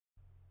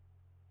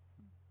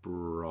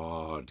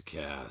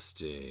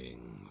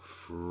Broadcasting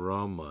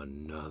from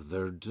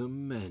another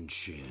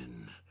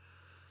dimension,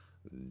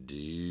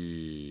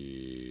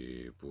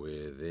 deep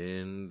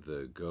within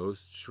the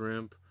Ghost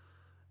Shrimp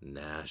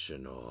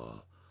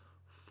National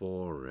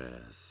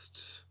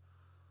Forest,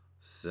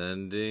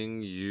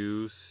 sending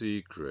you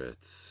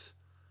secrets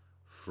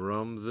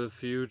from the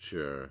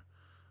future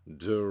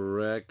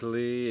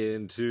directly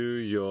into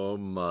your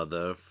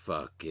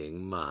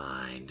motherfucking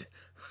mind.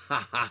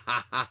 Ha ha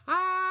ha ha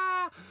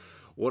ha!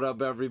 What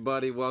up,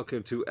 everybody?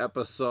 Welcome to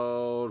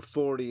episode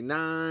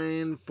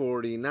 49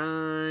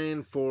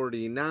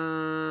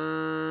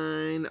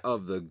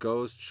 of the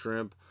Ghost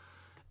Shrimp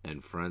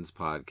and Friends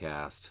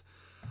podcast.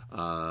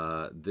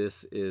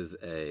 This is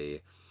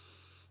a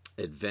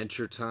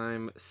Adventure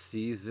Time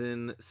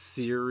season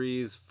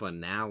series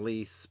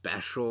finale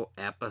special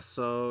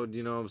episode,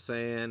 you know what I'm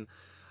saying?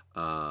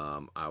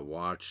 I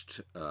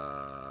watched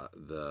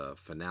the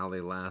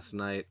finale last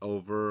night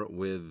over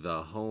with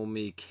the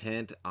homie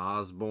Kent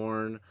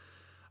Osborne,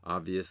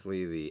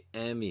 obviously the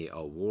Emmy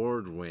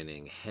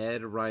award-winning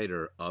head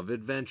writer of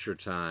Adventure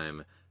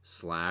Time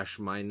 /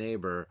 My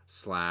Neighbor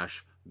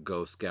 /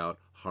 Ghost Scout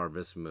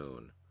Harvest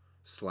Moon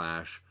 /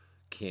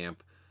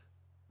 Camp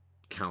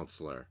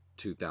Counselor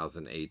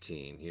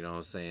 2018, you know what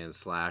I'm saying,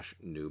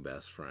 / new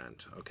best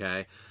friend,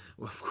 okay?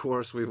 Of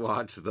course, we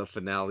watched the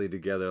finale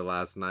together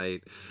last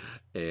night,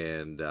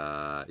 and,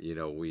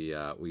 we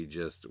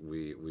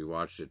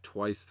watched it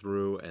twice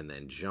through and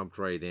then jumped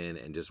right in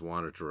and just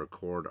wanted to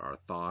record our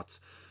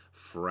thoughts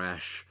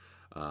fresh,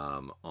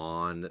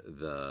 on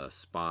the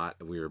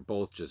spot. We were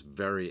both just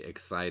very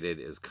excited.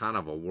 It's kind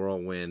of a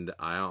whirlwind.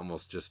 I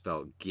almost just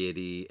felt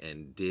giddy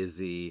and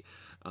dizzy.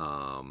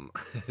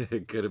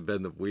 It could have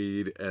been the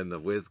weed and the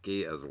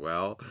whiskey as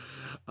well.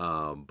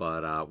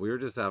 But we were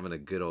just having a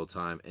good old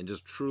time and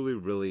just truly,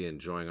 really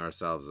enjoying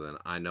ourselves. And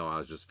I know I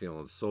was just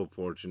feeling so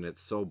fortunate,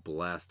 so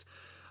blessed,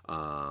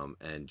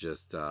 and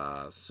just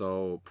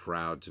so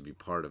proud to be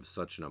part of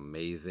such an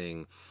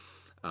amazing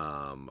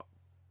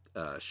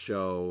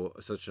show,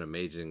 such an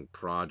amazing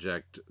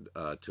project,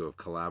 to have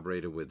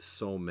collaborated with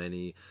so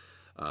many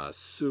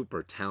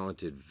super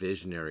talented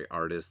visionary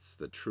artists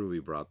that truly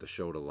brought the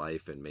show to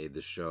life and made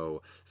the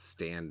show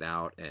stand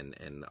out and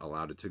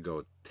allowed it to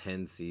go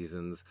 10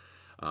 seasons.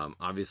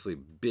 Obviously,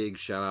 big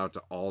shout out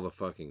to all the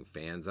fucking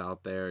fans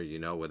out there. You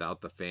know,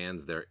 without the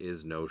fans, there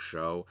is no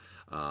show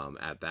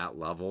at that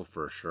level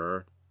for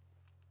sure.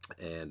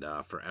 And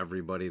for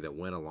everybody that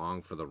went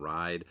along for the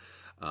ride,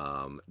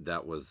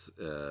 that was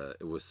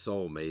it was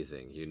so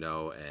amazing, you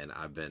know. And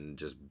I've been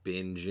just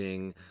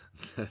binging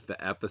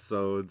the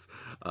episodes.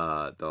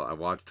 I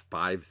watched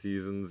 5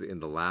 seasons in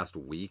the last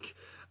week,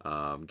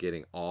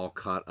 getting all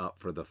caught up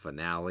for the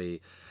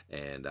finale,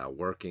 and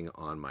working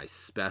on my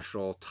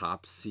special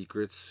top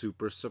secret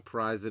super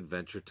surprise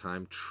Adventure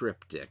Time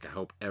triptych. I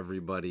hope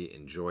everybody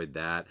enjoyed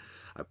that.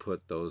 I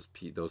put those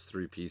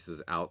 3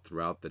 pieces out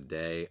throughout the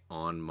day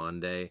on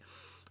Monday,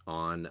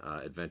 on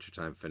Adventure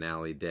Time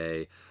finale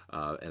day,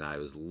 and I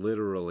was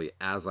literally,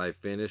 as I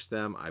finished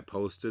them, I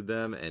posted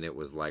them, and it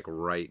was like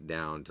right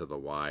down to the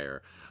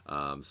wire.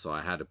 So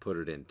I had to put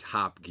it in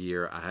top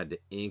gear. I had to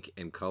ink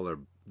and color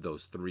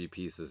those 3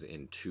 pieces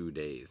in 2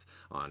 days,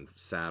 on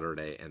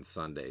Saturday and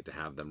Sunday, to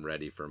have them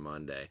ready for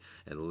Monday,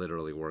 and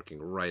literally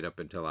working right up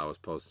until I was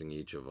posting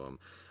each of them.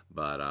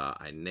 But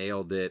I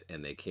nailed it,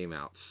 and they came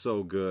out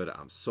so good.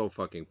 I'm so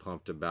fucking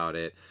pumped about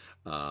it.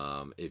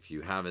 If you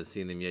haven't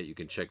seen them yet, you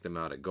can check them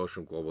out at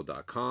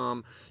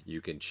ghostshrimpglobal.com.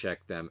 You can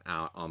check them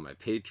out on my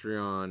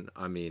Patreon.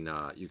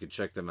 You can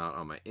check them out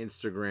on my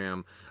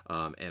Instagram.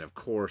 And of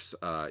course,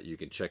 you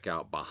can check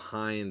out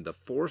behind the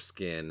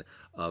foreskin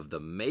of the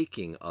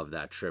making of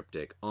that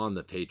triptych on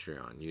the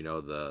Patreon. You know,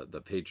 the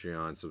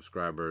Patreon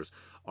subscribers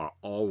are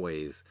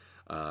always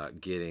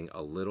getting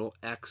a little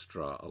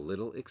extra, a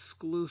little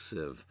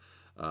exclusive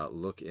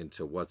look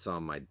into what's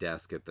on my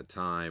desk at the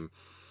time.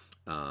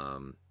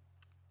 And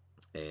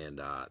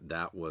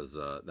that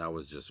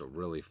was just a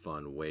really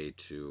fun way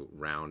to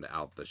round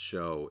out the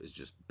show, is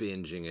just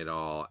binging it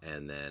all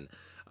and then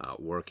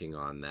working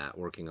on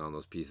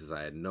those pieces.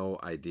 I had no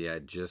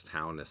idea just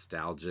how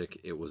nostalgic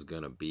it was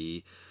going to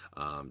be,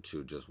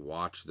 to just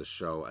watch the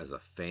show as a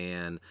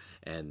fan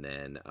and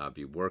then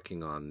be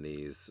working on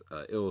these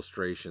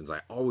illustrations.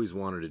 I always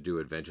wanted to do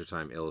Adventure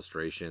Time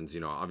illustrations.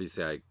 You know,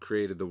 obviously I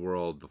created the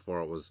world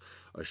before it was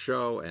a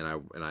show, and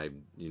I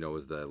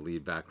was the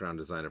lead background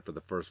designer for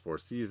the first 4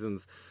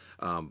 seasons.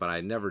 But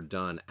I'd never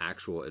done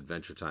actual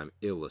Adventure Time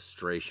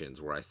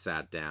illustrations where I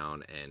sat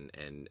down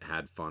and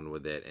had fun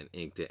with it and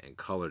inked it and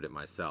colored it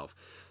myself.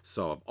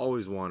 So I've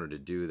always wanted to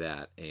do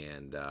that,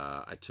 and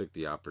I took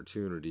the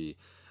opportunity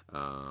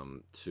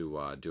to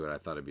do it. I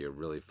thought it'd be a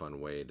really fun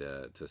way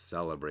to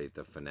celebrate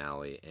the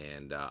finale,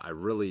 and I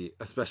really,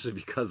 especially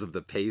because of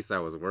the pace I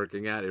was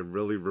working at, it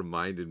really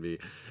reminded me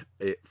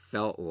it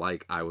felt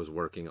like I was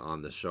working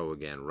on the show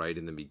again right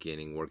in the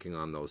beginning, working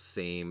on those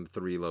same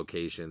 3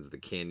 locations, the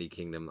Candy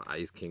Kingdom, the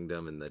Ice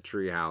Kingdom, and the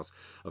Treehouse.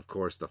 Of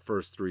course, the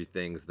first 3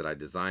 things that I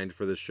designed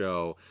for the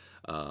show.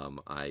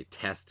 I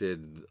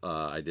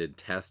did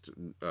test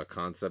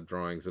concept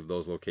drawings of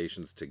those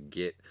locations to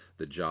get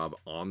the job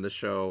on the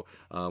show,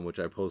 which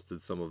I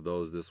posted some of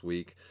those this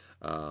week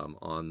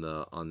on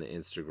the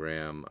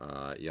Instagram.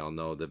 Y'all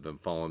know they've been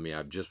following me.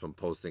 I've just been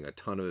posting a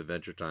ton of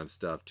Adventure Time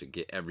stuff to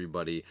get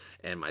everybody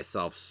and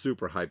myself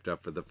super hyped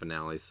up for the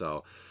finale.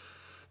 So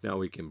now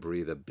we can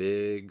breathe a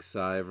big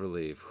sigh of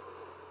relief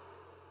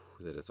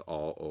that it's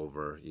all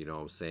over. You know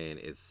what I'm saying?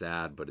 It's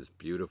sad, but it's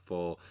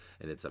beautiful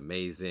and it's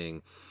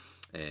amazing.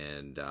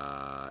 And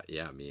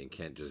yeah, me and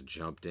Kent just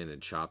jumped in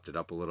and chopped it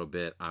up a little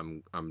bit.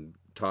 I'm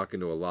talking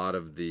to a lot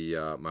of the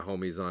my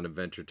homies on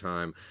Adventure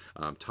Time.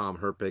 Tom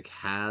Herpick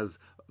has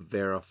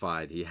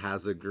verified, he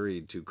has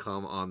agreed to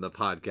come on the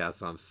podcast,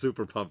 so I'm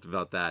super pumped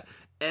about that.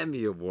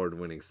 Emmy award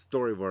winning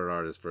storyboard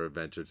artist for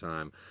Adventure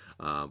Time,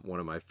 one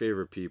of my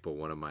favorite people,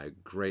 one of my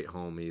great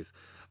homies.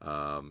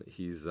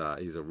 He's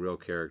a real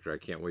character. I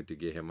can't wait to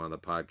get him on the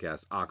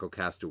podcast. Akko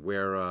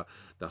Castuera,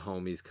 the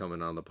homie's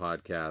coming on the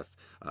podcast.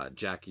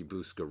 Jackie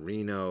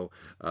Buscarino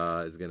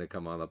is going to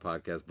come on the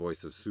podcast,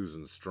 voice of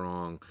Susan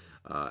Strong,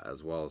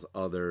 as well as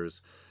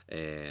others.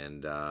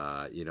 And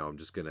I'm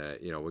just gonna,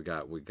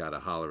 we got to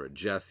holler at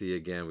Jesse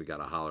again. We got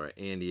to holler at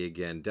Andy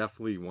again.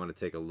 Definitely want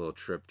to take a little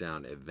trip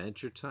down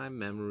Adventure Time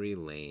memory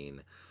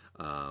lane,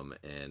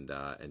 and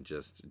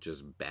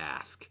just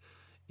bask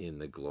in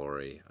the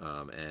glory.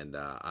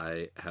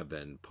 I have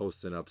been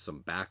posting up some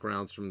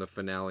backgrounds from the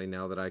finale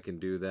now that I can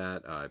do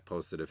that. I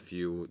posted a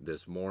few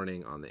this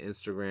morning on the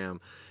Instagram,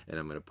 and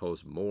I'm going to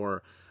post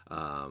more,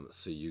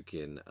 so you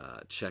can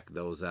check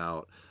those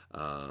out.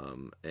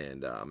 I'm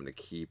going to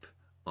keep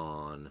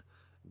on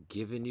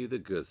giving you the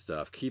good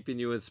stuff, keeping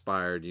you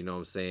inspired. You know what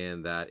I'm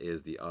saying? That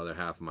is the other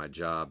half of my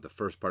job. The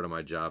first part of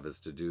my job is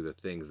to do the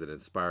things that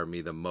inspire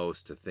me the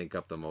most, to think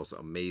up the most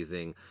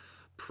amazing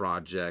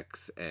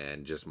projects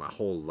and just my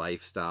whole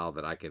lifestyle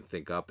that I can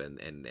think up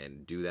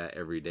and do that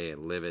every day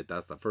and live it.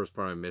 That's the first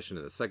part of my mission.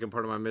 And the second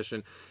part of my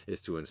mission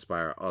is to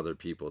inspire other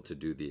people to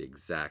do the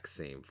exact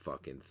same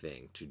fucking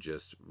thing, to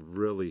just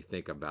really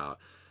think about,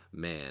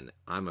 man,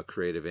 I'm a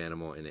creative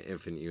animal in an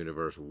infinite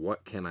universe.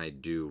 What can I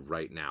do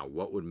right now?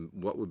 What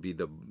would be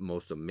the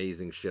most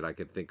amazing shit I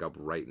could think up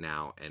right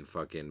now, and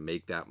fucking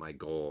make that my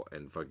goal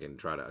and fucking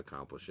try to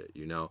accomplish it,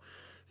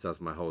 So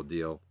that's my whole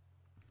deal.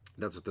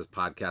 That's what this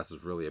podcast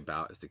is really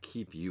about, is to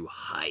keep you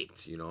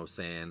hyped. You know what I'm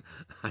saying?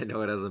 I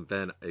know it hasn't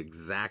been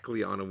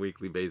exactly on a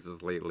weekly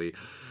basis lately.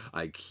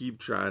 I keep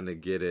trying to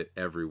get it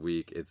every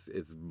week. It's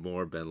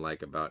more been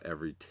like about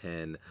every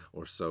 10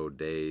 or so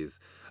days.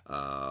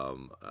 A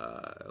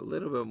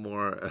little bit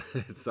more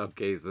in some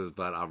cases,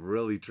 but I'm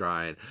really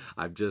trying.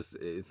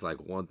 It's like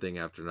one thing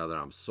after another.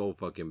 I'm so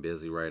fucking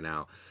busy right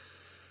now.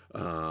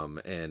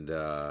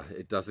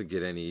 It doesn't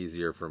get any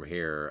easier from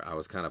here. I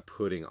was kind of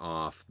putting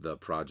off the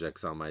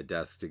projects on my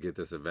desk to get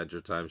this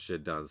Adventure Time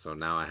shit done. So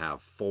now I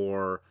have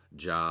 4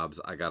 jobs.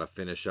 I got to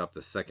finish up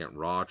the second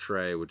raw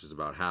tray, which is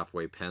about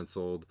halfway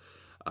penciled.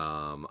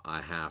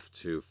 I have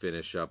to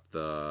finish up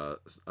the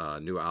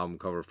new album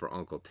cover for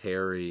Uncle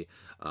Terry,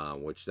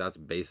 which that's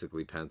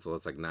basically pencil.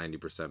 It's like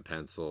 90%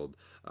 penciled,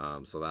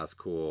 so that's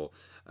cool.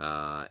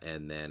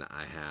 And then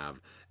I have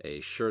a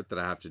shirt that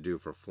I have to do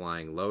for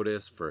Flying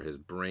Lotus for his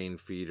Brain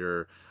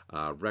Feeder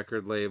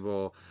record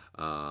label,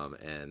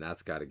 and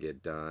that's got to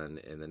get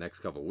done in the next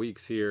couple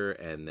weeks here.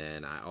 And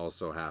then I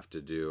also have to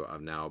do,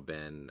 I've now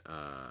been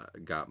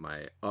got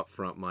my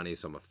upfront money,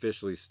 so I'm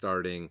officially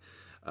starting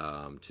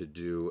to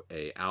do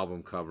a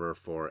album cover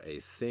for a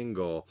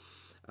single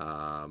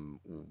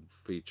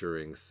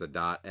featuring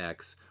Sadat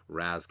X,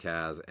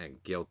 Razkaz,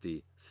 and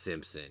Guilty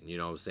Simpson. You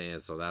know what I'm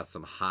saying? So that's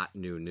some hot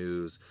new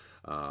news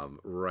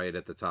right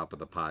at the top of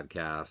the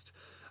podcast.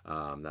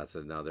 That's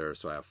another.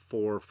 So I have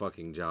 4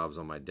 fucking jobs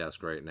on my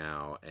desk right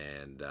now,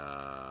 and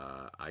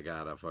I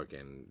gotta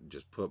fucking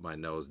just put my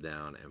nose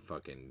down and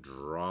fucking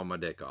draw my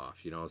dick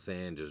off. You know what I'm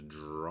saying? Just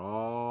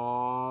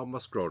draw my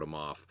scrotum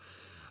off.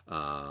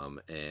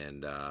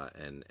 And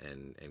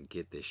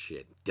get this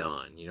shit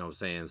done. You know what I'm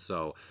saying?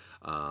 So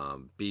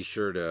be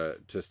sure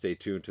to stay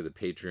tuned to the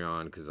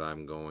Patreon, because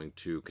I'm going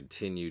to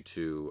continue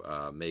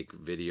to make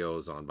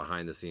videos on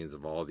behind the scenes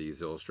of all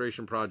these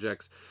illustration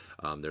projects.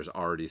 There's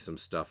already some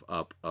stuff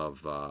up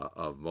of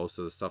most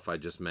of the stuff I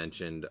just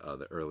mentioned.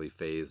 The early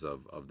phase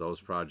of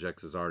those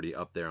projects is already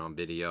up there on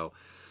video.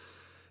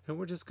 And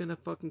we're just gonna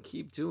fucking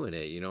keep doing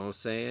it, you know what I'm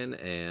saying?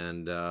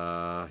 And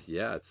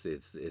yeah,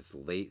 it's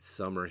late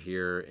summer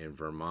here in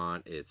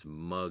Vermont. It's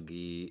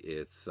muggy.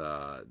 It's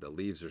the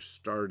leaves are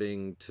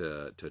starting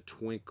to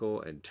twinkle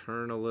and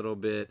turn a little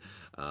bit.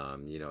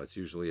 It's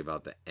usually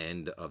about the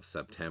end of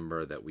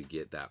September that we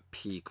get that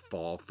peak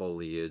fall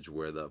foliage,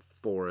 where the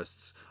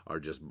forests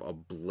are just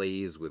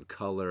ablaze with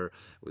color,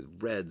 with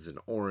reds and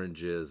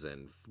oranges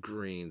and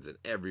greens and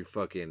every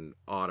fucking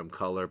autumn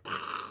color.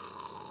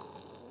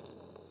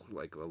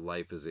 Like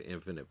life is an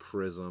infinite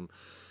prism,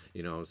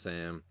 you know what I'm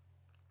saying?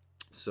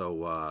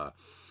 So,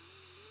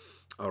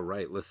 all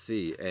right, let's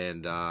see.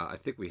 And I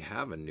think we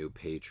have a new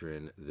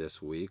patron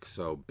this week.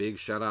 So big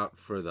shout out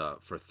for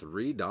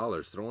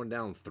 $3, throwing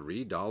down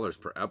 $3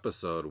 per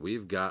episode.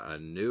 We've got a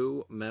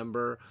new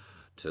member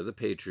to the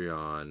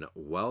Patreon.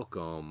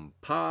 Welcome,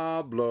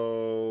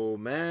 Pablo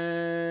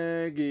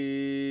Maggie.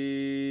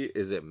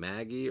 Is it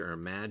Maggie or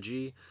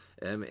Maggie?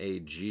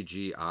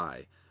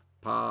 Maggi.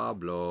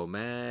 Pablo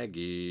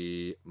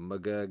Maggie.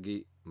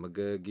 Magagi.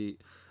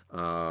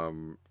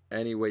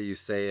 Any way you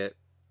say it,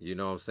 you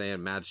know what I'm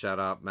saying? Mad shout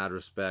out, mad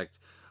respect.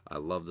 I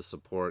love the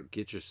support.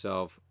 Get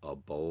yourself a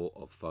bowl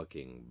of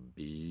fucking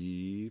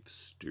beef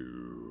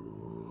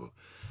stew.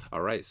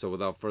 All right, so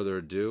without further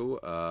ado,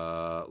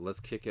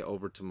 let's kick it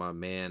over to my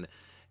man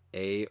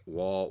A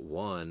Wall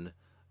 1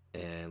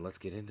 and let's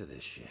get into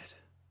this shit.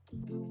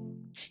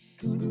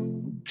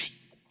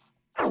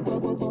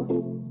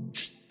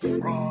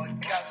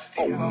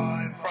 Broadcasting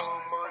live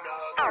from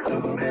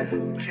another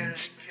dimension.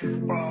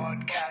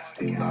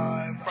 Broadcasting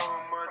live from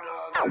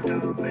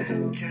another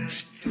dimension.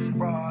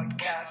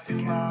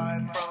 Broadcasting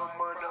live from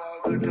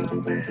another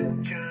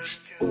dimension.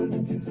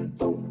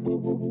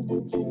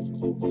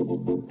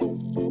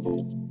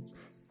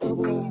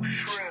 Go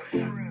shrimp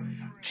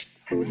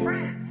and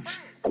friends.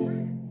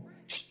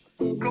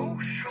 Go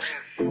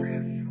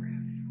shrimp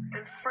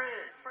and friends.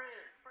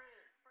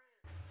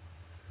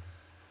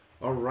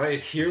 All right,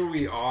 here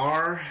we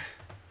are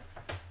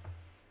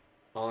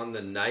on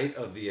the night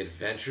of the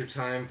Adventure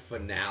Time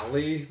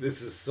finale.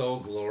 This is so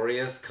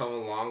glorious. Come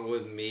along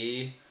with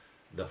me.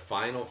 The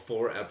final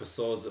 4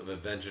 episodes of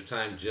Adventure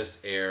Time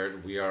just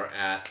aired. We are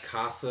at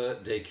Casa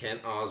de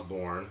Kent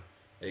Osborne,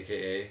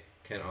 aka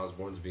Kent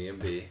Osborne's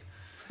B&B.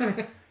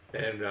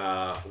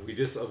 And we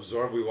just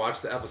absorbed. We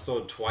watched the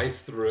episode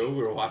twice through.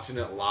 We were watching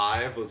it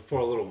live. Let's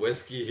pour a little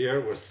whiskey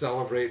here. We're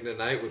celebrating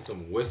tonight with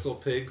some Whistle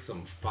Pig,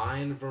 some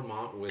fine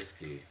Vermont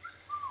whiskey.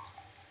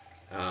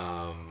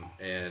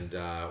 And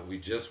we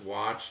just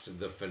watched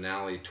the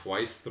finale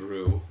twice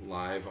through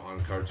live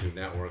on Cartoon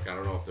Network. I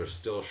don't know if they're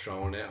still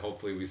showing it.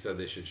 Hopefully, we said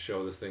they should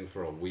show this thing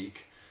for a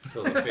week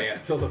till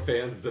the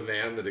fans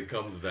demand that it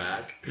comes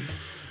back.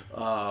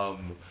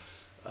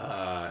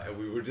 And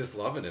we were just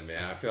loving it,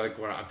 man. I feel like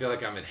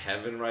I'm in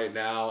heaven right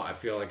now. I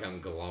feel like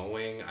I'm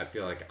glowing. I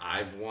feel like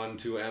I've won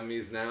 2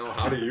 Emmys now.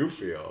 How do you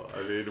feel?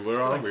 I mean,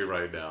 where are we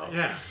right now?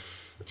 Yeah.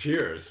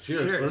 Cheers,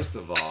 first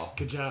of all.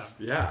 Good job.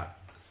 Yeah.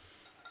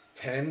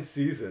 10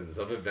 seasons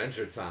of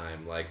Adventure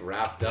Time, like,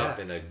 wrapped up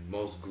in a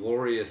most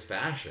glorious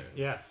fashion.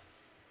 Yeah.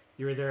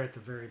 You were there at the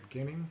very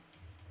beginning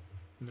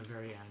and the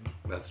very end.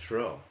 That's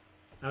true.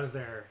 I was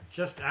there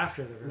just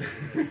after the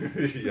very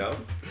beginning. Yep.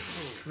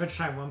 Adventure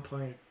Time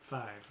 1.5.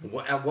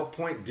 At what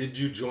point did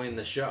you join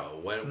the show?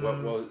 What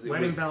was it?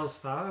 Wedding Bells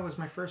Thaw was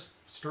my first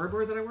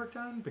storyboard that I worked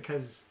on,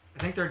 because I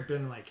think there had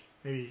been like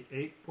maybe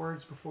 8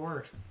 boards before,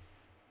 or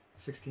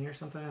 16 or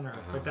something. Or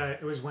but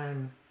it was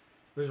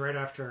right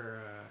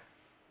after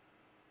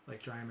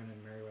like Dryman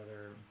and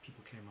Merriweather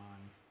people came on,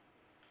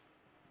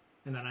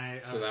 and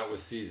then So that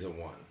was season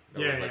 1.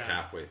 That was like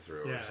halfway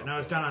through. Yeah, or something and I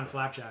was done like on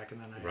Flapjack,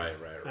 and then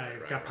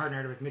I got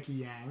partnered with Nikki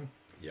Yang.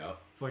 Yep.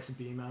 Voice of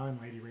BMO and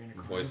Lady Raina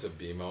Crone. Voice of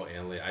BMO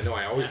and Lady. I know.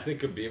 I always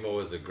think of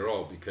BMO as a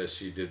girl because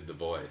she did the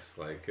voice.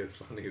 Like, it's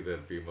funny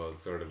that BMO's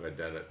sort of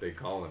they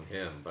call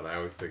him, but I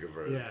always think of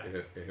her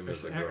him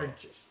as a girl.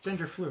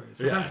 Gender fluid.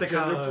 Sometimes they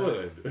call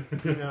gender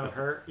fluid.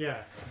 Her.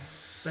 Yeah.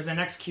 But the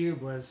next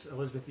cube was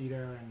Elizabeth Ito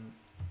and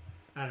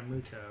Adam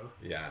Muto.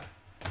 Yeah.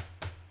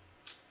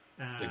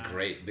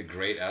 The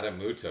great Adam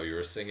Muto. You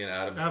were singing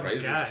Adam's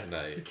praises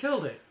tonight. He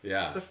killed it.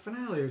 Yeah. The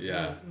finale is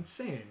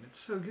insane. It's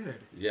so good.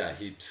 Yeah,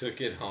 he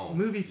took it home.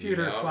 Movie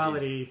theater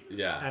quality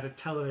at a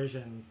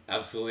television.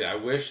 Absolutely. I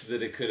wish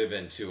that it could have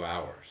been 2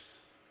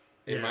 hours.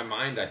 In my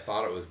mind, I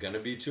thought it was going to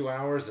be 2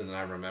 hours, and then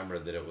I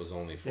rememred that it was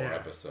only 4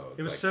 episodes.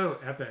 It was so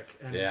epic.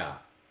 And, yeah.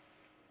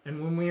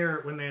 And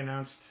when they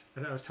announced,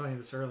 I was telling you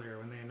this earlier,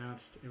 when they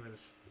announced it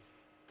was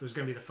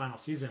going to be the final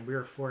season, we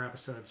were 4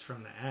 episodes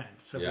from the end.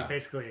 So we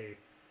basically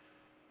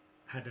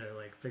had to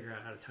like figure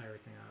out how to tie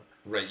everything up.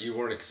 Right, you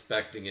weren't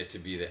expecting it to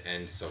be the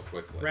end so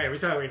quickly. Right, we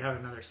thought we'd have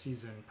another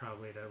season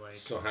probably to like.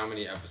 So how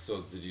many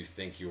episodes did you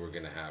think you were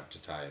going to have to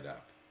tie it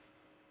up?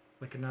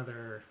 Like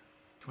another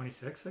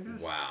 26, I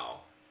guess.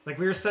 Wow. Like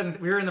we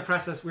were in the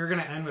process. We were going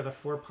to end with a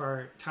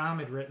 4-part. Tom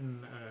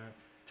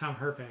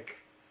Herpick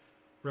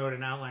wrote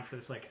an outline for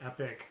this like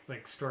epic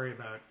like story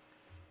about.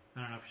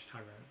 I don't know if I should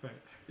talk about it, but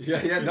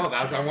no,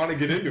 I want to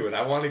get into it.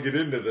 I want to get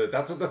into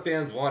that's what the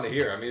fans want to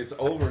hear. I mean, it's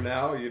over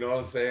now, you know what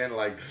I'm saying?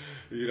 Like,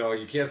 you know,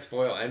 you can't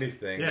spoil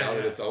anything now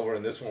that it's over,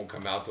 and this won't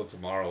come out till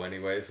tomorrow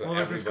anyway. So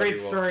there's this great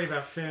story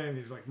about Finn,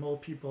 these like mole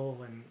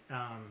people, and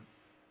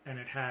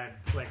it had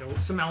like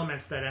some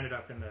elements that ended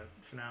up in the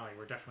finale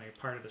were definitely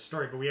part of the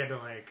story, but we had to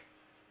like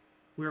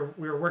we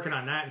were working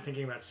on that and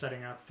thinking about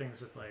setting up things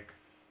with like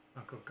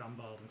Uncle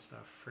Gumball and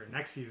stuff for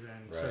next season.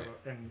 Right. So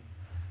and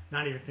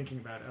not even thinking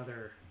about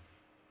other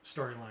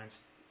storylines,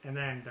 and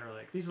then they're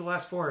like, these are the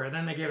last 4, and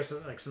then they gave us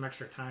like some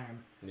extra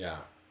time. Yeah,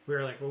 we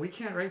were like, well, we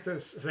can't write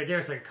this, so they gave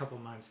us like a couple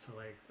months to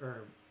like,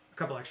 or a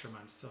couple extra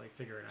months to like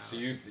figure it out. So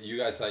you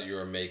guys thought you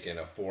were making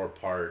a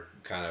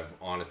 4-part kind of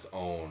on its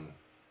own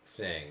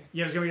thing.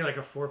 Yeah, it was gonna be like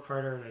a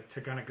 4-parter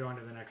to kind of go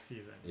into the next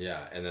season.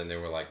 Yeah, and then they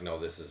were like, no,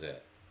 this is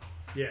it.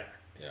 Yeah.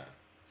 Yeah.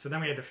 So then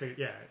we had to figure.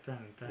 Yeah. Then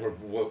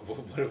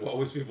What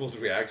was people's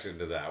reaction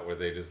to that? Were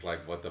they just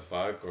like, what the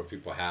fuck? Were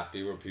people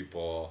happy? Were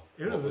people?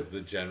 What was the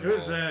general?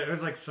 It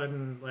was like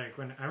sudden. Like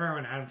when I remember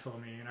when Adam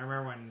told me, and I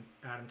remember when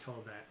Adam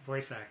told that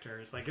voice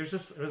actors. Like it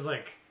was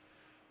like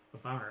a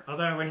bummer.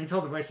 Although when he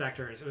told the voice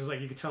actors, it was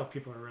like you could tell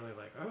people were really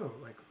like, oh,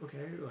 like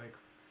okay, like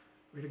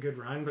we had a good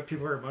run, but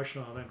people were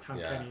emotional. And then Tom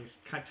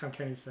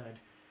Kenny said,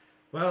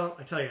 "Well,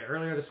 I tell you,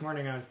 earlier this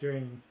morning I was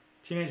doing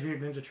Teenage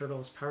Mutant Ninja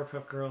Turtles,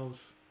 Powerpuff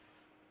Girls."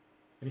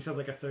 And he said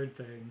like a third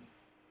thing,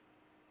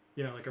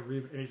 you know, like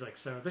and he's like,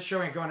 so this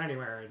show ain't going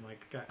anywhere. And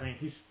like,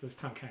 there's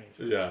Tom Kenny.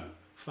 So yeah.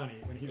 It's funny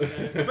when he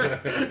said it.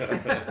 But,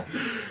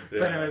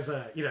 but it was,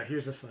 you know, he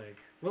was just like,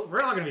 well,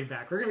 we're all going to be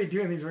back. We're going to be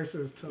doing these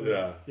voices till,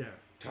 yeah.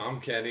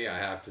 Tom Kenny, I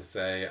have to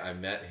say, I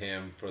met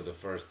him for the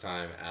first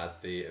time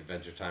at the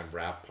Adventure Time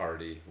wrap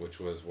party,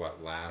 which was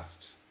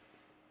last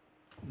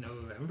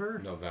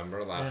November,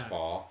 last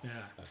fall. Yeah.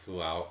 I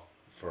flew out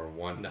for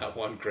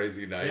one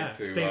crazy night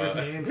to stay with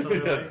me and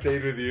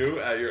stayed with you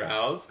at your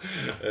house,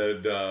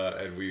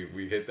 and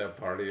we hit that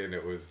party, and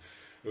it was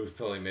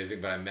totally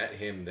amazing. But I met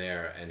him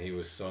there, and he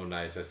was so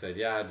nice. I said,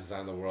 "Yeah, I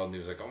designed the world," and he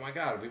was like, "Oh my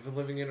god, we've been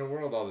living in a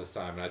world all this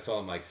time." And I told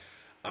him like,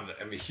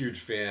 I'm a huge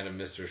fan of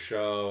Mr.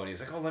 Show, and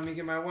he's like, "Oh, let me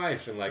get my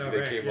wife," and like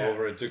they came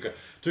over and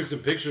took some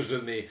pictures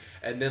with me,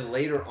 and then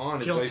later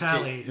on, Jill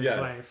Talley, his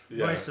wife,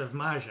 voice of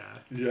Maja.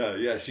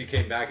 Yeah, she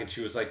came back and she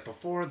was like,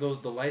 "Before the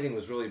lighting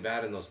was really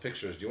bad in those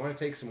pictures. Do you want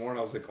to take some more?" And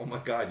I was like, "Oh my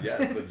god,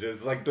 yes!" And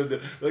just like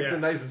the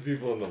nicest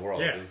people in the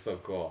world. Yeah. It was so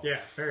cool. Yeah,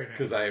 very nice.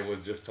 Because I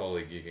was just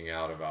totally geeking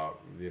out about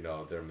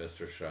their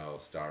Mr. Show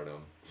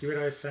stardom. He would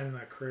always send the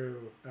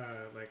crew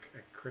like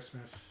at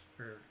Christmas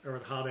or over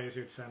the holidays.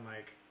 He would send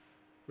like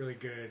really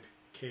good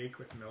cake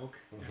with milk.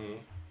 Mm-hmm.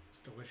 It's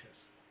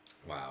delicious.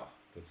 Wow,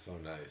 that's so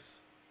nice.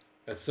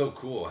 That's so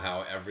cool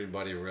how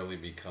everybody really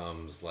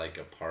becomes like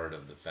a part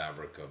of the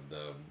fabric of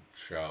the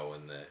show,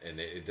 and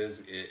it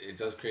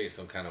does create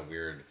some kind of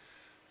weird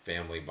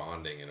family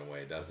bonding in a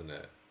way, doesn't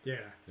it? Yeah,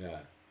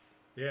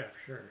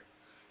 for sure.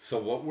 So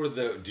what were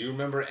do you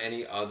remember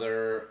any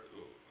other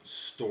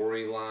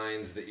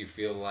storylines that you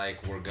feel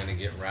like were going to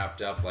get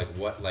wrapped up? Like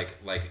what,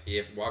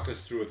 walk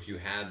us through, if you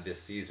had this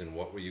season,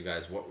 what were you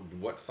guys,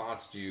 what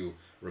thoughts do you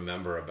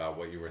remember about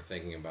what you were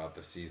thinking about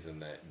the season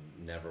that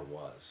never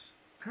was?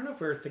 I don't know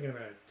if we were thinking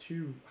about it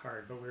too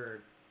hard, but we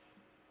were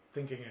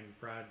thinking in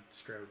broad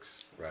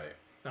strokes. Right.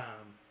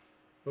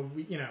 But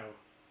we,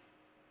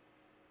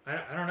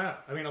 I don't know.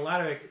 I mean, a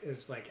lot of it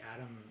is like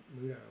Adam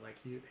Muda. Like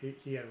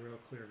he had a real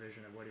clear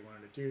vision of what he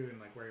wanted to do and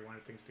like where he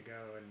wanted things to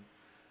go, and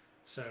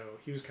so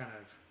he was kind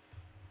of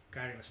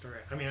guiding the story.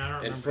 I mean, I don't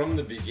remember. And from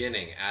the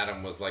beginning,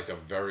 Adam was like a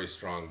very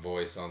strong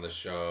voice on the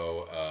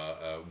show.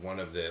 One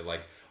of the,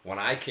 like, when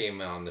I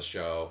came on the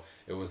show,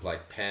 it was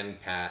like Penn,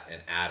 Pat,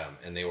 and Adam,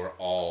 and they were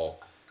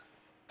all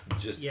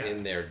just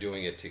in there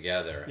doing it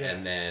together. Yeah.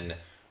 And then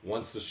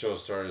once the show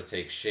started to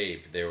take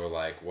shape, they were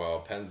like, well,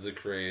 Penn's the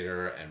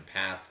creator and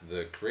Pat's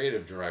the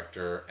creative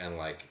director, and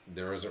like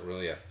there isn't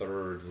really a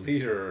third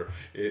leader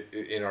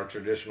in our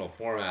traditional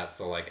format.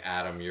 So like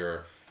Adam,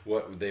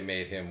 what they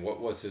made him, what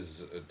was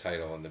his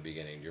title in the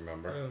beginning? Do you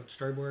remember?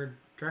 Storyboard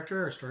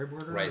director or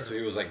storyboarder? Right. So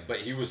he was like, but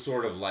he was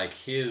sort of like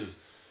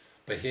his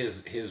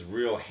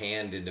real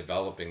hand in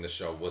developing the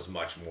show was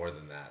much more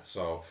than that.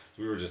 So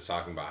we were just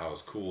talking about how it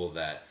was cool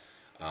that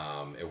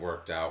it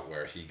worked out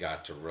where he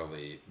got to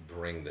really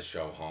bring the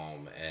show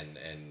home,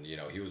 and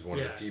he was one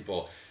of the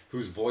people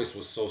whose voice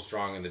was so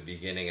strong in the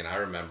beginning. And I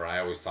remember, I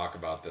always talk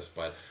about this,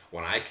 but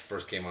when I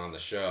first came on the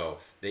show,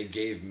 they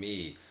gave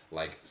me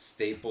like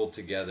stapled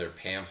together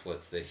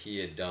pamphlets that he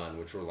had done,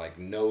 which were like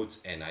notes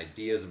and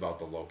ideas about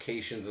the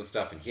locations and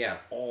stuff, and he had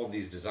all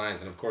these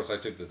designs, and of course I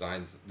took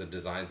the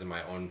designs in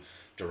my own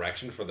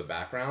direction for the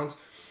backgrounds,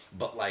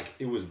 but like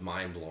it was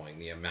mind-blowing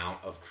the amount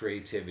of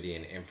creativity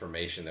and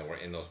information that were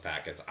in those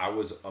packets. I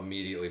was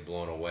immediately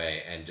blown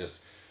away, and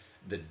just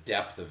the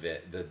depth of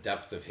it, the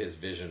depth of his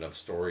vision of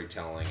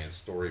storytelling and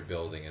story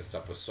building and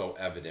stuff was so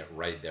evident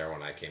right there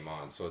when I came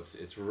on. So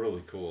it's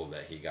really cool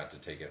that he got to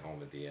take it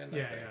home at the end.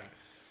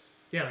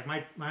 Yeah,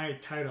 like my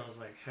title is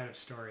like head of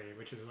story,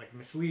 which is like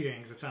misleading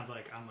because it sounds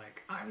like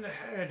I'm the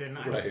head, and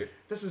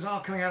this is all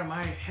coming out of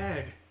my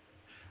head.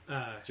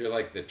 You're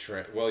like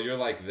you're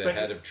like the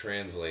head of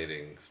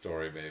translating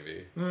story,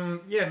 maybe.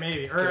 Yeah,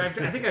 maybe. Or I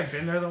think I've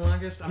been there the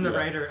longest. I'm the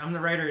writer. I'm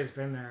the writer who's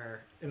been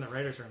there in the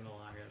writer's room the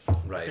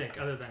longest. Right. I think,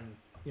 other than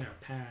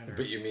Penn.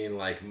 But you mean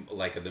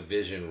like the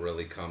vision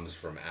really comes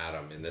from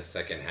Adam in the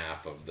second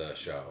half of the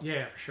show?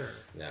 Yeah, for sure.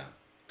 Yeah.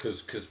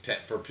 Because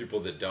for people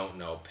that don't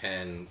know,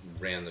 Penn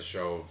ran the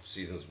show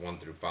seasons 1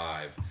 through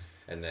 5,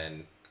 and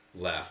then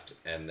left,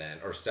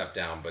 or stepped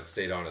down, but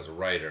stayed on as a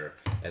writer,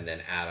 and then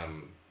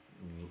Adam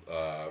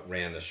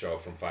ran the show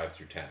from 5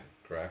 through 10.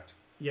 Correct?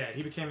 Yeah,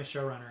 he became a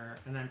showrunner,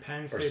 and then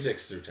Penn Or stayed.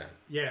 6 through 10.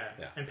 Yeah.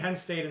 Yeah. And Penn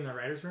stayed in the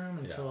writers' room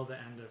until the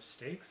end of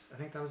Stakes. I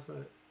think that was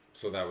the.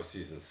 So that was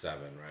season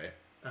 7, right?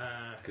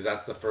 Uh, Because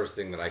that's the first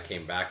thing that I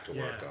came back to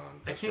yeah. work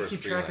on. I The can't first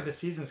keep track of the freelance.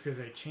 seasons because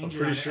they I'm change it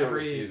pretty on sure it every.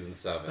 was season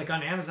 7. Like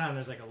on Amazon,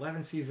 there's like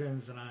 11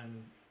 seasons, and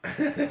on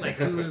like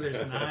Hulu,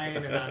 there's 9,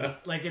 and on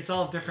like it's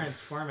all different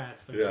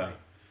formats. There's Yeah.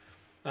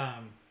 Like,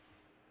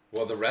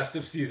 Well, the rest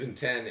of season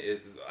 10,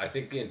 I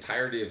think the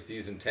entirety of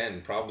season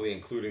 10, probably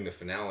including the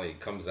finale,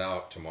 comes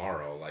out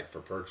tomorrow, like for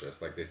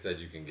purchase. Like they said,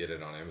 you can get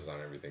it on Amazon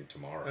and everything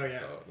tomorrow. oh yeah.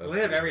 So Well, they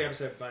have every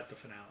episode but the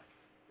finale.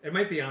 It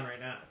might be on right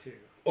now too.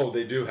 Oh,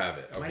 they do have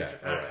it. Might- Okay,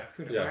 I all don't right. know.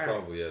 Who knows? Yeah, it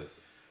probably is.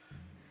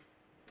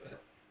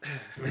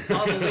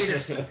 All the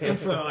latest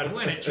info on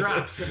when it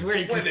drops and where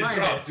you can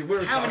find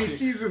it. How many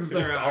seasons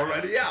there it's are.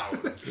 already out.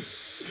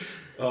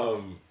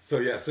 So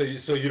yeah, so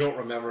you don't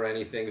remember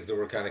any things that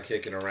were kind of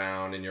kicking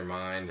around in your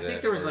mind? I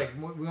think there was like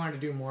we wanted to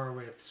do more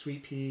with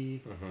Sweet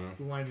Pea.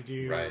 We wanted to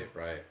do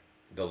right.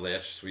 The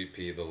Lich, Sweet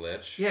Pea, the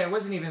Lich. Yeah, it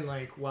wasn't even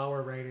like while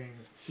we're writing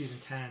season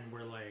 10,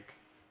 we're like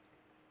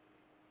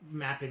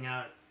mapping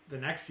out the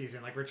next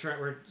season. Like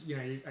we're you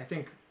know, I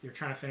think you're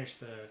trying to finish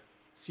the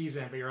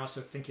season, but you're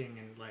also thinking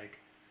and like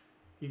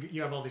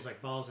you have all these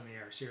like balls in the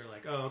air. So you're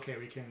like, oh, okay,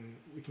 we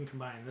can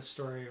combine this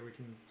story, or we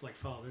can like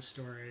follow this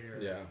story, or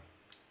Yeah.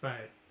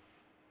 But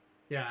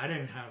yeah, I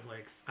didn't have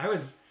like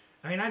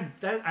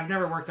I've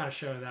never worked on a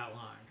show that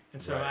long,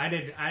 and so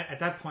Right. I at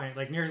that point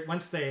like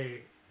once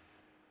they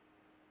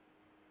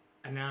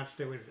announced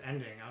it was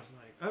ending, I was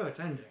like, oh, it's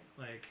ending.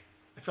 Like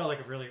I felt like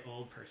a really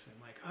old person.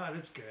 Like, oh,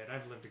 that's good.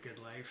 I've lived a good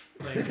life.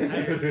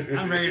 Like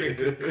I'm ready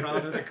to crawl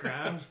to the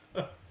ground.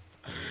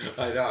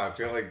 I know. I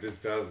feel like this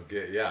does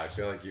get. Yeah, I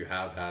feel like you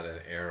have had an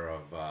air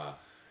of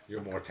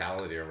your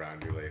mortality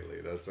around you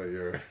lately. That's what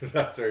your.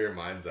 That's where your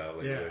mind's at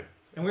lately. Yeah,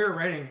 and we were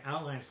writing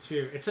outlines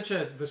too. It's such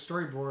the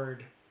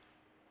storyboard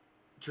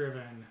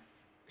driven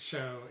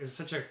show is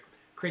such a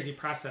crazy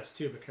process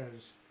too,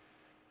 because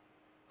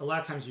a lot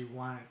of times you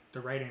want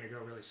the writing to go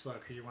really slow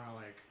because you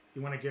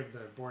want to give the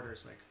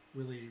borders like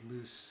really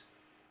loose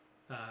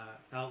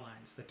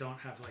outlines that don't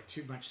have like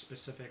too much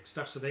specific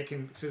stuff, so they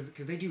can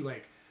because they do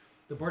like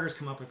the borders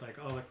come up with like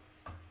all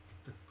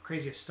the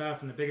craziest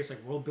stuff and the biggest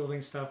like world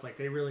building stuff. Like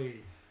they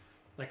really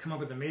like come up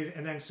with amazing,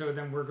 and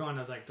then we're going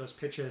to like those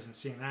pitches and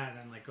seeing that, and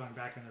then like going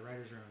back in the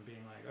writers' room and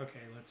being like, okay,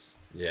 let's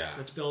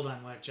build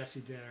on what Jesse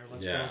did, or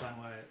let's build on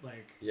what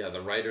like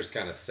the writers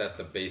kind of set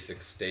the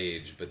basic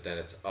stage, but then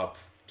it's up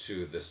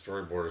to the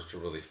storyboarders to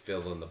really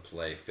fill in the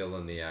play, fill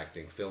in the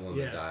acting, fill in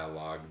the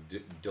dialogue,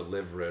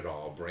 deliver it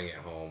all, bring it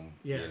home.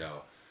 You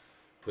know,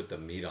 put the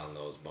meat on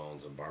those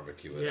bones and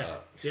barbecue it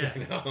up. Yeah.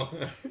 You know.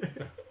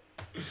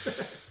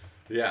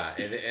 Yeah,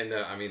 and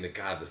I mean the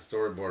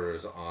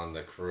storyboarders on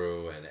the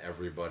crew and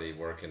everybody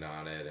working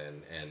on it,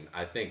 and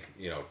I think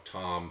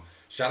Tom.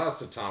 Shout outs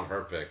to Tom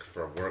Herpick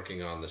for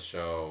working on the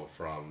show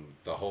from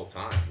the whole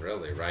time.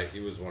 Really, right? He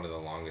was one of the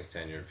longest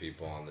tenured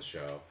people on the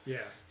show.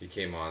 Yeah, he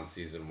came on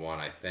season 1,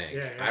 I think.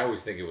 Yeah. I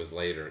always think it was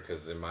later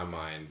because in my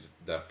mind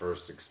that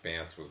first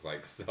Expanse was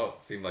like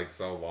seemed like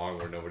so long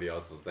where nobody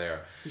else was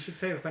there. you should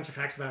say a bunch of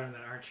facts about him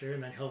that aren't true,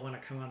 and then he'll want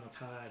to come on the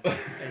pod.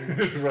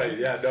 And Right,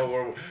 yeah,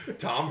 no,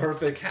 Tom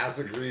Herpick has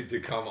agreed to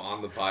come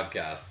on the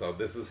podcast, so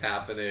this is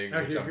happening,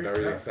 which I'm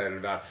very excited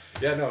about.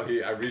 Yeah, no,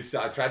 I reached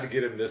out, I tried to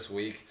get him this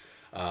week.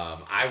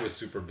 I was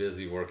super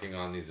busy working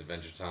on these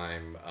Adventure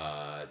Time,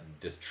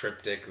 this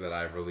triptych that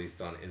I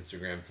released on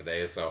Instagram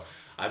today, so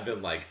I've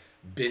been like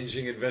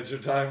binging Adventure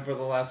Time for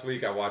the last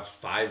week. I watched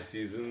 5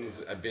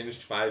 seasons, I binged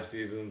 5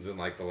 seasons in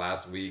like the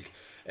last week,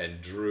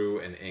 and drew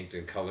and inked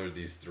and colored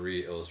these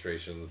 3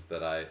 illustrations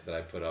that I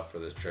put up for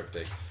this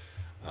triptych.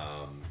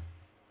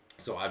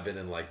 So I've been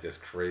in like this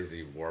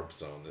crazy warp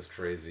zone, this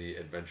crazy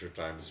Adventure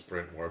Time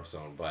sprint warp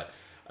zone, but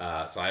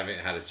so I haven't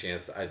had a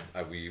chance.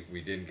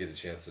 We didn't get a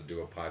chance to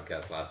do a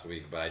podcast last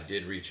week, but I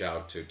did reach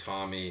out to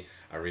Tommy.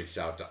 I reached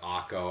out to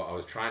Akko. I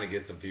was trying to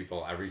get some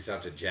people. I reached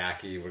out to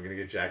Jackie. We're going to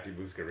get Jackie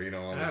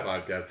Buscarino on the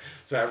podcast.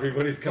 So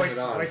everybody's coming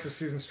on. Voice of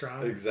Susan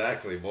Strong.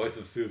 Exactly. Voice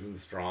of Susan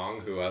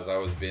Strong, who as I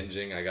was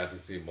binging, I got to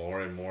see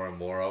more and more and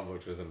more of,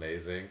 which was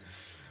amazing.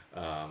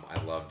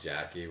 I love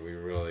Jackie. We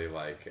really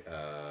like,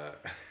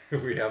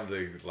 we have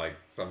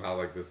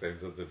somehow the same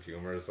sense of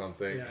humor or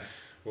something. Yeah.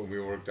 When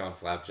we worked on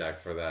Flapjack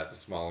for that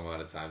small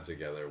amount of time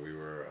together, we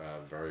were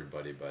very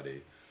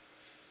buddy.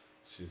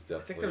 She's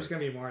definitely. I think there was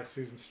going to be more with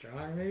Susan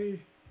Strong,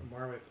 maybe, or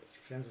more with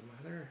Finn's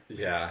mother.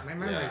 Yeah, my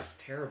memory is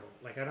terrible.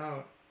 Like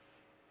I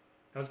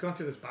was going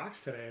through this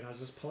box today, and I was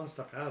just pulling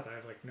stuff out that I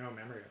have no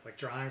memory of, like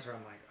drawings where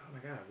I'm like, oh my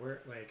god,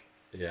 where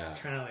I'm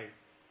trying to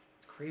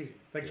it's crazy,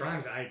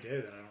 drawings I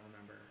did that I don't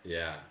remember.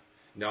 Yeah,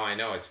 no, I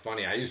know, it's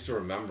funny. I used to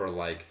remember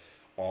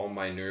all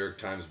my New York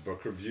Times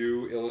book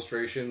review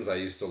illustrations. I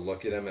used to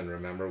look at them and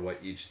remember what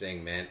each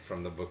thing meant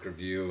from the book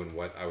review and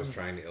what I was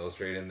trying to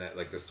illustrate in that,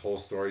 this whole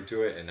story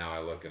to it. And now I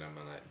look at them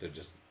and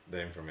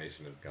the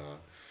information is gone.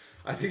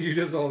 I think you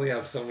just only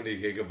have so many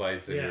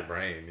gigabytes in your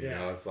brain. You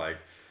know, it's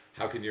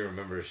how can you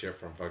remember shit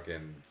from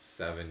fucking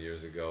 7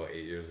 years ago,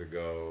 8 years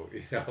ago?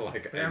 You know,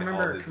 like But I and all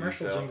remember the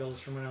commercial detail. jingles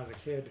from when I was a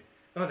kid.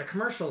 Oh, the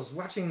commercials!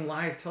 Watching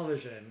live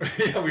television.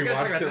 Yeah, we gotta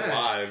talk watched it about that.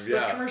 live.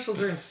 Those Yeah,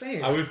 commercials are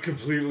insane. I was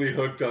completely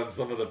hooked on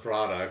some of the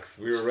products.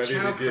 We were ready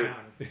Chow to get Crown.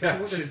 yeah,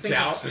 There's this thing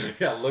chow, called-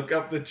 yeah. Look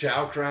up the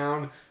Chow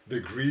Crown,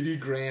 the Greedy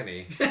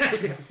Granny,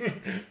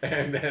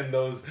 and then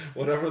those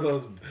whatever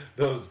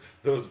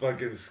those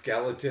fucking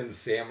skeleton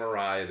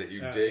samurai that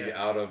you dig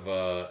out of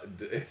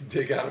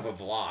a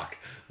block.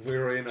 We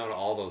were in on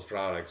all those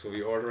products. We'll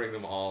be ordering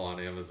them all on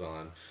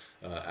Amazon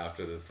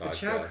after this podcast.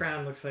 The Chow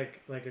Crown looks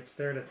like it's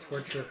there to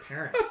torture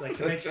parents, like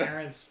to make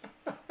parents.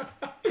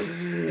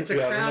 It's a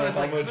crown with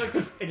like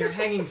hooks, and you're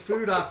hanging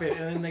food off it,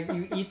 and then like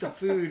you eat the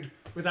food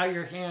without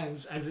your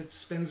hands as it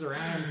spins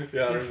around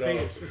your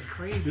face. It's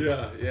crazy.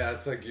 Yeah.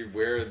 It's like you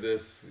wear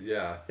this.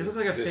 Yeah, It looks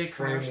like a this fake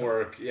commercial.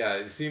 framework. Yeah,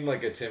 it seemed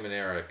like a Tim and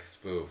Eric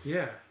spoof.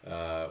 Yeah.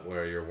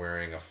 Where you're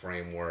wearing a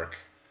framework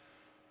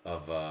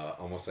of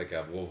almost like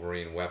a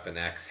Wolverine Weapon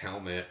X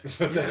helmet,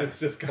 but then it's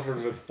just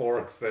covered with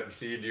forks that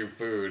feed you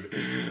food,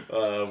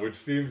 which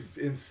seems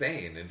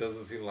insane. It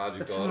doesn't seem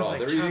logical at all. Like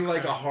They're eating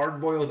like a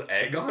hard-boiled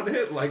egg on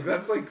it. Like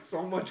that's like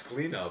so much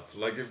cleanup.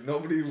 Like if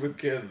nobody with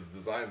kids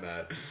designed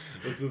that,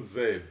 it's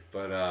insane.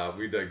 But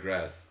we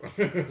digress.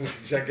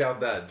 Check out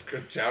that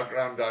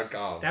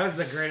chowcrown.com. That was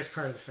the greatest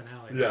part of the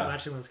finale. Yeah.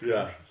 Watching those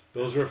commercials.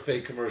 Those were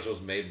fake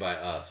commercials made by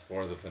us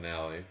for the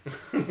finale.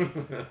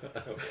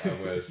 I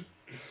wish.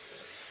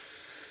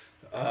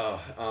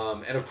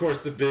 And of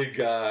course the big,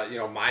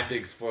 my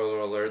big spoiler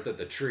alert that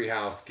the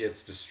treehouse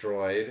gets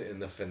destroyed in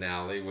the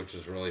finale, which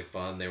was really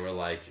fun. They were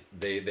like,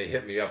 they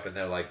hit me up and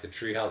they're like, the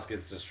treehouse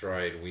gets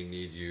destroyed. We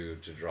need you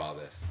to draw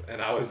this.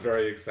 And I was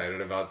very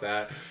excited about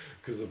that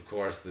because of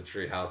course the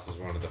treehouse is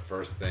one of the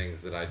first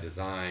things that I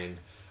designed.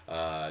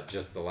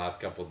 Just the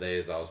last couple of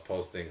days I was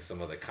posting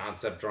some of the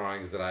concept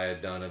drawings that I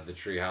had done of the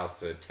treehouse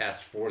to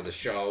test for the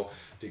show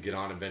to get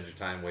on Adventure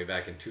Time way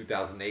back in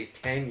 2008,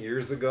 10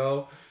 years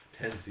ago.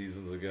 10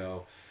 seasons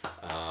ago.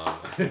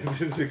 It's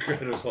just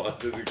incredible.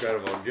 It's just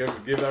incredible.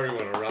 Give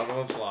everyone a round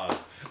of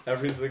applause.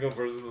 Every single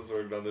person that's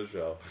worked on the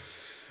show.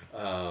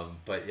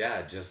 But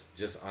yeah,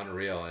 just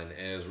unreal. And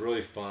it was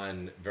really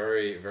fun.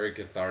 Very, very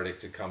cathartic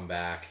to come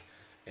back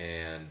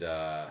and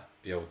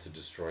be able to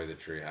destroy the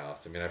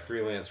treehouse. I mean, I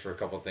freelanced for a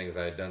couple things.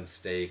 I had done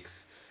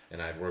stakes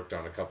and I'd worked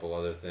on a couple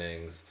other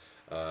things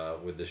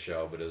with the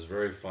show. But it was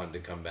very fun to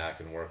come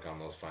back and work on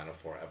those final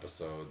 4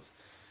 episodes.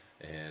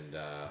 And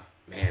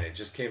man, it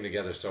just came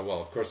together so well.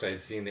 Of course, I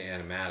had seen the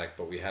animatic,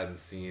 but we hadn't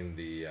seen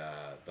the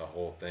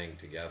whole thing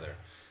together,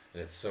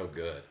 and it's so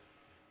good.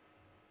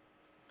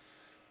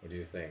 What do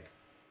you think?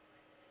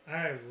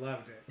 I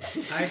loved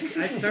it.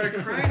 I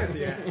started crying at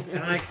the end,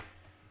 and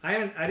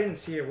I didn't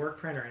see a work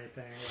print or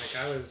anything. Like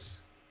I was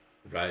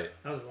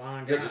long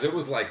gone. Yeah, because it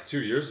was like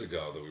 2 years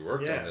ago that we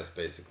worked on this.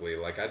 Basically,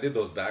 like I did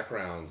those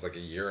backgrounds like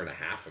a year and a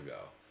half ago.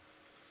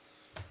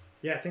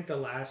 Yeah, I think the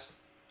last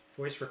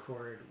voice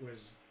record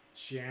was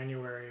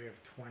January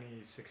of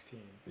 2016.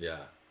 Yeah.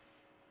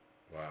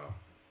 Wow.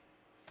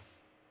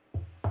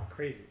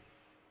 Crazy.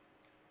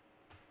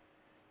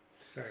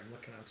 Sorry,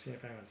 I'm seeing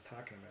if anyone's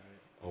talking about it.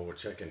 Oh, we're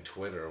checking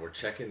Twitter. We're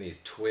checking these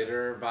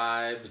Twitter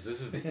vibes. This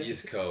is the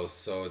East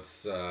Coast, so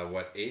it's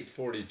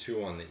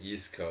 8:42 on the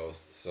East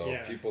Coast. So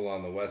people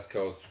on the West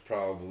Coast are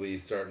probably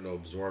starting to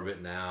absorb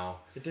it now.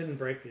 It didn't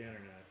break the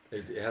internet.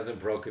 It hasn't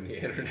broken the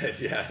internet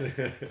yet.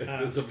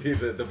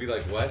 They'll be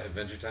like, what?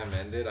 Adventure Time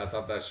ended? I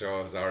thought that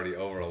show was already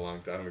over a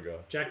long time ago.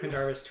 Jack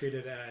Pendarvis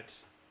tweeted at...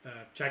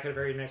 Jack had a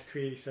very nice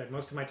tweet. He said,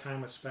 most of my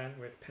time was spent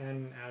with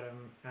Penn,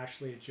 Adam,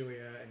 Ashley,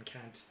 Julia, and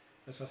Kent.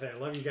 I just want to say, I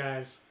love you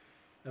guys.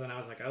 And then I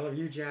was like, I love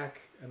you,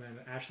 Jack. And then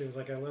Ashley was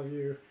like, I love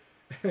you.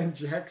 And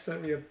Jack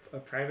sent me a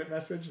private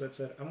message that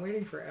said, I'm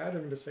waiting for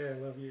Adam to say I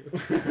love you.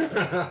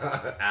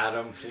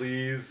 Adam,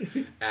 please,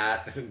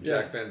 at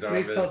Jack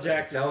Pendarvis. Please tell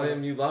Jack. Tell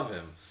him you love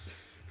him.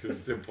 Because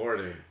it's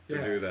important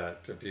to do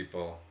that to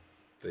people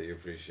that you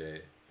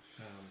appreciate.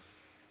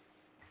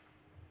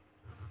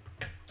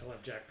 I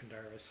love Jack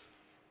Pendarvis.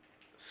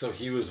 So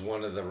he was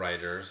one of the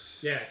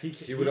writers. Yeah,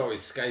 he would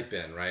always Skype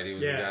in, right? He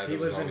was the guy that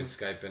was always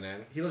Skyping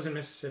in. He lives in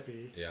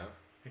Mississippi. Yeah.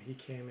 And he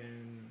came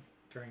in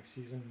during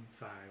season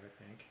 5,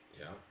 I think.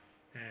 Yeah.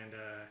 And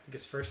I think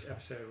his first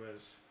episode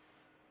was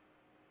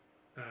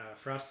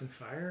Frost and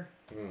Fire.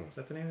 Is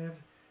that the name of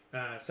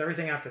it? So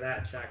everything after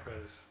that, Jack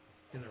was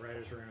in the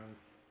writer's room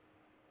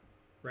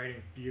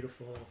writing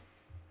beautiful,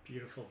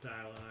 beautiful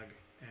dialogue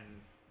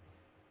and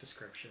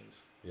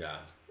descriptions. Yeah.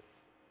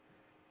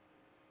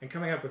 And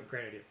coming up with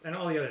great ideas. And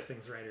all the other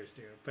things writers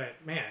do. But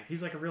man,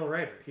 he's like a real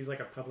writer. He's like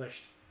a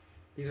published...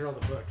 These are all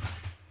the books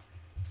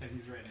that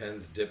he's written. Kent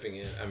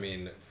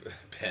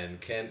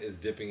is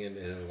dipping into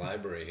his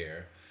library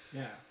here.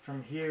 Yeah,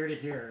 from here to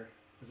here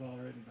is all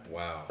written by him.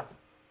 Wow.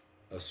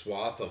 A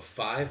swath of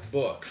 5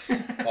 books,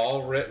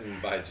 all written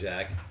by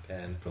Jack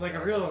Penn. But like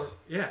a real...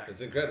 Yeah.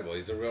 It's incredible.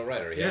 He's a real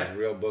writer. He has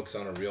real books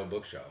on a real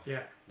bookshelf.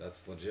 Yeah.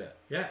 That's legit.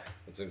 Yeah.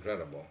 It's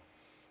incredible.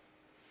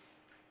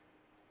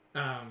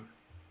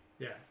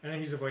 Yeah, and then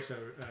he's the voice of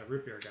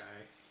Root Beer Guy.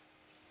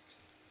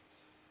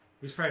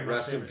 He's probably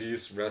most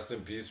Rest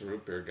in peace,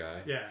 root beer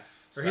guy. Yeah.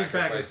 Or he's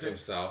back as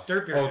himself.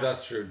 Dirt Beer Oh, guy.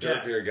 that's true.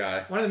 Dirt Beer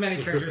guy. One of the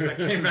many characters that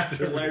came back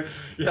to life.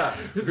 Yeah.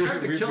 It's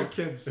hard to kill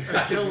kids.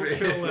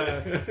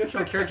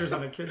 Kill characters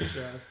on a kid's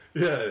show.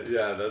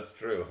 Yeah, that's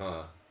true,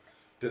 huh?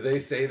 Did they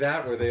say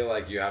that? Were they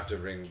like, you have to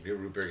bring your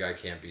root beer guy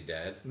can't be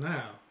dead?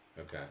 No.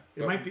 Okay.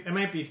 It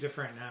might be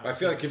different now. I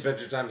feel like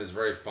Adventure Time is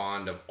very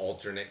fond of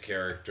alternate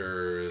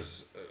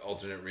characters,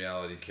 alternate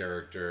reality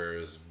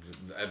characters,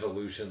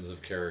 evolutions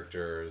of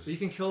characters. You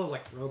can kill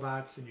like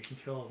robots, and you can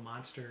kill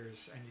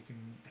monsters, and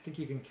I think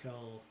you can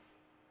kill.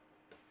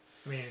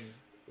 I mean,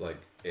 like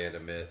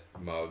animate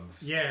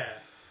mugs. Yeah,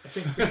 I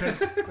think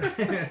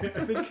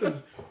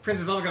because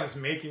Princess Bubblegum is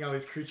making all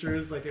these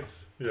creatures, like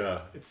it's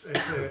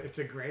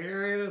a gray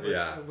area.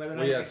 Like, whether or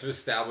not it's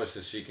established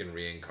that she can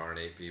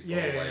reincarnate people.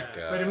 Yeah,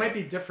 but it might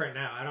be different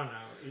now. I don't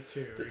know.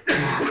 Too.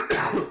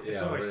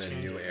 It's always we're in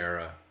changing. a new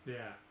era.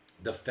 Yeah.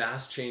 The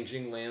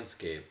fast-changing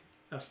landscape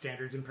of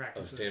standards and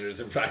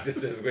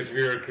practices. Which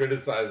we were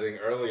criticizing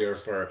earlier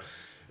for.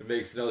 It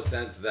makes no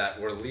sense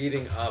that we're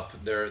leading up.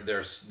 They're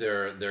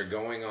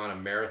going on a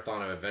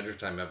marathon of Adventure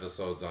Time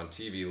episodes on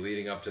TV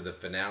leading up to the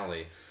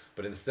finale.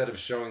 But instead of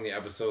showing the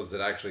episodes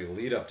that actually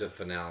lead up to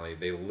finale,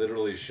 they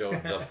literally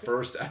showed the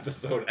first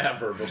episode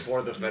ever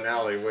before the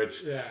finale.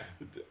 Which,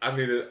 I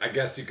mean, I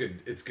guess you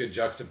could. It's good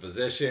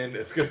juxtaposition.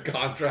 It's good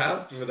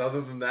contrast. But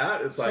other than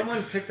that, it's someone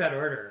like picked that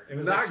order. It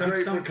was not like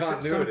great for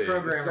continuity.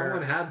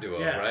 Someone had to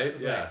have, right?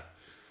 Yeah.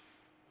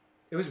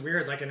 It was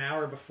weird, like an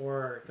hour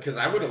before. Because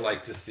I would have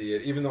liked to see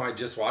it, even though I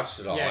just watched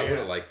it all. Yeah, I would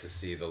have liked to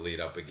see the lead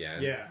up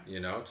again. Yeah,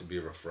 to be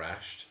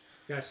refreshed.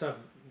 Yeah, I saw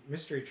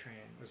Mystery Train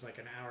was like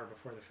an hour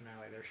before the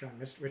finale. They were showing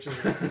which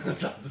is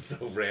that's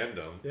so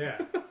random.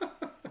 Yeah,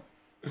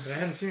 but I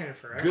hadn't seen it in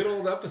forever. Good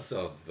old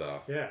episodes,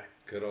 though. Yeah,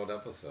 good old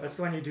episodes. That's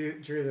the one you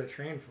drew the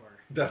train for.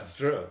 That's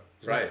true.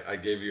 Right, I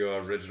gave you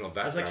an original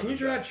background. I was like, "Can you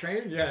draw a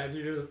train?" Yeah, and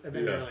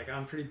then you're like,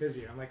 "I'm pretty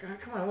busy." I'm like, "Oh,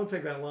 come on, it won't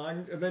take that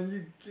long." And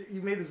then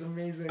you made this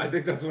amazing. I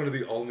think that's one of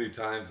the only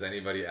times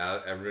everybody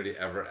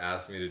ever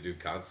asked me to do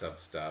concept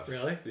stuff.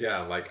 Really?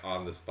 Yeah, like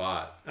on the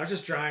spot. I was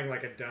just drawing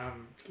like a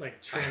dumb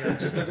train that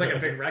just looked like a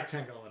big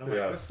rectangle, and I'm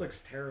like, "This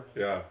looks terrible."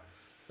 Yeah.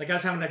 Like I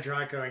was having to draw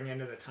it going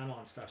into the tunnel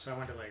and stuff, so I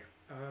wanted to like,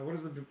 what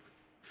does the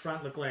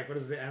front look like? What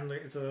does the end look?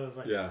 So I was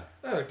like,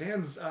 oh,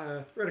 Dan's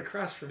right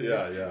across from me.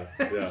 Yeah.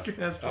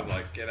 I'm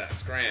like, get out,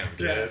 scram,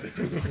 kid.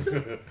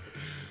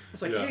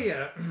 It's like,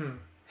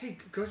 hey,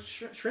 go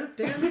shrimp,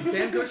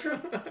 Dan, go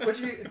shrimp.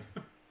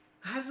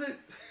 How's it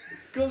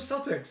go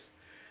Celtics?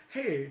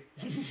 Hey,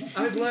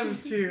 I'd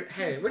love to.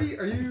 Hey,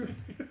 are you?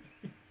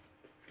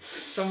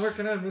 So I'm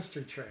working on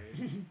Mystery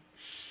Train.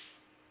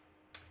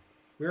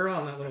 We were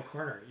all in that little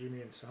corner, you,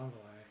 me, and Sambalai.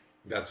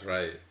 That's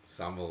right.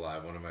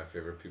 Sambalai, one of my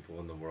favorite people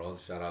in the world.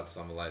 Shout out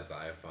Sambalai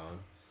Xiophone.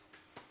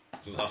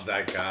 Love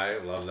that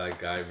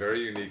guy.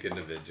 Very unique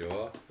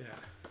individual. Yeah.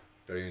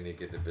 Very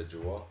unique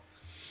individual.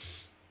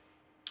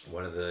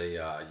 One of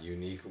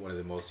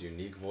the most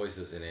unique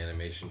voices in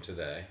animation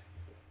today.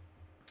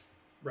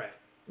 Right.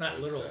 Not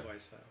literal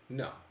voice though.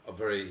 No.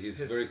 He's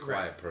very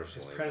quiet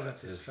personally. His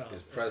presence is felt.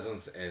 His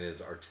presence and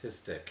his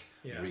artistic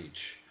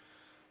reach.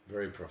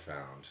 Very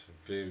profound.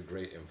 Very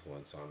great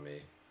influence on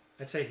me.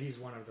 I'd say he's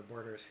one of the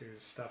boarders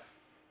whose stuff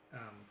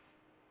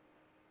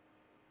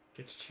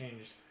gets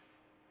changed.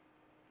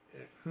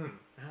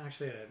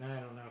 Actually, now I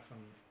don't know if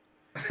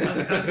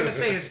I'm... I was going to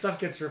say his stuff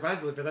gets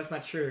revised, but that's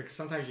not true, because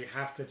sometimes you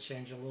have to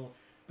change a little...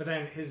 But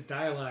then his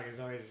dialogue is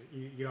always...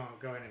 You don't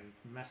go in and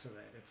mess with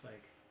it. It's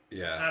like...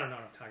 Yeah. I don't know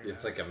what I'm talking about.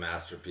 It's like a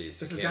masterpiece.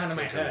 This is down to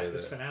my head,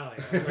 this finale.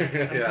 I'm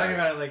talking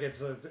about it like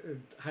it's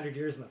 100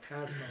 years in the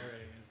past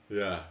already.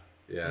 Yeah.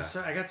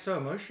 I got so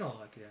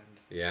emotional at the end.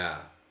 Yeah.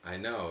 I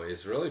know,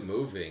 it's really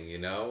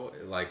moving,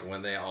 like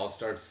when they all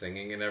start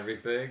singing and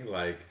everything,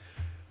 like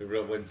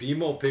when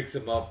BMO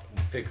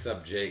picks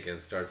up Jake and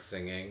starts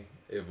singing,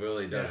 it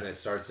really does, and it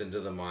starts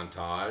into the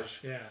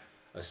montage,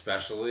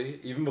 especially,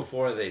 even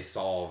before they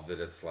solve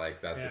that it's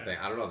like, that's the thing,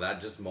 I don't know, that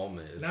just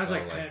moment is so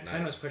like Penn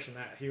nice. was pushing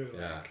that, he was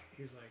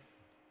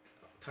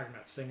talking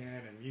about singing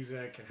and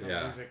music and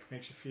how music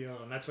makes you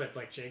feel, and that's what,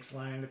 like, Jake's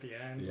line at the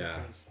end, I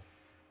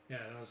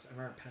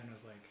remember Penn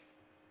was like,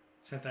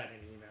 sent that in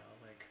an email,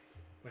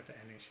 what the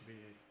ending should be.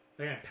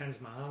 Yeah, Penn's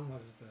mom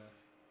was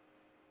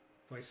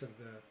the voice of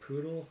the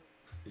poodle.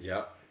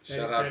 Yep.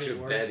 Shout out to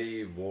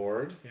Betty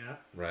Ward. Yeah.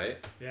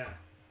 Right? Yeah.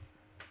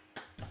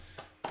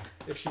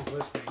 If she's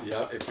listening.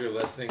 Yep, if you're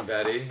listening,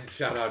 Betty,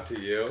 shout out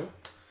to you.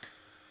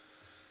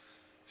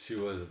 She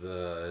was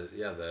the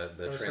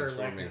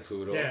transforming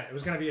poodle. Yeah, it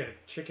was going to be a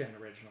chicken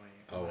originally.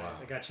 Oh, wow.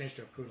 It got changed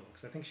to a poodle,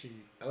 because I think she...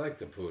 I like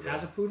the poodle.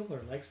 Has a poodle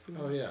or likes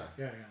poodles. Oh, yeah.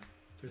 Yeah.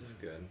 It's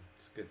good.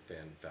 It's a good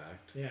fan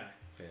fact. Yeah.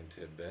 Fan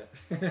tidbit.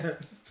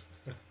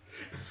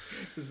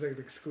 This is like an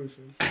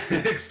exclusive.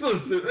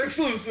 exclusive.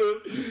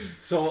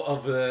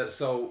 So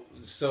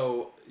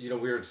we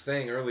were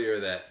saying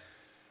earlier that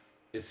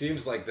it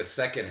seems like the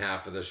second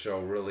half of the show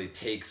really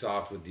takes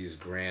off with these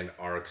grand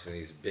arcs and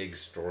these big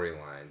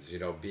storylines.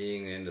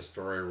 Being in the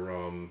story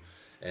room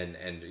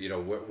And you know,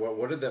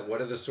 what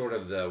are the sort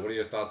of the, what are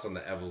your thoughts on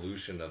the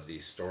evolution of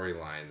these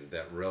storylines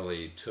that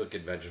really took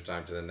Adventure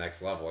Time to the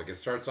next level? Like, it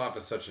starts off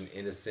as such an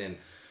innocent,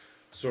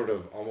 sort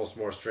of almost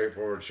more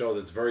straightforward show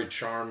that's very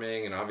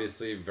charming and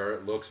obviously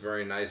looks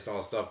very nice and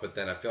all stuff, but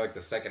then I feel like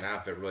the second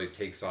half it really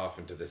takes off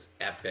into this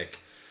epic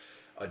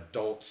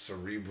adult,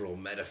 cerebral,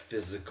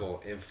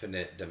 metaphysical,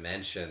 infinite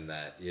dimension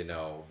that, you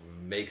know,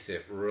 makes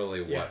it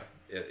really what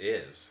it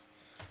is.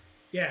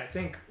 Yeah, I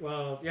think,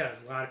 well, yeah, there's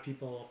a lot of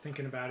people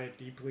thinking about it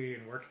deeply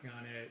and working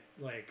on it.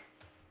 Like,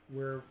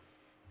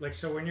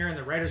 so when you're in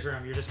the writer's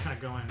room, you're just kind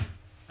of going,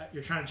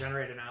 you're trying to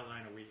generate an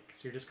outline a week.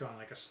 So you're just going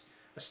like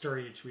a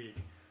story each week.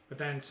 But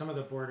then some of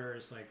the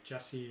boarders, like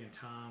Jesse and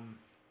Tom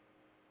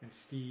and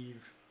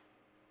Steve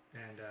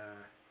and,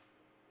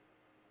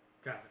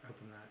 God, I hope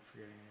I'm not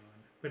forgetting anyone.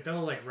 But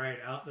they'll like write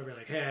out, they'll be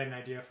like, hey, I had an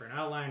idea for an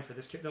outline for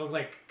this kid. They'll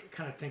like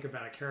kind of think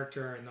about a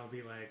character and they'll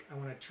be like, I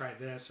want to try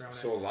this. Or I want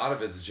to... So a lot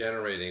of it's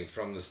generating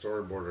from the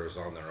storyboarders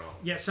on their own.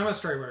 Yeah, some of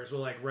the storyboarders will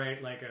like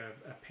write like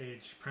a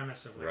page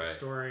premise of like a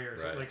story or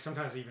like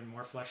sometimes even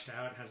more fleshed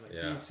out and has like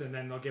beats, and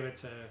then they give it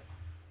to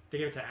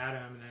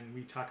Adam, and then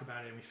we talk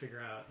about it and we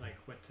figure out like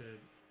what to,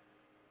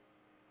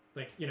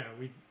 like, you know,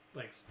 we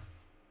like,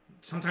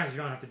 sometimes you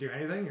don't have to do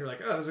anything. You're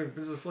like, oh, this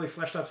is a fully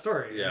fleshed out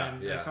story.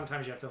 And like,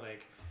 sometimes you have to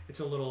like, it's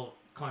a little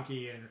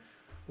clunky, and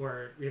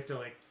or we have to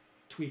like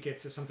tweak it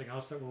to something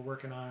else that we're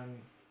working on,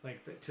 like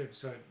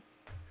so it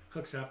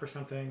hooks up or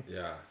something.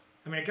 Yeah.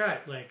 I mean, it got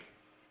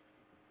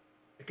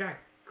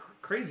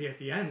crazy at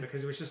the end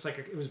because it was just like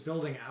it was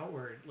building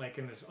outward, like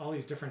in all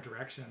these different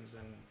directions,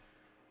 and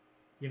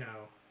you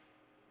know,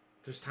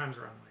 there's times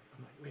where I'm like,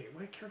 wait,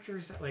 what character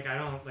is that? Like, I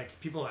don't, like,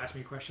 people ask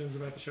me questions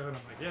about the show, and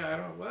I'm like, yeah, I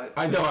don't, what?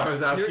 I know, I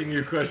was asking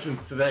you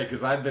questions today,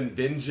 because I've been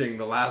binging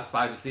the last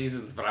 5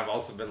 seasons, but I've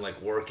also been,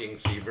 like, working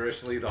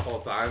feverishly the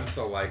whole time,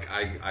 so, like,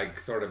 I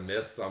sort of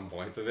missed some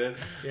points of it,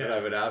 and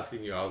I've been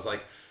asking you, I was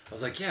like,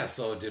 yeah,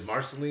 so did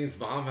Marceline's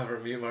mom ever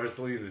meet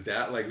Marceline's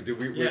dad? Like,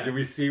 did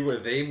we see where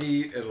they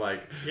meet, and,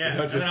 like, you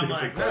know, just and I'm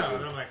like, no,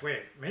 and I'm like,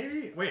 wait,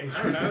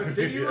 I don't know,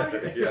 did you like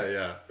it?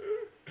 Yeah.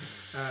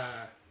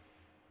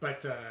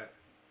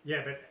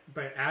 Yeah,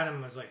 but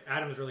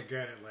Adam's really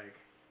good at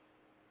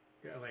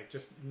like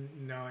just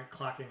knowing,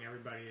 clocking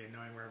everybody and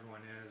knowing where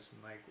everyone is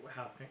and like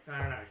I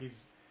don't know,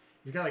 he's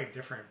got like a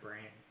different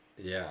brain.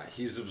 Yeah,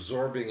 he's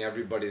absorbing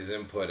everybody's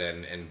input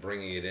and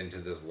bringing it into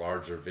this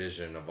larger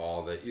vision of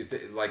all that you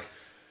like.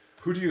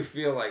 Who do you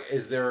feel like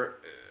is there?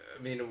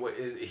 I mean,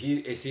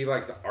 is he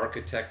like the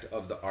architect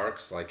of the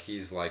arcs? Like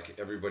he's like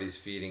everybody's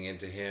feeding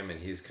into him,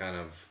 and he's kind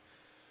of.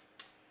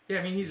 Yeah,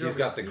 I mean he's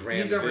got the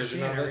grand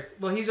vision of it.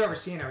 Well, he's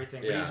overseeing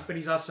everything, yeah. but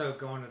he's also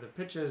going to the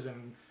pitches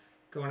and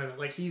going to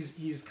like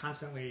he's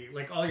constantly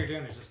like all you're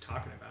doing is just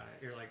talking about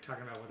it. You're like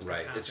talking about what's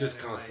right. It's just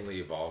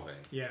constantly evolving.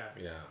 Yeah.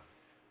 Yeah.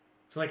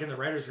 So like in the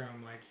writer's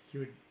room, like he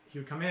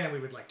would come in, we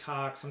would like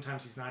talk.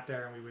 Sometimes he's not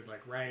there, and we would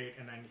like write,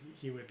 and then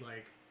he would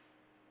like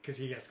because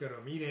he has to go to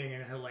a meeting,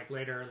 and he'll like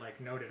later like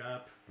note it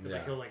up. But,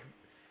 like he'll like,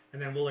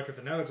 and then we'll look at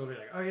the notes. We'll be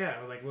like, oh yeah,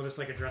 like we'll just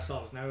like address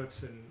all his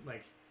notes and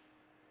like.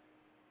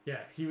 Yeah,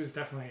 he was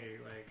definitely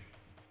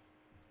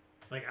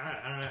like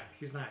I don't know.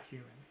 He's not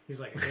human. He's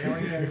like an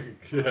alien.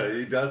 Yeah,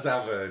 he does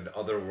have an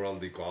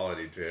otherworldly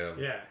quality to him.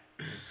 Yeah.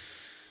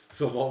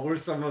 So, what were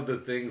some of the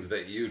things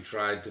that you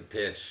tried to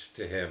pitch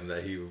to him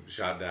that he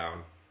shot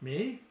down?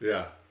 Me?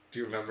 Yeah. Do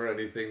you remember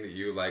anything that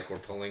you like were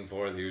pulling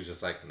for that he was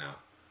just like, no?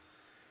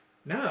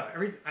 No,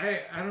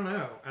 I don't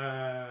know.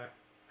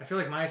 I feel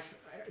like even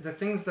the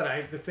things that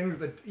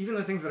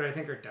I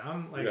think are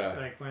dumb,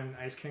 like when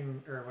Ice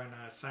King or when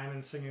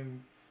Simon's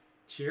singing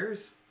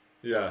Cheers.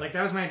 Yeah. Like,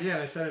 that was my idea,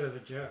 and I said it as a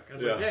joke. I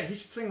was like, yeah, he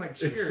should sing, like,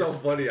 Cheers. It's so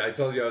funny. I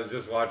told you I was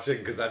just watching,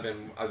 because I've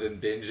been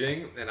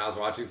binging, and I was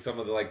watching some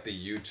of the, like, the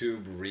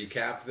YouTube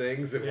recap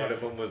things, and one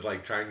of them was,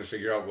 like, trying to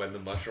figure out when the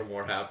Mushroom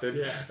War happened.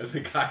 Yeah. And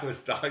the guy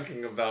was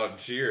talking about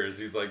Cheers.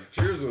 He's like,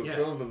 Cheers was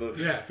filmed in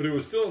the... But it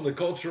was still in the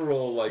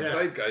cultural, like,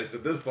 zeitgeist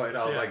at this point.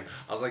 I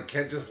was like,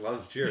 Kent just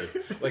loves Cheers.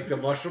 Like, the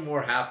Mushroom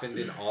War happened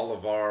in all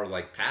of our,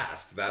 like,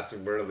 past. That's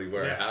really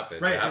where it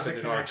happened. Right. It happened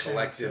in our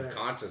collective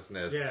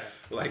consciousness. Yeah.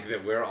 Like,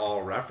 that we're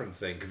all referencing.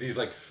 Because he's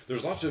like,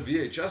 there's lots of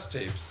VHS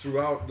tapes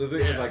throughout the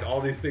thing, and like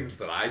all these things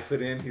that I put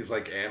in, he's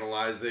like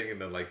analyzing, and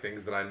then like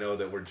things that I know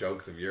that were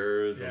jokes of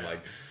yours, and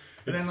like.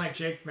 And then like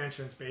Jake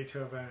mentions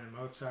Beethoven and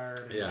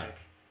Mozart, and like,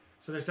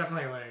 so there's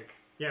definitely like,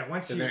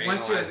 once they're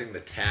analyzing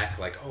the tech,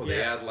 like, oh, they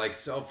had like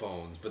cell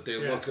phones, but they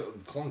look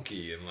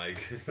clunky and like.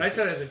 But I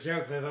said it as a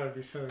joke because I thought it'd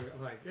be so.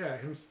 I'm like,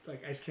 him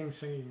like Ice King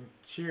singing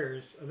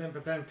Cheers,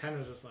 but then Penn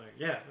was just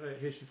like,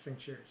 he should sing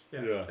Cheers,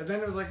 and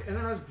then it was like, and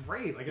then it was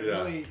great, like it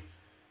really.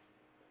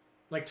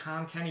 Like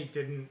Tom Kenny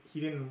didn't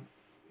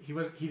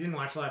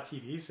watch a lot of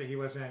TV, so he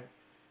wasn't.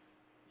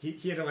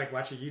 He had to like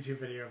watch a YouTube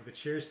video of the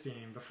Cheers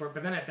theme before,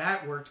 but then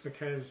that worked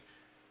because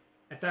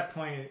at that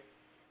point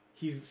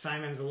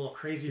Simon's a little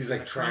crazy. He's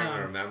like trying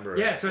to remember.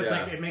 Yeah, so it's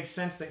like it makes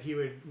sense that he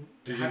would.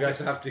 Did you guys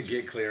have to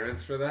get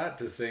clearance for that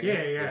to sing?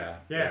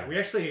 Yeah. We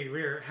actually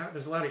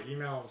there's a lot of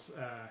emails.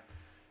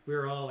 We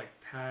were all like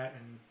Pat.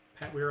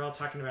 We were all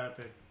talking about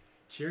the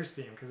Cheers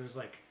theme, because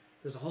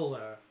there's a whole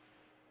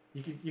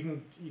you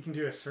can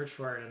do a search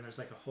for it, and there's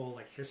like a whole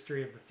like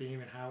history of the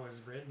theme and how it was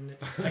written.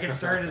 Like it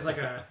started as like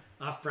a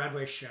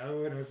off-Broadway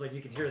show, and it was like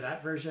you can hear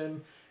that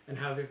version and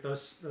how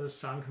those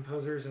song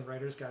composers and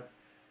writers got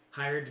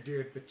hired to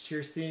do the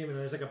Cheers theme, and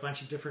there's like a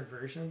bunch of different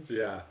versions.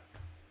 Yeah.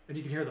 And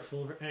you can hear the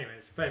full.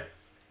 Anyways,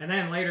 and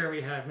then later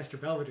we have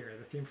Mr. Belvedere,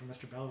 the theme from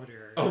Mr.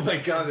 Belvedere. Oh my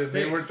God!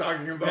 They were Stinks.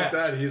 talking about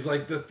that. He's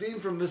like the theme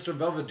from Mr.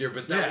 Belvedere,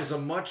 but that was a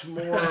much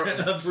more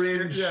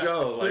fringe Yeah.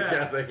 show. Like,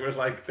 Yeah.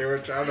 they were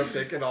trying to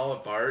pick it all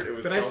apart. It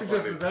was. But so I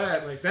suggested funny.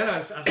 that. Like then I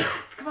was like,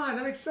 come on,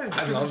 that makes sense.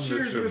 I 'cause love of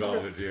Cheers Mr. was-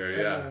 Belvedere.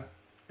 Yeah.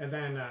 And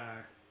then,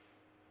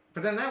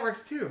 but then that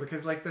works too,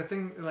 because like the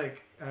thing,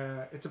 like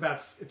it's about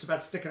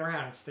sticking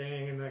around and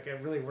staying, and like it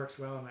really works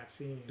well in that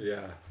scene.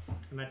 Yeah.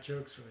 And that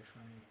joke's really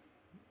funny.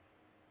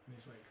 And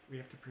he's like, we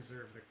have to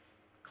preserve the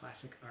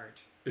classic art.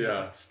 And Yeah. He's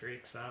like,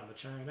 streaks on the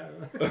china.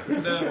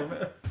 No,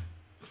 man.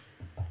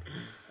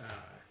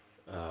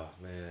 Oh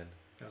man.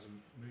 That was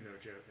a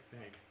Mudo joke, I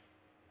think.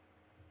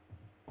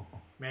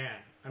 Man,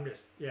 I'm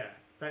just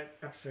that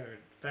episode,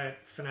 that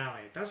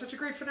finale. That was such a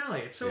great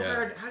finale. It's so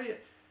hard.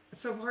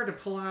 It's so hard to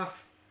pull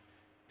off,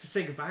 to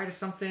say goodbye to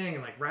something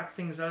and like wrap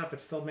things up but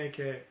still make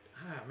it.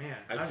 Ah man.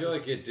 I feel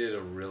like it did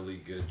a really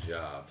good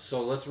job.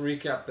 So let's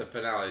recap the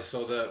finale.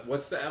 So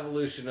what's the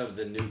evolution of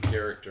the new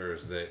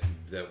characters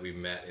that we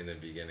met in the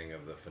beginning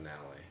of the finale?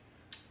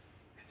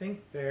 I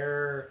think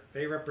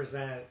they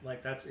represent,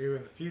 like, that's Ooh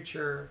in the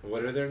future.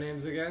 What are their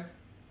names again?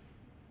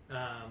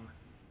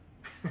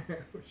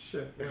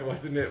 Shit.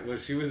 Wasn't it? Well,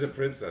 she was a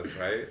princess,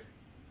 right?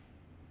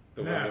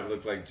 The one No. that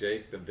looked like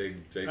Jake, the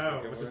big Jake. Oh,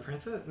 looking was one? it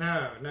Princess?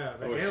 No.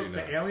 Oh, was she not?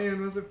 The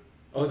alien was a.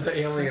 Oh, the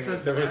alien.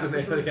 Princess There was an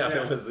Sapphire? alien. Yeah, Yeah.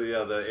 there was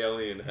the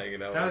alien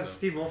hanging out. That with was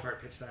them. Steve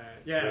Wolfhard pitched that.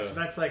 Yeah, so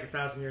that's like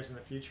 1,000 years in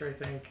the future,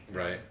 I think.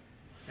 Right.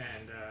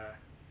 And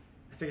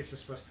I think it's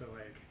just supposed to,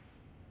 like,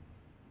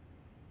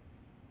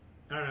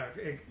 I don't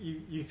know.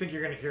 You think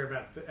you're going to hear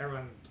about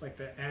everyone, like,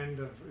 the end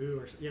of Ooh,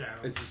 or you know.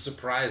 It's a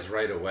surprise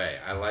right away.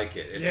 I like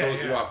it. It Yeah,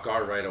 throws you yeah. off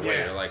guard right away.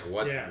 Yeah. You're like,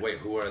 what? Yeah. Wait,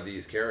 who are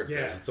these characters?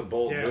 Yeah. It's a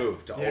bold Yeah.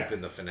 move to Yeah.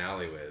 open the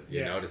finale with, you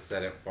Yeah. know, to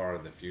set it far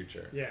in the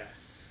future. Yeah.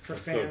 For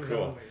That's fans so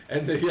cool. only.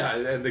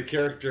 And the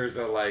characters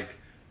are like,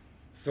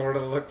 sort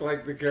of look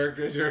like the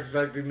characters you're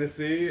expecting to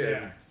see, Yeah.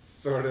 and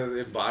sort of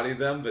embody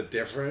them, but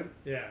different.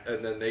 Yeah.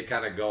 And then they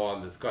kind of go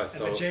on this quest.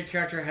 And the Jake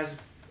character has,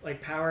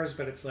 like, powers,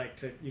 but it's like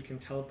you can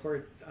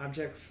teleport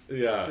objects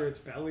through its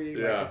belly.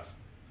 Yeah. Like it's,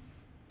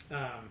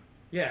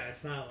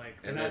 it's not like.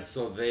 And not, then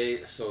so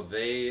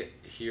they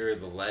hear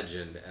the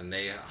legend and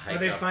they hike or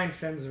they up. find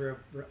Finn's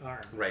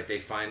arm. Right, they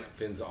find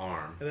Finn's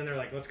arm. And then they're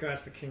like, let's go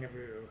ask the King of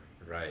Ooh.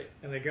 Right.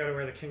 And they go to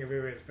where the King of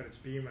Ooh is, but it's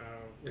BMO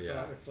with,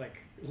 Yeah. with like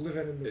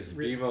living in this. It's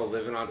Bimo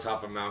living on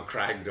top of Mount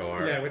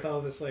Cragdor. Yeah, with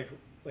all this like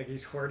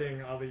he's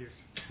hoarding all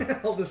these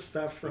all this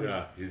stuff from.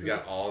 Yeah, he's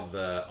got all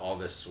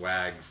the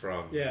swag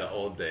from the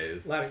old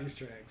days. A lot of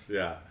Easter eggs.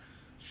 Yeah,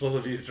 full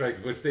of Easter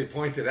eggs, which they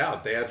pointed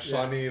out. They had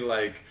funny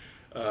like.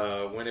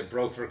 When it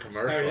broke for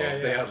commercial,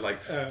 they had like,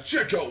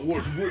 check out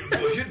what the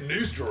hidden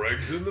Easter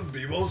eggs in the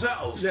Bemo's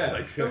house. Yeah,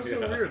 like, that was so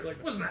weird.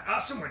 Like, wasn't that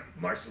awesome when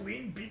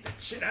Marceline beat the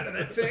shit out of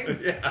that thing?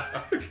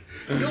 Yeah.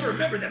 You'll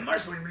remember that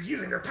Marceline was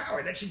using her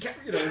power that she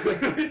kept. You know, it was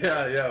like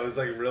yeah, it was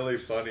like really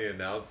funny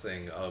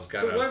announcing of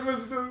kind the one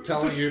was the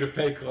telling you to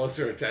pay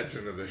closer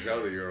attention to the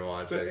show that you were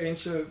watching. the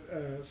ancient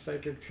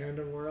psychic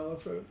tandem war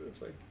elephant.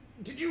 It's like,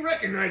 did you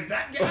recognize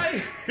that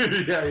guy?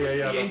 yeah. The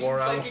The ancient war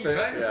psychic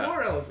elephant. tandem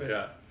war elephant.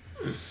 Yeah.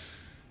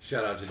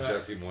 Shout out to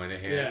Jesse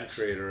Moynihan, Yeah.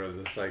 creator of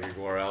the Psychic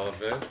War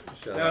Elephant.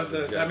 Shout That out was to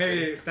that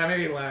Jesse. made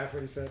me laugh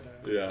when he said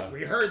that. Yeah.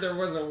 We heard there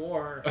was a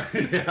war.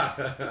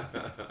 Yeah.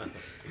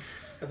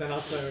 And then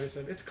also he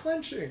said, it's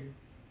clenching.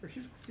 Or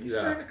he's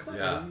starting to clench.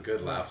 Yeah,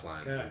 good laugh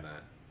lines God. in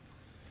that.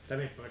 That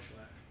made Butch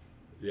laugh.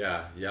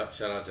 Yeah, yep.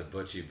 Shout out to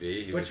Butchie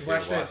B. He was Butch here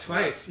watched it watching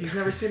twice. that. He's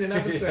never seen an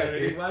episode,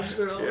 and he watched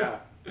it all. Yeah.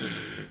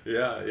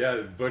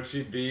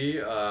 Butchie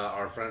B,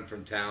 our friend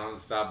from town,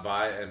 stopped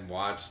by and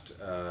watched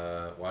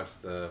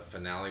the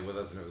finale with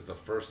us, and it was the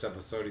first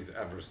episode he's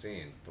ever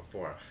seen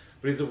before.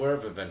 But he's aware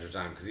of Adventure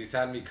Time because he's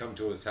had me come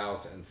to his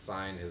house and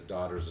sign his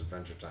daughter's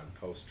Adventure Time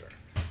poster.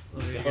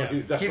 So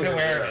he's definitely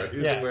aware of it.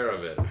 He's Yeah. aware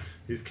of it.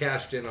 He's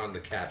cashed in on the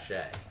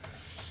cachet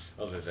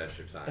of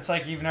Adventure Time. It's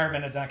like you've never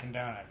been to Dunkin'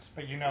 Donuts,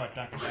 but you know what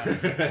Dunkin'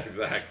 Donuts is.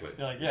 Exactly.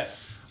 You're like, yeah.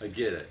 I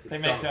get it. They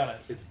It's make Dunks.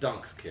 donuts. It's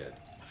Dunks, kid.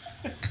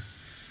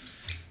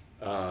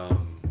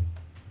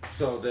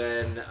 So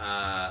then,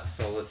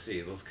 so let's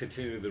see. Let's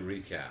continue the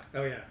recap.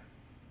 Oh, yeah.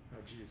 Oh,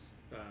 jeez.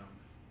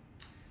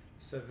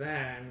 So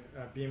then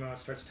BMO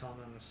starts telling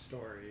them the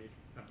story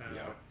about...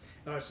 Yeah.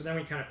 Oh, so then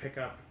we kind of pick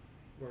up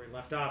where we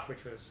left off,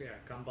 which was,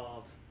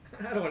 Gumball.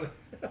 I don't want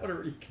to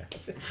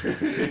recap it.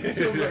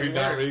 Feels Are like you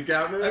not work.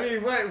 recapping it? I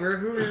mean, what? Who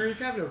are we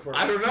recapping it for?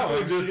 I don't know. People I'm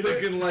who've just seen it?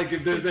 thinking, like,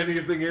 if there's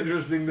anything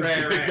interesting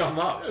that's going to come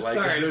up. Like,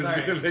 Sorry, if there's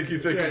sorry. going to make you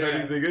think of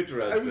anything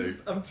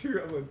interesting. I'm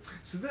too...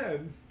 so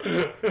then...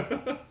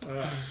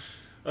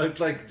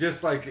 Like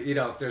just like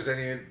if there's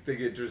anything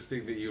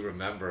interesting that you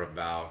remember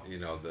about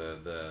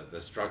the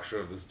structure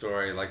of the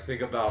story, like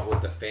think about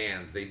with the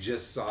fans. They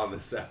just saw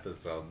this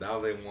episode. Now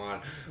they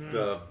want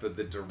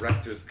the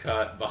director's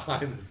cut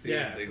behind the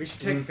scenes We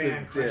should take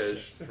fan dish.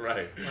 questions.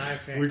 Right.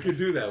 Live fan We could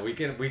do that. We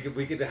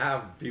could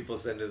have people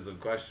send in some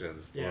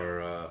questions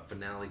for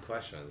finale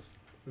questions.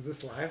 Is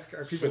this live?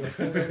 Are people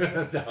listening right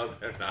now? No,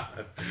 they're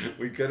not.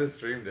 We could have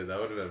streamed it. That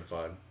would have been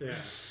fun. Yeah.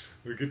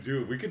 We could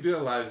do a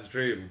live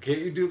stream. Can't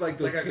you do like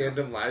those Like a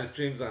tandem live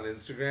streams on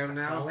Instagram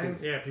now? Call in?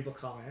 Yeah, people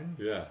call in.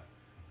 Yeah.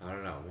 I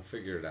don't know. We'll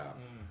figure it out.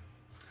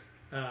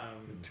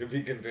 To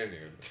be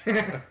continued.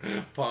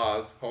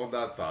 Pause. Hold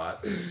that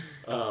thought.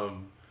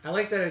 I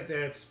like that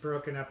it's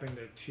broken up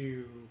into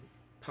two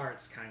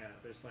parts, kind of.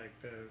 There's like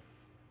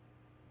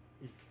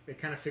they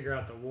kind of figure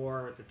out the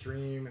war with the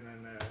dream, and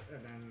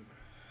then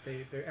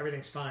they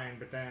everything's fine,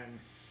 but then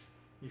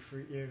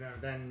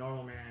then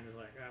normal man is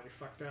like, we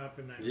fucked up,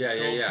 and then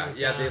yeah.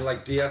 They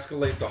like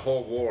de-escalate the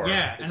whole war.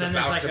 Yeah, it's and then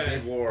about there's to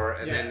like be war,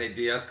 and then they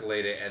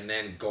de-escalate it, and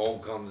then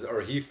Gold comes,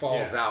 or he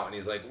falls out, and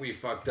he's like, we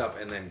fucked up,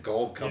 and then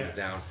Gold comes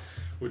down.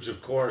 Which,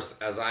 of course,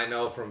 as I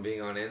know from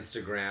being on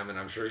Instagram, and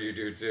I'm sure you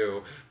do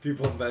too,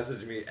 people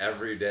message me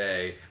every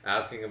day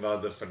asking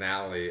about the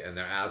finale, and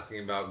they're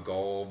asking about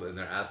Gold, and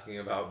they're asking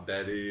about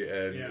Betty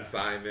and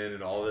Simon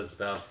and all this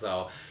stuff.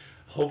 So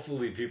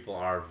hopefully people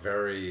are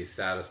very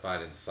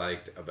satisfied and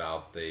psyched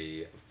about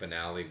the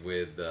finale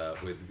with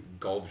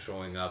Gold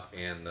showing up,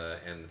 and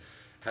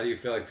how do you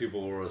feel like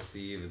people will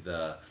receive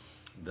the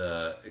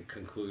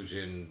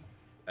conclusion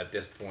at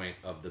this point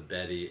of the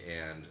Betty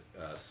and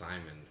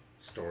Simon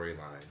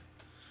storyline?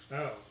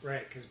 Oh,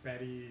 right, because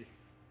Betty,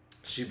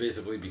 she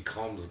basically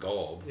becomes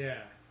Gold,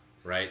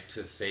 right,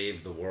 to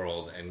save the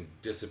world, and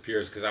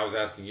disappears. Because I was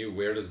asking you,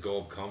 where does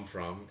Gold come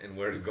from, and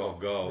where did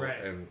Gold go?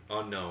 Right. And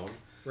unknown,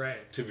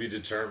 right, to be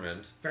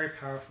determined. very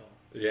powerful.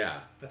 Yeah,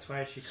 that's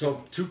why she.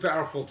 So too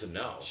powerful to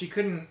know. She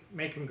couldn't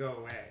make him go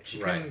away. She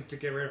couldn't to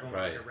get rid of him with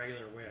like a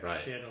regular wish.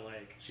 Right. She had to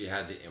like. She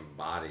had to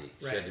embody.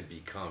 She had to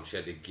become. She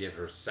had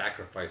to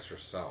sacrifice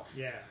herself.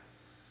 Yeah.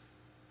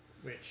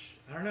 Which,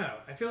 I don't know.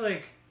 I feel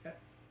like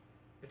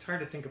it's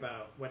hard to think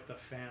about what the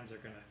fans are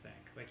going to think.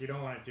 Like, you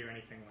don't want to do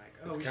anything like,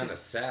 it's kind of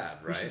sad,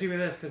 right? We should do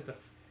this because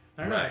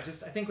I don't know. I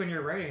think when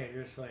you're writing it,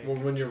 you're just like... Well,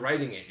 when you're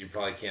writing it, you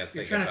probably can't think about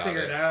it. You're trying to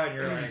figure it out, and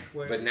you're like...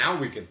 What? But now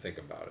we can think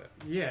about it.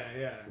 Yeah.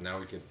 Now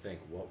we can think,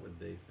 what would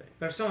they think?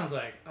 But if someone's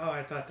like, oh,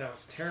 I thought that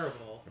was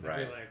terrible, I'd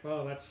be like,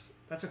 well, that's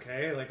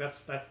okay. Like,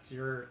 that's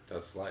your...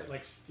 That's life.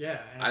 Like, yeah.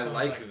 And I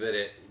like that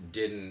it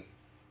didn't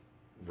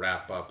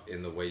wrap up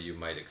in the way you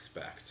might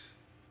expect.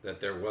 That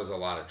there was a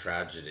lot of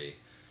tragedy.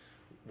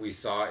 We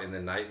saw in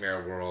the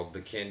nightmare world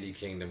the Candy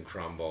Kingdom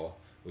crumble.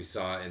 We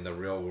saw in the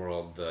real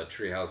world the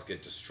treehouse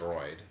get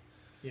destroyed.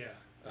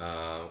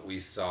 Yeah.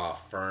 We saw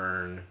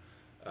Fern,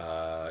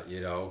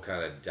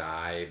 kind of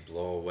die,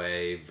 blow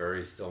away,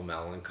 very still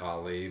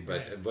melancholy,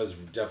 but it was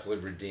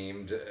definitely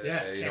redeemed. Yeah,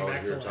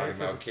 as we were talking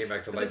about, came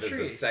back to life as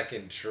the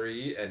second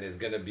tree, and is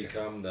going to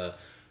become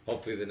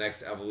hopefully the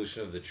next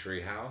evolution of the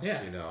treehouse.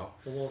 Yeah,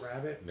 the little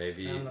rabbit.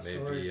 Maybe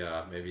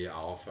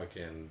I'll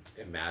fucking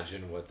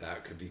imagine what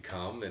that could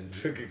become, and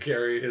could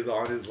carry his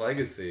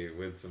legacy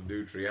with some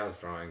new treehouse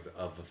drawings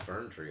of the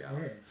Fern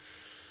treehouse.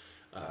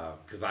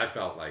 Because I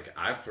felt like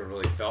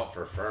really felt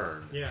for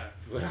Fern. Yeah.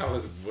 When I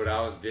was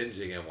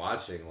binging and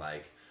watching,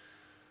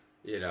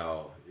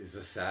 he's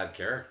a sad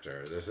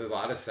character. There's a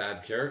lot of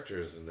sad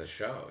characters in the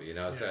show.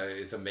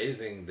 It's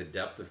amazing the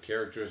depth of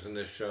characters in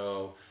this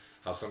show.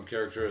 How some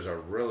characters are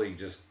really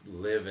just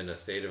live in a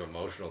state of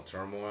emotional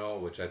turmoil,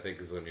 which I think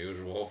is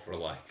unusual for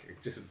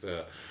just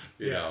a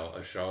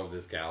show of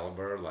this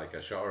caliber, like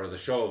a show or the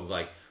show of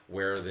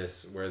where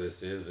this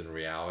is in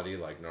reality.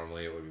 Like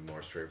normally it would be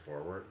more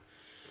straightforward,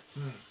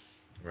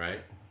 right?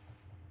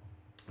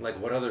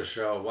 Like what other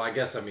show? Well, I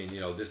guess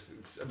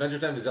this Adventure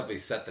Time has definitely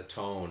set the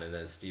tone, and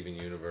then Steven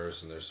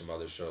Universe, and there's some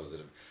other shows that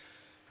have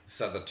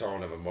set the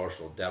tone of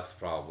emotional depth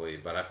probably.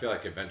 But I feel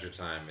like Adventure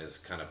Time is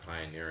kind of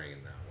pioneering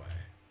in that way.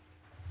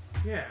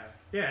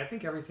 Yeah, I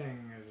think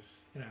everything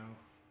is,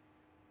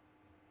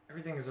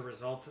 everything is a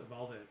result of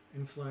all the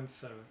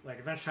influence of,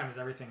 Adventure Time is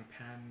everything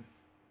Penn,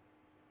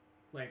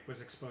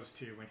 was exposed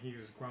to when he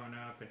was growing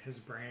up, and his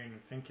brain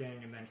and thinking,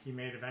 and then he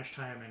made Adventure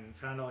Time and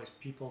found all these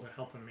people to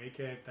help him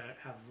make it that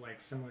have,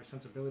 similar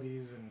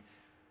sensibilities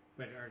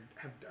but are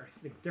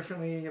think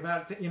differently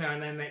about it,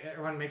 and then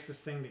everyone makes this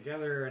thing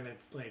together, and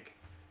it's,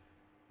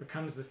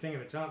 becomes this thing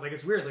of its own.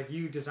 It's weird,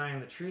 you design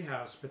the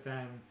treehouse, but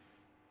then,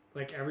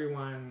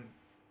 everyone...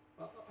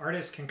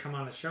 artists can come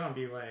on the show and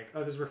be like,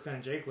 oh, this is where Finn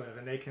and Jake live,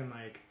 and they can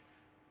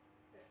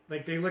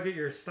they look at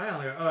your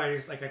style and go, oh,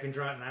 I can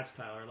draw it in that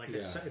style, or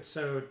it's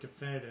so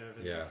definitive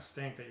and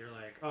distinct that you're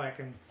like, oh, I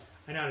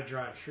know how to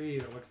draw a tree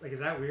that looks is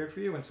that weird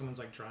for you when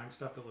someone's drawing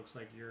stuff that looks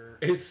like your...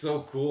 It's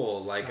so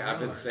cool. I've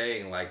been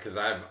saying, because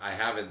I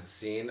haven't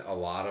seen a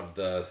lot of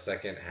the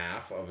second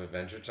half of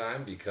Adventure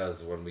Time,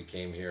 because when we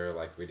came here,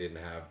 we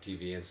didn't have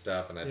TV and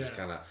stuff, and I just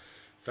kind of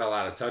fell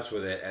out of touch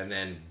with it, and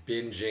then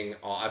binging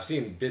I've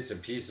seen bits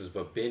and pieces,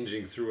 but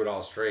binging through it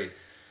all straight,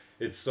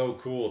 it's so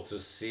cool to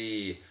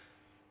see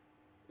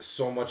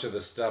so much of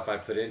the stuff I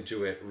put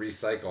into it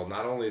recycled.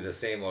 Not only the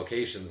same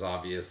locations,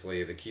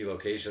 obviously, the key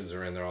locations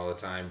are in there all the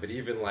time, but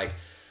even like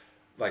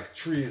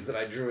trees that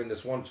I drew in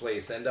this one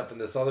place end up in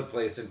this other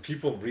place, and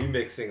people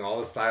remixing all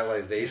the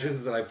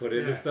stylizations that I put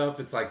into stuff.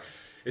 It's like,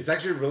 it's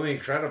actually really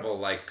incredible.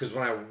 Like, because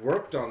when I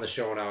worked on the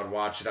show and I would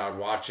watch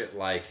it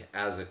like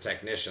as a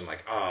technician,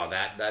 like, oh,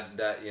 that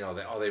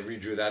they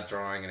redrew that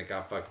drawing and it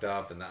got fucked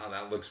up, and oh,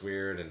 that looks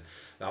weird, and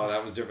oh,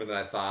 that was different than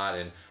I thought,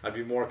 and I'd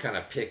be more kind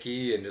of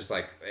picky and just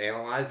like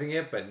analyzing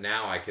it. But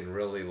now I can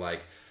really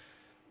like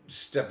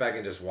step back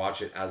and just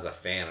watch it as a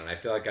fan, and I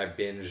feel like I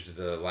binged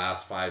the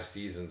last 5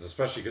 seasons,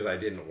 especially because I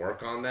didn't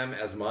work on them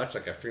as much.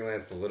 Like, I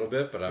freelanced a little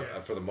bit,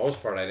 but for the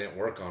most part I didn't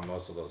work on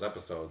most of those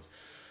episodes,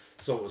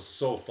 so it was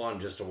so fun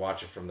just to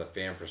watch it from the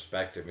fan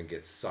perspective and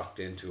get sucked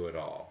into it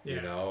all.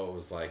 You know, it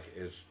was like,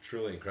 it's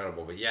truly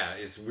incredible. But yeah,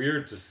 it's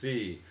weird to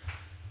see,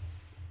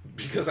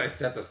 because I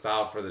set the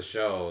style for the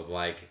show,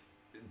 like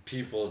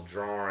people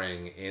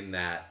drawing in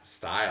that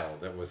style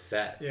that was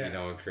set, you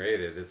know, and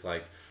created. It's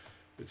like,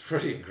 it's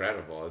pretty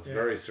incredible. It's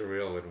very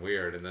surreal and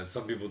weird. And then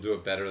some people do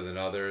it better than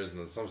others. And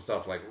then some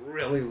stuff like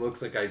really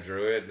looks like I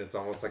drew it, and it's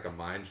almost like a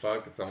mind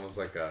fuck. It's almost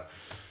like a,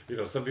 you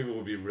know, some people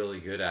would be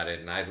really good at it.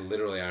 And I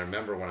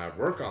remember when I'd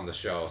work on the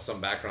show, some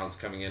backgrounds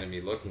coming in and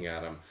me looking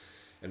at them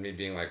and me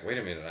being like, wait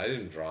a minute, I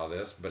didn't draw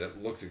this, but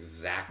it looks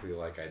exactly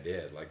like I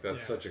did. Like,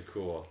 that's such a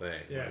cool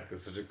thing. Yeah. Like,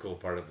 it's such a cool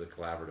part of the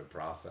collaborative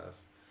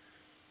process.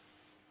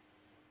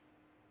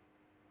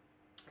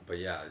 But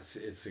yeah,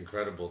 it's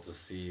incredible to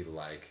see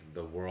like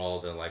the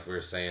world, and like we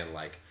were saying,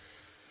 like,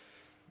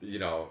 you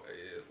know,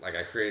 like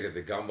I created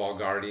the Gumball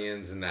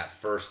Guardians in that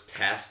first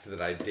test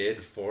that I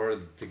did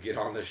to get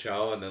on the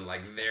show, and then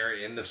like they're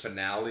in the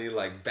finale,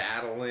 like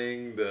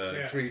battling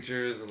the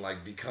creatures and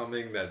like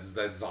becoming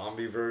that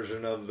zombie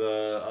version of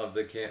the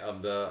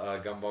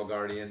Gumball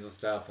Guardians and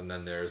stuff. And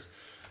then there's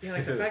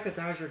like the fact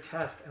that was your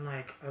test, and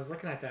like I was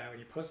looking at that when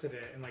you posted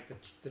it, and like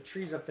the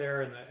trees up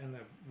there and the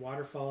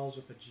waterfalls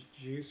with the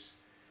juice.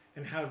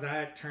 And how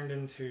that turned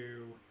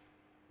into,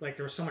 like,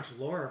 there was so much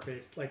lore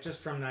based, like, just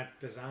from that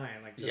design.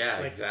 Like, just,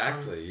 like,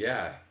 exactly,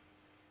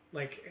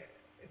 Like,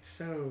 it's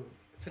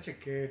such a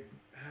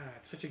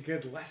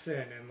good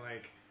lesson, and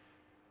like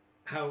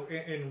how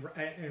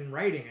in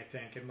writing, I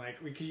think, and like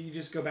you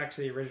just go back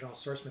to the original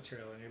source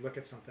material and you look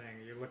at something,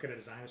 you look at a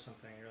design of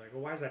something, and you're like,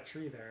 well, why is that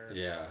tree there?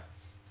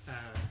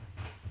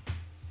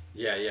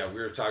 Yeah, we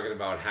were talking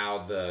about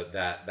how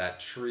that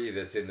tree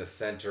that's in the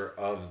center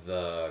of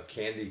the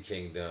Candy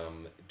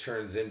Kingdom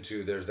turns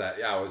into, there's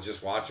that, I was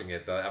just watching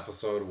it, the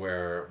episode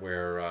where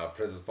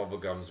Princess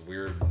Bubblegum's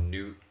weird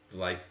newt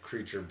like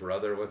creature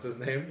brother, what's his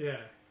name?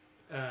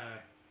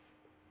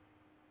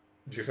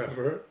 Do you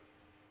remember?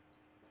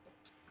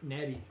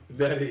 Nettie,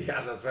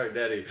 yeah, that's right,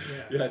 Nettie.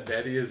 Yeah,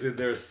 Nettie is in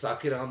there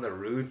sucking on the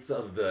roots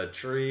of the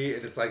tree,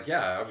 and it's like,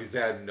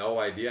 obviously I had no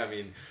idea. I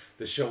mean,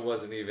 the show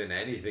wasn't even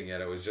anything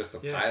yet. It was just a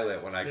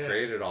pilot when I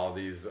created all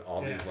these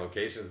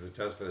locations to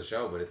test for the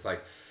show. But it's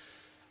like,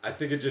 I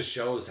think it just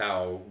shows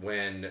how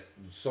when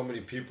so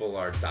many people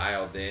are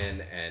dialed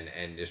in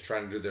and just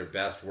trying to do their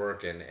best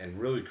work and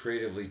really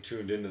creatively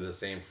tuned into the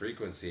same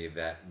frequency,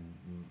 that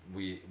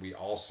we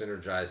all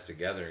synergized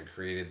together and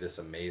created this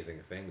amazing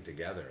thing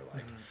together.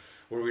 Like,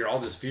 where we were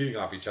all just feeding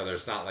off each other.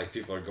 It's not like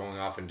people are going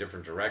off in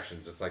different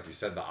directions. It's like you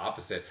said, the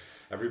opposite.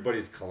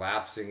 Everybody's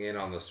collapsing in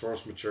on the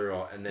source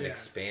material and then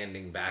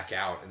expanding back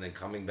out, and then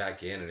coming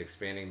back in and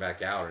expanding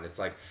back out. And it's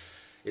like,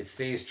 it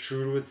stays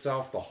true to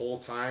itself the whole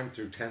time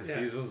through 10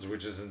 seasons,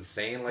 which is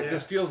insane. Like,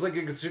 this feels like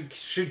it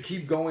should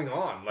keep going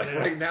on. Like,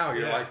 right now,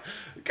 you're like,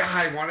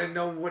 God, I want to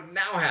know what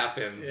now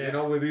happens, you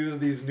know, with either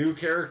these new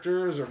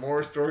characters or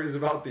more stories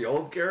about the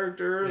old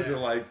characters, or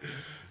like,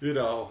 you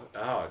know,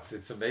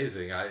 it's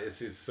amazing.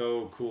 It's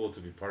so cool to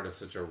be part of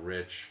such a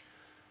rich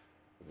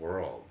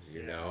world,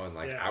 you know, and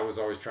like I was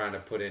always trying to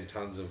put in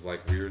tons of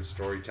like weird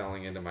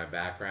storytelling into my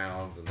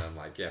backgrounds, and then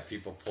like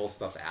people pull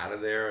stuff out of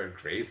there and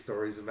create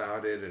stories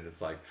about it, and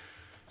it's like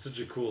such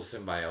a cool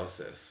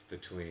symbiosis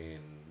between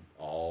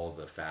all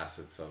the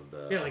facets of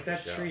the like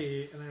that show.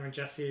 tree. And then when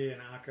Jesse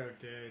and Akko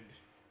did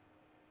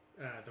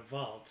the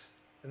vault,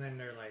 and then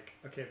they're like,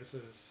 okay, this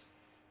is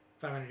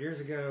 500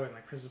 years ago, and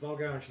like Princess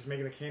Bubblegum, and she's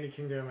making the Candy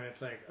Kingdom, and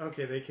it's like,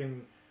 okay, they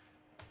can.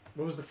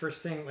 What was the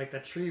first thing? Like,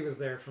 that tree was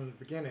there from the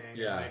beginning.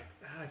 Yeah. Like,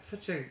 it's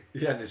such a...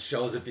 Yeah, and it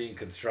shows it being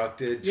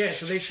constructed. Yeah,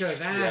 so they show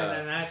that,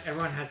 and then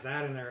everyone has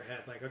that in their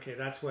head. Like, okay,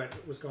 that's what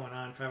was going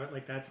on.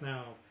 Like, that's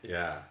now...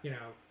 Yeah. You know,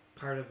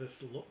 part of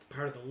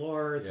the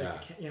lore. It's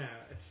like, you know,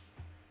 it's...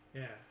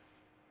 Yeah.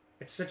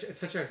 It's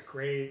such a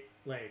great,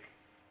 like,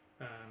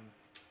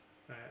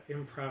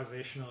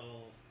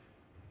 improvisational,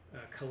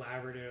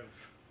 collaborative...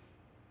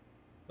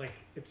 Like,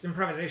 it's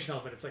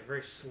improvisational, but it's, like,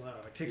 very slow.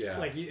 It takes,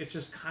 like, it's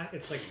just kind of...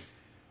 It's, like...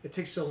 It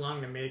takes so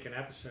long to make an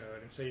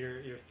episode, and so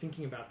you're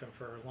thinking about them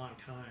for a long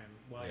time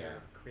while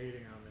you're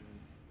creating them.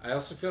 And I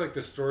also feel like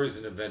the stories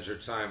in Adventure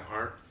Time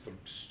aren't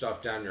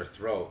stuffed down your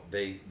throat.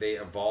 They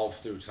evolve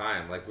through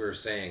time, like we were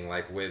saying,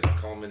 like with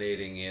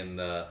culminating in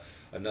the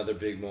Another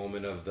big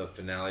moment of the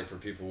finale for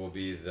people will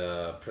be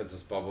the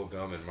Princess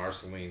Bubblegum and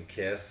Marceline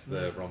kiss,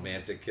 the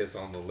romantic kiss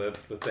on the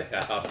lips that they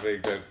have. A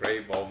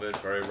great moment,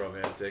 very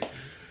romantic.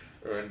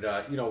 And,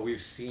 you know, we've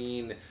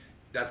seen,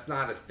 that's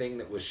not a thing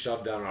that was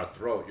shoved down our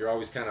throat. You're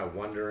always kind of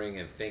wondering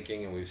and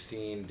thinking, and we've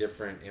seen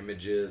different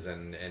images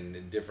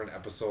and different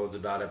episodes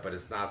about it, but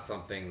it's not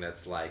something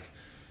that's like,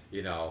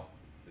 you know,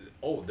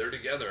 oh, they're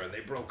together and they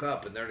broke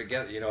up and they're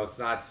together. You know, it's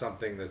not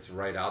something that's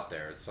right out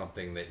there. It's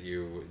something that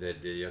you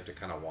have to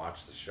kind of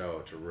watch the show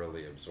to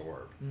really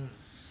absorb.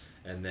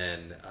 And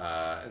then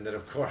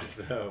of course,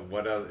 do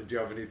you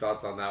have any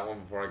thoughts on that one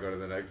before I go to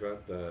the next one?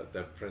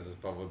 The Princess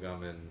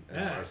Bubblegum and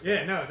Marceline?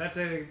 Yeah, no, that's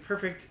a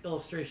perfect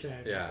illustration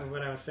of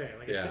what I was saying.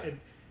 Like,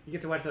 you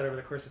get to watch that over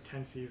the course of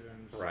 10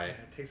 seasons. Right. And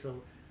it takes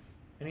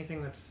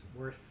anything that's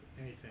worth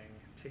anything,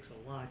 it takes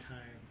a long time.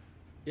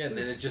 Yeah, and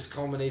then it just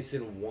culminates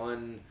in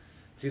one.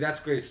 See, that's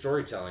great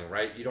storytelling,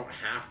 right? You don't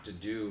have to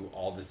do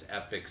all this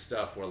epic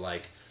stuff where,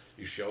 like,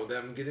 you show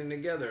them getting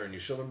together and you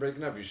show them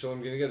breaking up, you show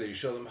them getting together, you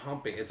show them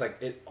humping. It's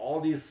like all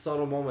these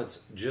subtle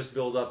moments just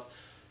build up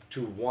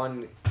to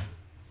one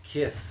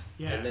kiss,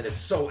 and then it's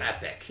so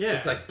epic. Yeah,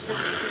 it's like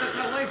that's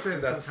how life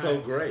is. That's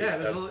sometimes. so great. Yeah,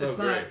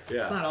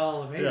 it's not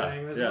all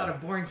amazing. There's a lot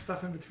of boring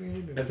stuff in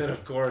between. And then,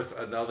 of course,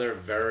 another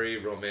very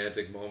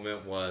romantic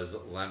moment was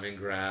Lemon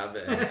Grab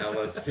and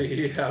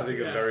LSP having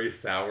a very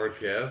sour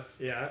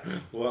kiss. Yeah.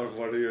 What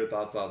are your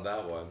thoughts on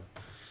that one?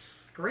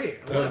 It's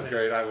great. That was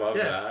great. I love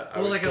that. I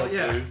was so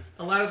pleased.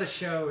 A lot of the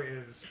show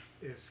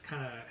is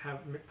kind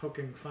of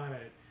poking fun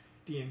at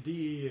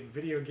D&D and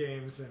video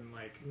games and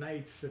like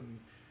knights and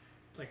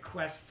like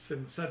quests,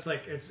 and so it's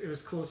like it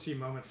was cool to see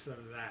moments of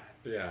that.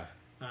 Yeah.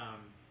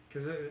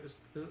 Because it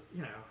was,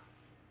 you know,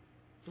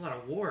 it's a lot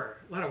of war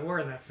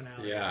in that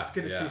finale. Yeah. It's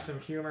good to see some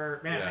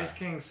humor. Man, Ice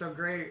King's so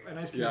great. And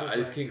Ice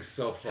King's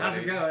so funny. How's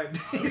it going?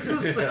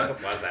 He's so,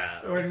 what's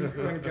that?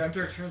 When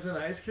Gunter turns into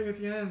Ice King at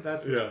the end,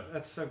 that's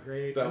so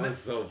great. That was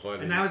so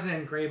funny. And that was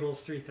in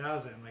Grable's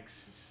 3000. Like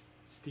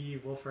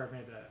Steve Wolfhard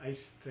made the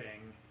ice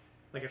thing.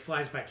 Like, it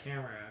flies by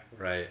camera.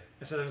 Right.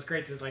 And so that was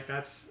great to, like,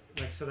 that's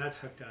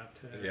hooked up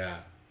to... Yeah.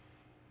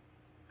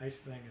 Ice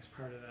thing is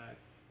part of that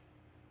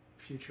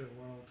future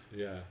world.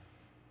 Yeah.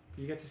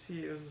 You get to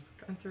see, it was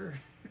Gunter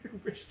who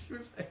wished he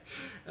was like...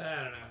 I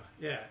don't know.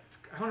 Yeah.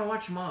 I want to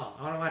watch them all.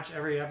 I want to watch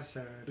every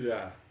episode.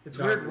 Yeah. It's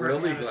weird. I'm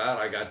really glad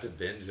I got to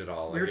binge it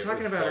all. We were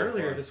talking about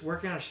earlier, just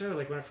working on a show.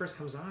 Like, when it first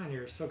comes on,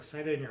 you're so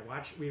excited, and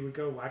we would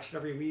go watch it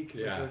every week.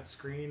 And we'd go to the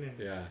screen,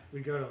 and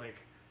we'd go to, like,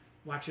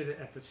 watch it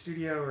at the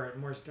studio or at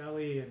Moore's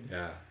Deli, and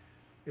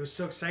it was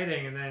so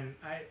exciting. And then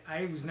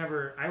I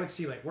would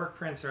see like work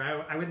prints, or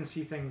I wouldn't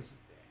see things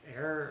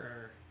air,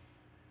 or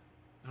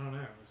I don't know.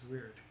 It was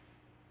weird.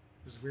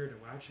 It was weird to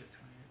watch it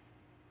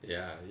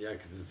tonight. Yeah,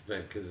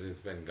 because it's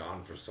been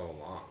gone for so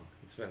long.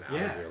 It's been out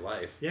of your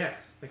life. Yeah,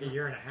 like a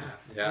year and a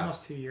half,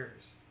 almost 2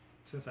 years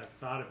since I've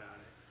thought about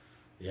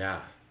it.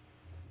 Yeah.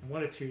 And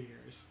what a 2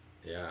 years.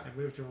 Yeah. I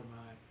moved to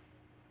Vermont.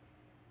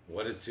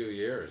 What a 2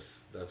 years.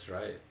 That's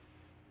right.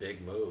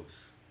 Big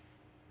moves.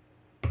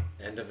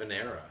 End of an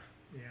era.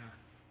 Yeah.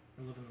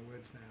 I live in the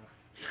woods now.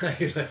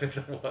 You live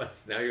in the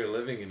woods. Now you're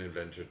living in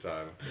Adventure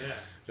Time. Yeah.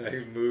 Now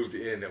you've moved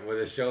in. When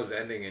the show's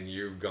ending and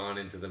you've gone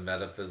into the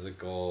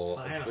metaphysical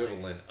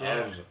equivalent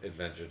of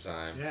Adventure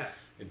Time. Yeah.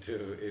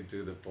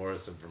 Into the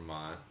forests of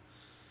Vermont.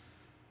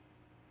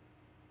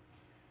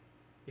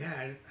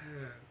 Yeah.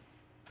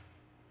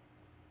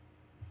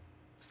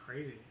 It's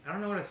crazy. I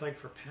don't know what it's like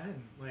for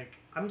Penn. Like,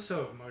 I'm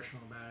so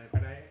emotional about it,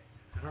 but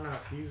I don't know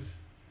if he's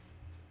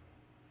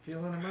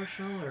feeling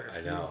emotional or if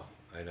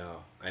I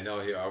know.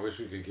 I wish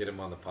we could get him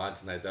on the pod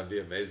tonight. That'd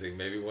be amazing.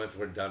 Maybe once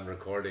we're done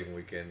recording,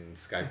 we can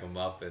Skype him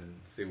up and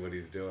see what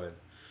he's doing.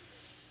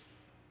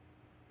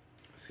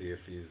 See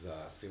if he's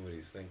see what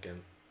he's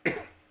thinking.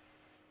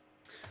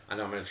 I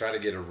know I'm going to try to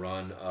get a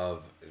run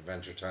of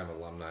Adventure Time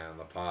alumni on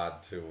the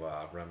pod to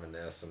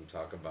reminisce and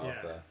talk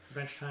about the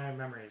Adventure Time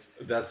memories.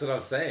 That's what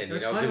I'm saying. You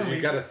know, because you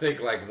got to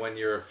think like when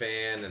you're a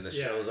fan and the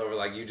show's over,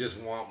 like you just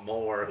want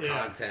more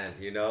content.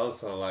 You know,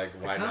 so like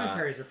why not? The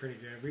commentaries are pretty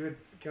good. We would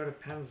go to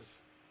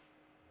Penn's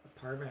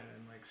apartment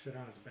and like sit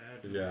on his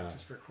bed and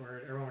just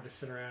record. Everyone would just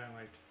sit around and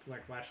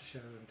like watch the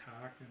shows and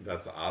talk. And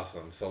that's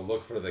awesome. So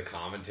look for the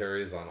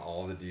commentaries on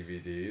all the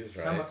DVDs,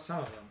 right? Some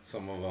of them.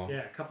 Some of them.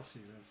 Yeah, a couple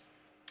seasons.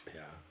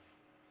 Yeah.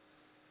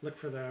 Look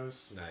for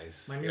those.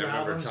 Nice. My new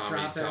album's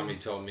dropping. Tommy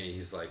told me,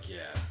 he's like,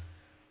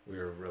 we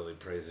were really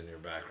praising your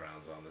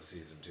backgrounds on the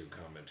season 2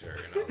 commentary,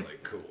 and I was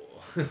like,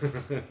 cool.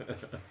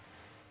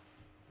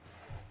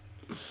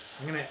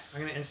 I'm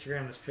gonna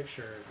Instagram this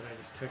picture that I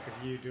just took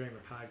of you doing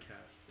the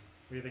podcast.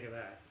 What do you think of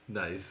that?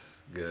 Nice,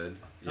 good.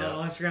 Yeah.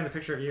 I'll Instagram the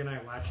picture of you and I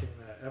watching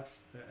the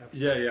episode.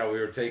 Yeah, we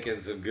were taking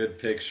some good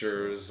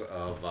pictures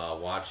of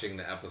watching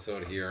the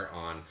episode here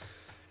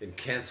in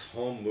Kent's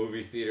home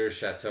movie theater.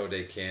 Chateau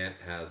de Kent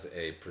has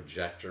a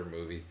projector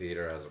movie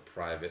theater, has a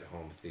private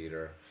home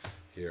theater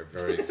here.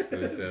 Very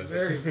exclusive.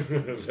 Very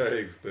exclusive. Very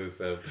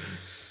exclusive.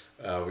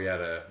 We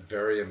had a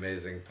very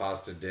amazing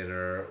pasta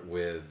dinner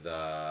with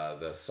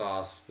the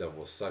sauce that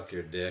will suck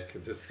your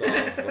dick. The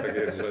sauce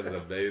fucking was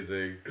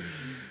amazing.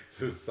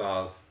 The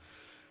sauce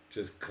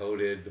just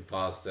coated the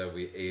pasta.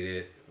 We ate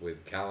it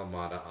with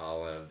Kalamata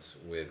olives,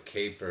 with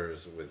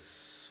capers, with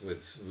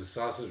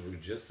sausage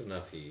with just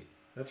enough heat.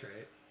 That's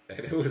right. And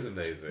it was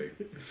amazing.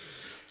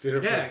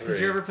 Dinner Yeah, for 3.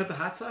 did you ever put the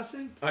hot sauce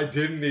in? I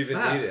didn't even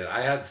Wow. eat it.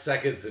 I had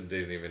seconds and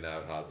didn't even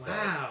have hot sauce.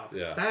 Wow.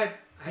 Yeah.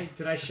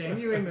 Did I shame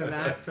you into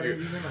not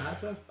using the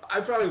hot sauce?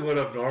 I probably would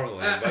have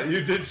normally, but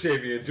you did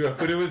shame me into it.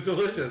 But it was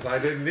delicious. I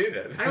didn't need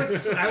it.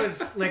 I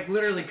was like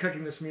literally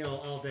cooking this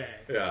meal all day.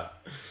 Yeah.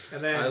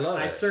 And then I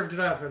love it. served it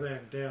up, and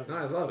then Dale was No,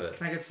 like, I love it.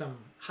 can I get some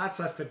hot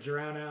sauce to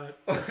drown out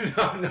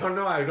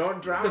No, I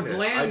don't drown the it.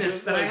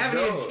 blandness that I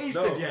haven't even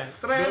tasted yet?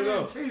 That I haven't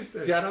even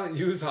tasted. See, I don't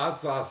use hot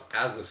sauce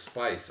as a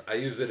spice. I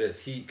use it as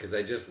heat because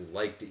I just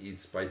like to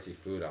eat spicy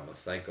food. I'm a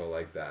psycho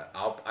like that.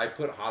 I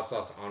put hot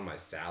sauce on my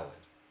salad.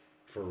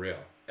 For real.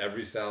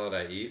 Every salad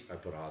I eat, I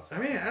put hot sauce.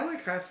 I mean, I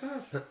like hot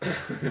sauce.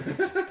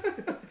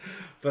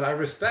 But I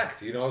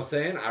respect, you know what I'm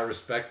saying? I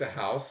respect the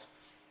house.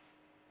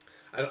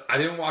 I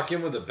didn't walk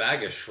in with a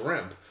bag of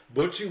shrimp.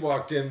 Butchie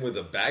walked in with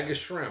a bag of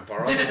shrimp.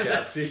 Our other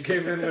guest, he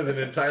came in with an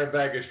entire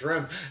bag of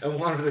shrimp and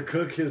wanted to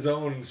cook his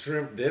own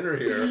shrimp dinner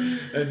here,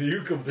 and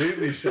you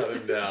completely shut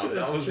him down.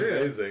 That was true.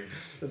 amazing.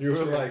 That's you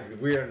were true.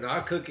 like, we are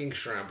not cooking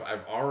shrimp.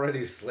 I've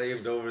already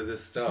slaved over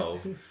this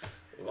stove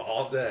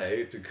all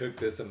day to cook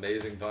this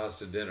amazing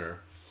pasta dinner.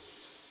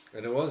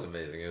 And it was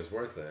amazing. It was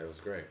worth it. It was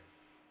great.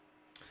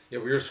 Yeah,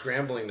 we were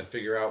scrambling to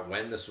figure out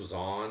when this was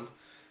on.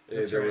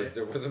 There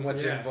wasn't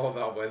much info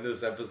about when this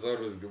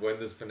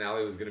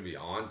finale was going to be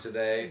on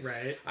today.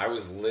 Right. I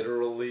was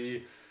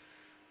literally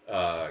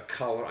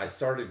I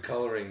started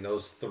coloring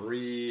those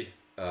 3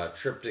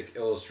 triptych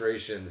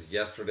illustrations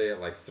yesterday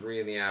at like 3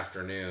 in the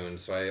afternoon.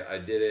 So I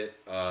did it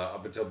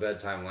up until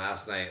bedtime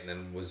last night, and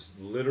then was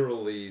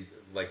literally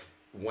like,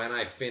 when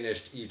I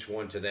finished each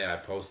one today, I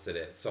posted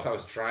it. So I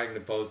was trying to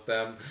post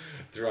them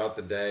throughout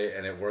the day,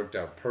 and it worked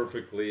out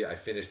perfectly. I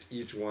finished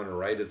each one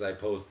right as I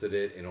posted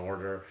it in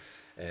order,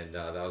 and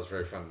that was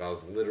very fun. But I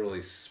was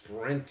literally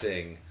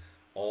sprinting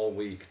all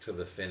week to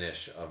the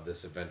finish of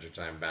this Adventure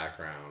Time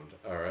background,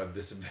 or of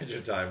this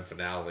Adventure Time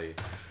finale,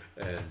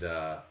 and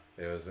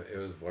it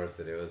was worth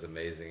it. It was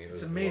amazing. It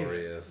was amazing.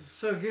 glorious.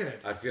 So good.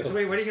 I feel so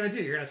wait, what are you gonna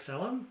do? You're gonna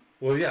sell them?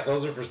 Well, yeah,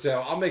 those are for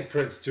sale. I'll make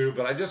prints too,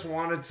 but I just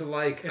wanted to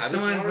like. If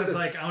someone was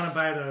like, I want to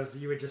buy those,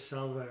 you would just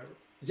sell the.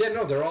 Yeah,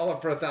 no, they're all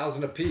up for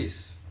 $1,000 a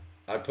piece.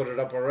 I put it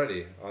up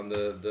already on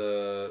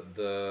the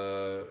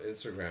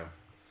Instagram.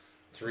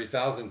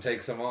 3,000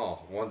 takes them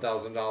all.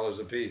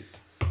 $1,000 a piece.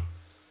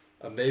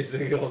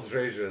 Amazing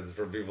illustrations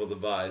for people to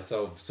buy.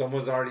 So if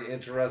someone's already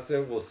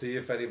interested, we'll see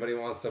if anybody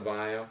wants to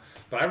buy them.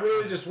 But I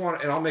really just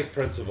want, and I'll make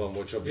prints of them,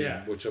 which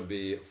will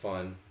be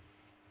fun.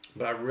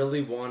 But I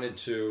really wanted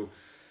to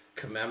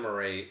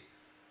commemorate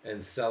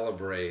and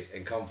celebrate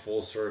and come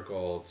full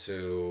circle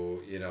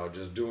to, you know,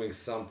 just doing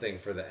something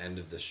for the end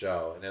of the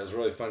show. And it was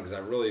really fun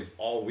because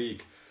all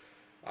week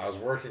I was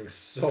working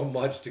so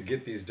much to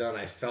get these done.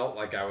 I felt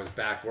like I was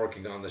back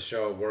working on the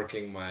show,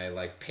 working my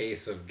like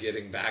pace of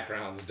getting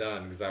backgrounds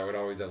done, because I would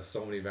always have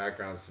so many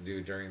backgrounds to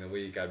do during the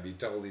week. I'd be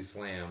totally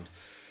slammed,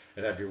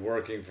 and I'd be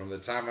working from the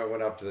time I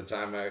went up to the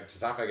time I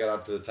got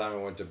up to the time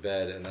I went to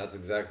bed. And that's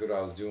exactly what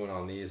I was doing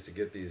on these to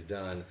get these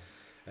done.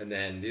 And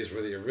then these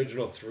were the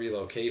original 3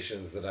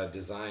 locations that I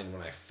designed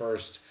when I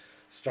first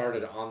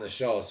started on the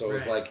show. So it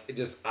was like,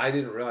 I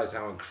didn't realize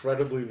how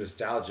incredibly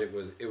nostalgic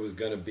it was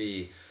going to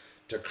be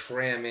to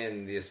cram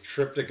in this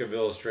triptych of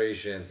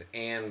illustrations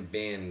and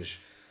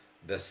binge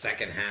the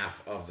second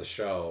half of the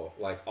show,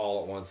 like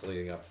all at once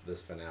leading up to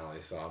this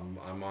finale. So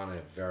I'm on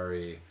a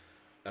very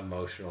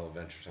emotional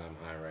Adventure Time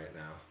high right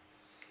now.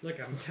 Look,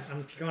 I'm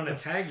going to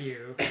tag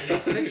you in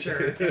this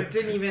picture. And I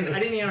didn't even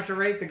have to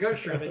write the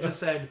ghost shrimp. It just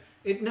said,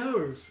 it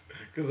knows.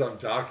 Because I'm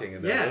talking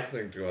and they're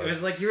listening to us. It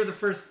was like you were the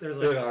first. There was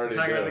like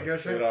talking about the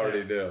ghost shrimp. It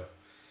already knew.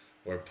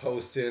 We're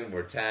posting,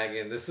 we're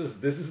tagging. This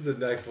is the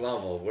next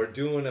level. We're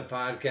doing a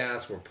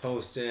podcast, we're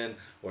posting,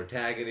 we're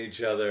tagging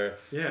each other.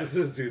 Yeah. This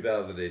is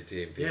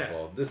 2018, people.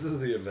 Yeah. This is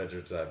the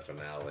Adventure Time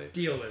finale.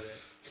 Deal with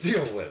it.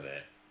 Deal with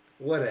it.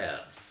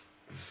 Whatevs.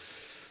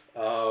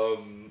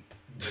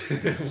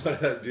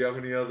 Do you have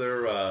any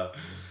other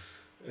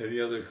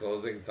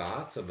closing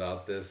thoughts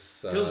about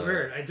this? Feels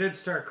weird. I did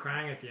start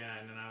crying at the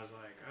end, and I was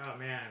like, "Oh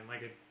man!"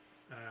 Like it.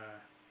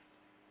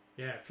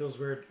 It feels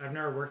weird. I've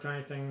never worked on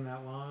anything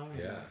that long.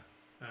 And,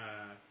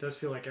 it does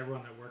feel like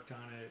everyone that worked on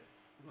it,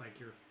 like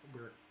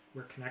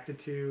we're connected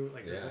to.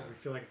 Like we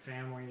feel like a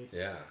family.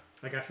 Yeah.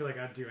 Like I feel like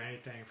I'd do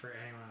anything for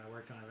anyone that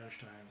worked on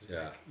Adventure Time.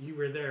 Yeah. Like, you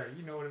were there.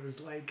 You know what it was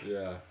like.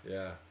 Yeah.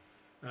 Yeah.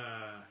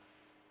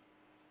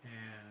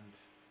 And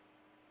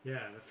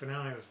yeah, the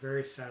finale was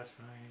very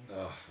satisfying.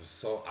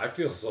 So I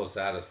feel so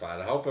satisfied.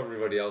 I hope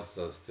everybody else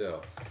does too.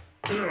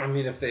 I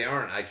mean, if they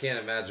aren't, I can't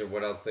imagine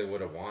what else they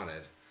would have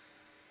wanted.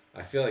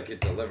 I feel like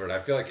it delivered. I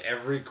feel like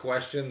every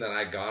question that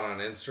I got on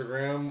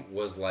Instagram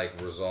was like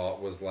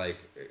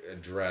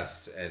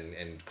addressed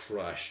and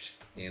crushed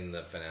in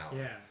the finale.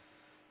 Yeah.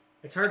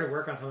 it's hard to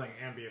work on something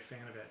and be a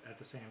fan of it at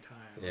the same time.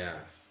 Yeah.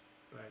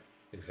 But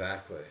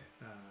Exactly.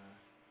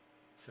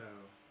 so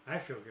I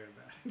feel good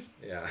about it.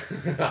 Yeah.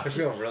 I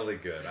feel really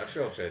good. I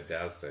feel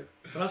fantastic.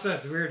 But also,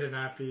 it's weird to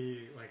not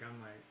be like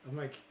I'm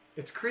like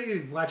it's crazy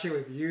to watch it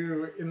with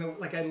you in the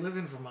like I live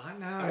in Vermont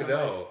now. I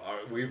know.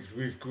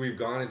 We've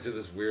gone into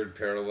this weird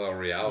parallel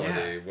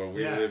reality where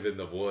we live in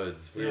the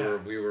woods. We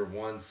were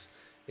once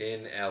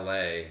in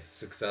LA,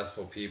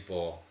 successful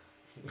people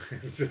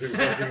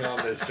working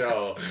on this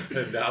show,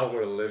 and now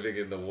we're living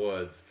in the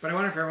woods. But I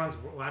wonder if everyone's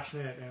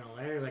watching it in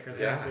LA. Like, are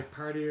they at a big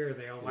party, or are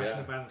they all watching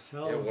it by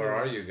themselves? Yeah, where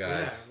are you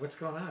guys? Yeah, what's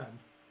going on?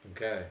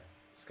 Okay,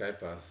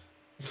 Skype us.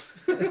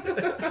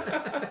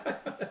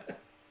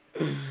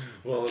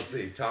 Well, let's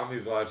see.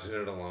 Tommy's watching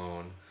it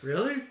alone.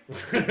 Really?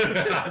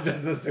 I'm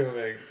just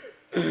assuming.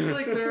 I feel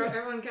like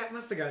everyone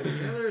must have gotten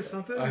together or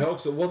something. I hope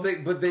so. Well,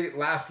 they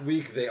last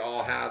week they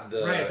all had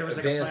the there was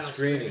advanced like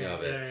screening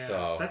of it. Yeah.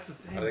 So that's the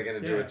thing. Are they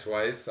going to do it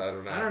twice? I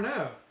don't know. I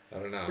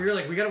don't know. We were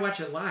like, we got to watch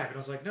it live, and I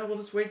was like, no, we'll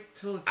just wait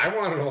till it's I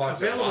wanted to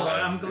watch available.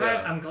 it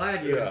live. I'm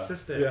glad you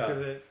insisted because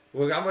it.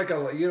 Well, I'm like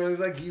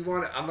you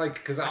want. I'm like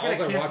because all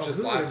I watch is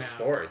live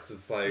sports.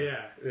 It's like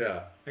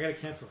yeah. I got to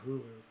cancel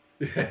Hulu.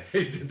 Yeah,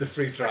 he did the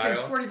free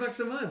trial. $40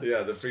 a month.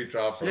 Yeah, the free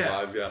trial for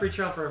live. Yeah, free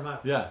trial for a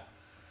month. Yeah,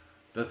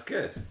 that's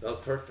good. That was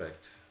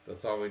perfect.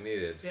 That's all we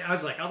needed. Yeah, I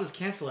was like, I'll just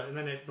cancel it, and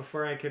then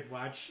before I could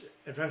watch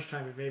Adventure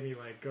Time, it made me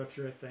like go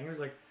through a thing. It was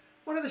like,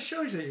 what are the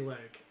shows that you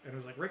like? And it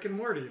was like Rick and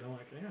Morty, and I'm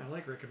like, yeah, I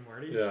like Rick and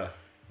Morty. Yeah.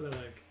 And then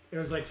it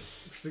was like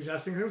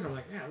suggesting things. I'm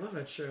like, yeah, I love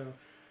that show.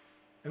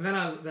 And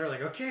then they're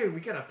like, okay, we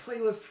got a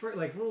playlist for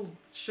we'll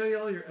show you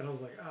all your. And I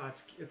was like, oh,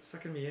 it's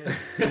sucking me in.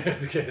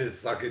 It's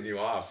sucking you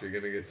off. You're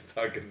gonna get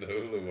stuck in the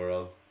Hulu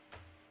world.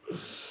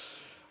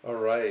 All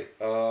right.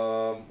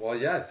 Well,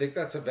 yeah, I think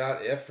that's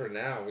about it for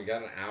now. We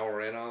got an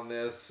hour in on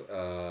this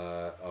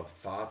of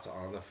thoughts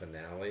on the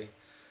finale,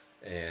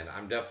 and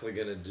I'm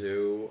definitely gonna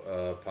do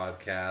a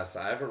podcast.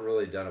 I haven't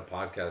really done a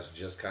podcast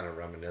just kind of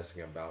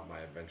reminiscing about my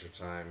Adventure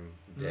Time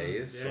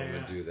days, so I'm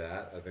gonna do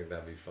that. I think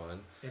that'd be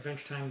fun.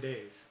 Adventure Time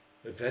days.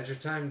 Adventure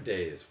Time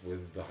days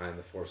with Behind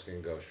the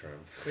Foreskin Ghost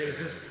Shrimp. Wait,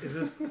 is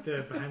this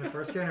the Behind the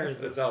Foreskin or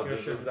is this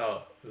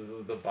this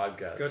is the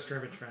podcast. Ghost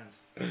Shrimp and Friends.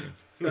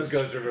 This is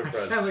Ghost Shrimp and Friends.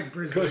 Sound like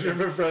Bruce Ghost Shrimp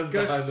and Friends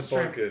Ghost Behind the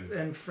Foreskin.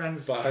 And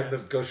Friends Behind the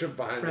Ghost Shrimp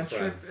Behind the Friends.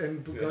 Friends.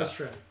 And Ghost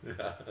Shrimp.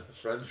 Yeah.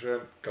 Friend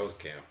Shrimp, Ghost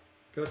Camp.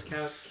 Ghost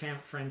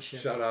Camp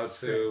Friendship. Shout out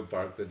to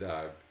Bark the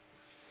Dog.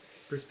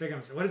 Bruce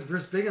Biggums. What does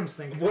Bruce Biggums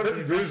think? What does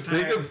Bruce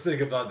Biggums think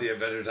about the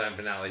Adventure Time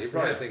finale? He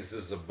probably Yeah. thinks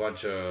this is a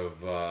bunch of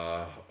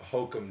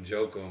hokum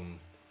jokum.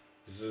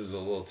 This is a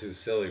little too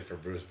silly for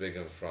Bruce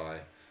Biggums, probably.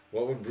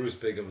 What would Bruce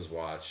Biggums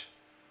watch?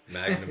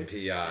 Magnum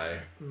P.I.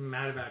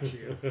 Mad About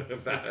You. Like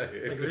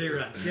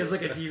reruns. He has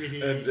like a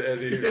DVD.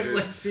 And he has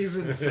like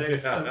season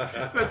 6.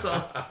 Yeah. That's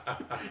all.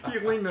 He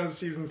only knows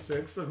season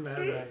 6 of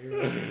Mad About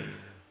You.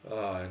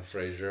 And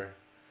Frasier.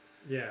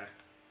 Yeah.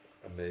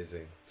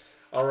 Amazing.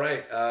 All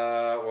right.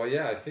 Well,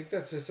 yeah, I think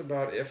that's just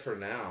about it for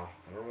now.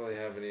 I don't really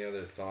have any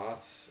other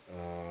thoughts.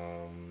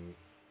 I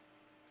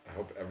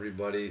hope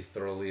everybody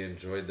thoroughly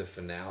enjoyed the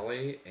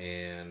finale,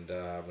 and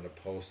I'm going to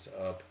post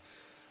up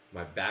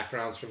my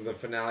backgrounds from the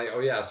finale. Oh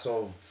yeah,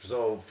 so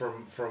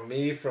from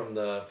me from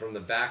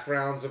the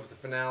backgrounds of the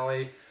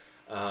finale,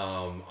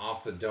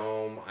 off the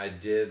dome, I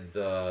did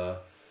the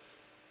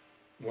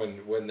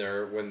when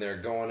they're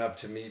going up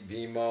to meet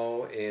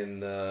Bimo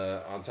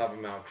on top of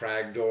Mount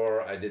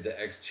Cragdor. I did the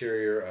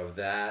exterior of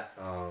that.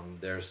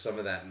 There's some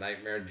of that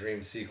nightmare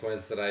dream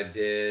sequence that I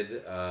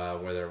did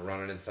where they're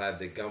running inside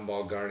the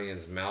Gumball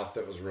Guardian's mouth.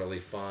 That was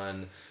really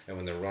fun. And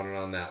when they're running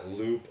on that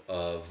loop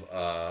of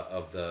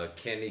the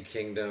Candy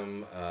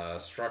Kingdom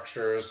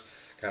structures,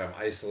 kind of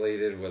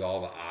isolated with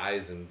all the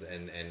eyes and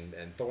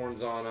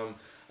thorns on them.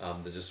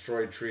 The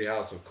destroyed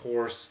treehouse, of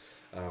course.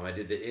 I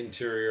did the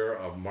interior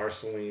of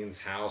Marceline's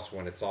house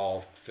when it's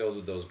all filled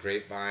with those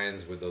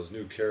grapevines with those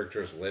new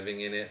characters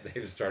living in it.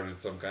 They've started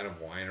some kind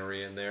of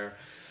winery in there,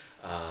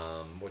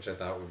 which I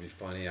thought would be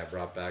funny. I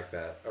brought back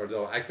that, or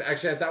no,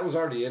 actually that was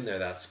already in there.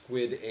 That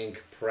Squid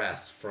Ink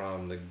press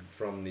from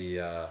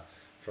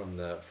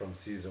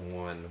season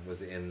 1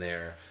 was in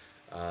there.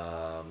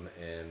 Let's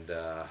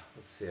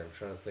see, I'm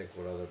trying to think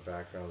what other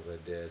backgrounds I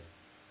did.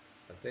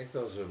 I think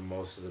those are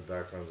most of the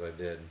backgrounds I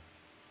did.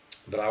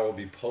 But I will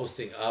be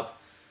posting up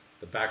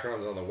the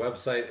backgrounds on the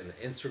website and the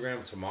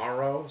Instagram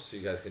tomorrow, so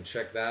you guys can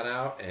check that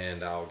out.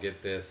 And I'll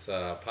get this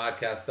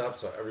podcast up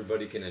so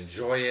everybody can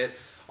enjoy it.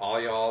 All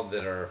y'all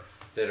that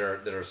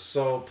are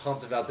so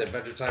pumped about the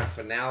Adventure Time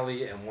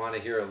finale and want to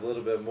hear a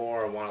little bit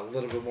more, want a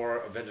little bit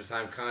more Adventure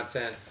Time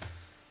content,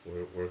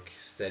 we're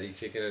steady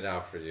kicking it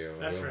out for you.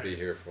 We'll be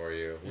here for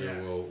you. Yeah.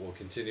 We'll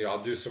continue.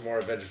 I'll do some more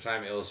Adventure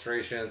Time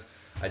illustrations.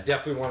 I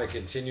definitely want to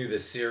continue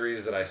this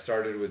series that I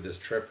started with this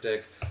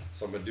triptych,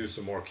 so I'm going to do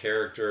some more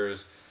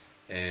characters,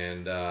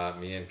 and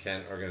me and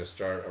Kent are going to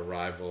start a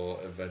rival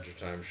Adventure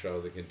Time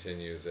show that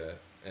continues it.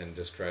 and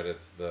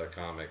discredits the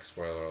comic.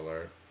 Spoiler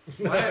alert.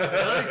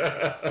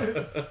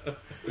 What?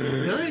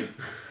 Really?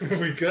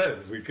 We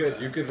could.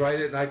 You could write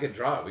it and I could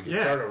draw it. We could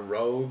start a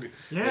rogue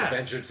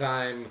Adventure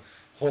Time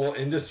whole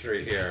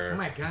industry here. Oh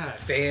my god.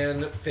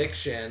 Fan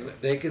fiction.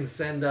 They can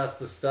send us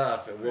the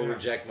stuff and we'll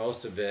reject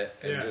most of it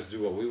and just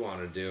do what we want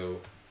to do.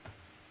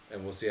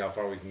 And we'll see how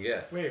far we can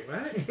get. Wait,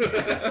 what?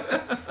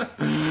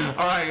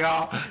 All right,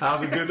 y'all.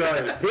 Have a good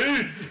night.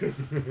 Peace.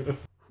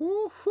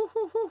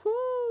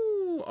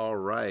 All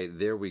right,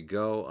 there we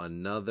go.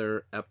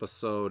 Another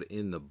episode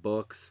in the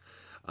books.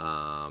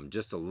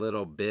 Just a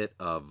little bit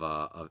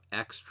of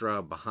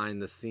extra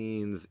behind the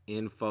scenes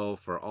info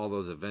for all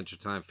those Adventure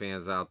Time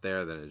fans out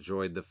there that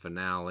enjoyed the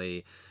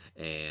finale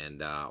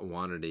and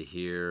wanted to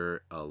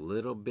hear a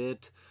little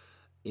bit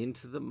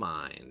into the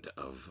mind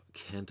of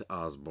Kent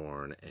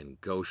Osborne and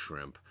Ghost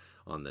Shrimp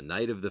on the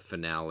night of the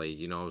finale.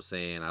 You know what I'm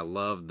saying? I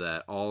love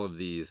that all of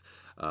these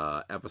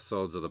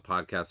episodes of the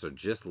podcast are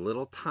just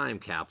little time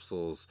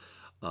capsules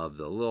of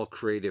the little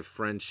creative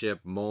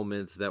friendship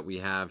moments that we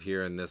have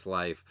here in this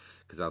life,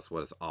 because that's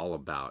what it's all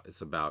about.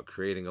 It's about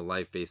creating a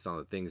life based on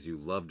the things you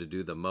love to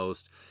do the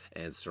most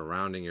and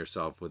surrounding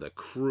yourself with a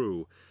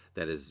crew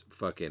that is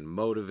fucking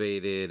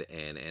motivated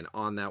and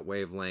on that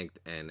wavelength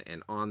and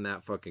on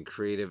that fucking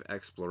creative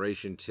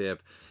exploration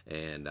tip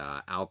and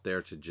out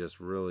there to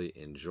just really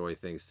enjoy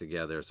things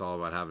together. It's all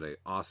about having an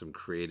awesome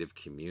creative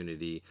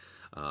community.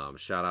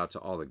 Shout out to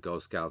all the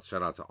Ghost Scouts.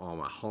 Shout out to all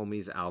my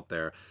homies out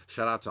there.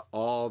 Shout out to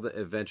all the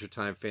Adventure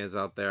Time fans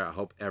out there. I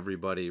hope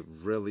everybody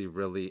really,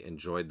 really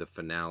enjoyed the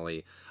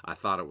finale. I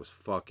thought it was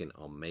fucking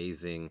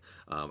amazing.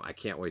 I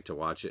can't wait to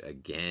watch it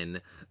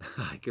again.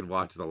 I could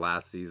watch the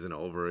last season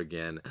over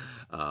again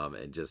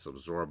and just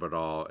absorb it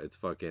all. It's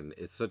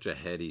such a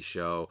heady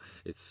show.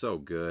 It's so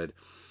good.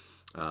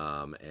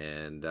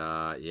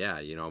 Yeah,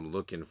 you know, I'm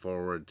looking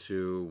forward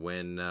to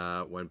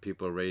when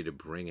people are ready to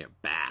bring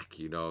it back.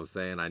 You know what I'm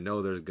saying? I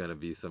know there's going to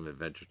be some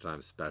Adventure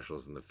Time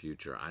specials in the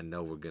future. I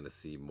know we're going to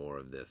see more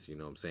of this. You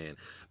know what I'm saying?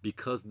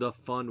 Because the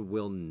fun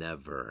will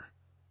never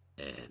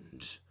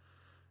end.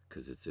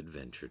 Because it's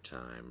Adventure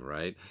Time,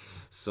 right?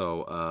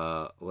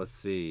 So let's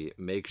see.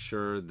 Make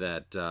sure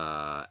that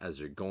as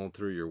you're going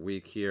through your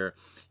week here,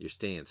 you're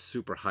staying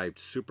super hyped,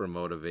 super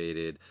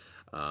motivated.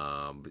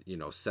 You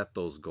know, set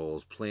those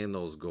goals, plan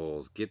those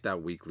goals, get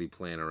that weekly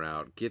planner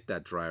out, get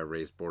that dry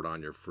erase board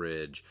on your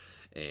fridge,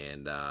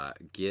 and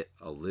get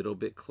a little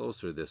bit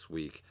closer this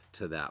week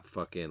to that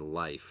fucking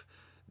life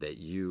that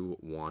you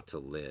want to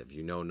live.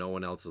 You know, no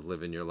one else is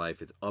living your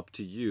life. It's up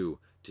to you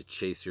to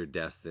chase your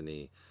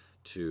destiny,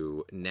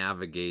 to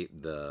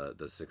navigate the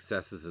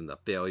successes and the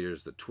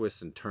failures, the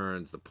twists and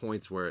turns, the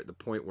point where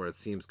it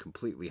seems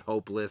completely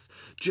hopeless,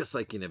 just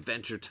like in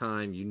Adventure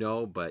Time, you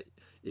know. But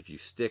if you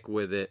stick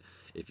with it,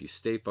 if you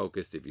stay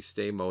focused, if you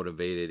stay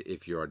motivated,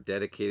 if you are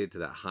dedicated to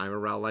that high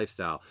morale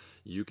lifestyle,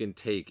 you can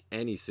take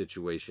any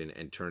situation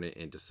and turn it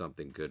into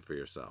something good for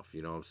yourself.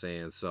 You know what I'm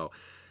saying? So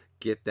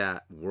get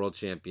that world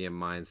champion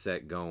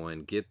mindset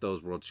going, get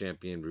those world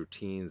champion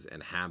routines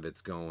and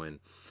habits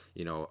going,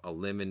 you know,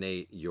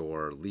 eliminate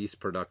your least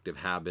productive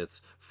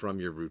habits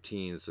from your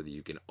routine so that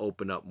you can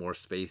open up more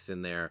space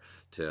in there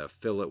to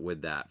fill it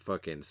with that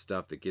fucking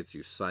stuff that gets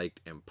you psyched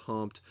and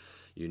pumped.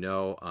 You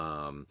know,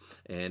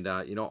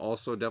 you know,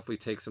 also definitely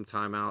take some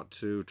time out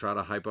to try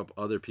to hype up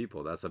other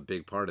people. That's a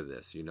big part of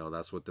this. You know,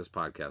 that's what this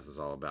podcast is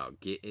all about,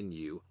 getting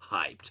you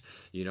hyped,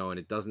 you know, and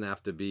it doesn't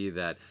have to be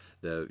that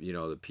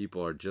the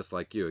people are just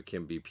like you. It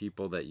can be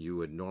people that you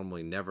would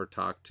normally never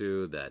talk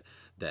to, that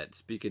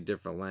speak a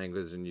different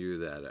language than you,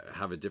 that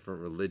have a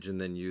different religion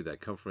than you, that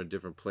come from a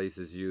different place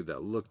as you,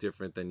 that look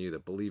different than you,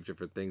 that believe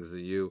different things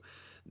than you,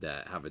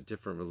 that have a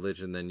different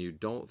religion than you.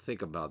 Don't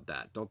think about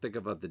that. Don't think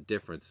about the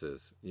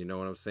differences. You know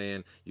what I'm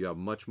saying? You have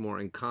much more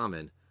in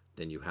common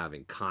than you have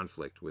in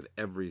conflict with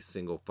every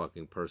single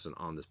fucking person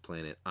on this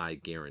planet. I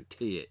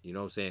guarantee it. You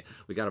know what I'm saying?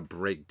 We got to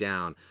break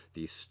down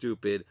these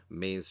stupid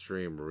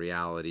mainstream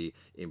reality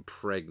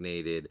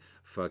impregnated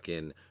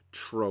fucking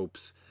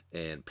tropes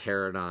and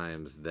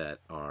paradigms that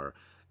are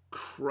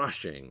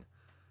crushing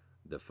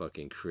the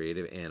fucking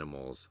creative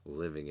animals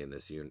living in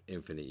this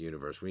infinite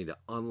universe. We need to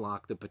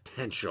unlock the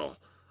potential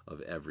of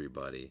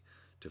everybody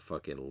to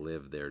fucking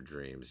live their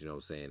dreams. You know what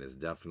I'm saying? It's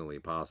definitely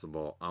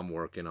possible. I'm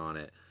working on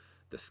it.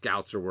 The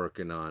scouts are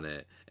working on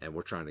it. And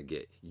we're trying to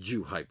get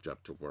you hyped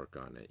up to work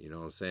on it. You know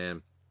what I'm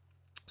saying?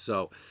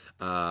 So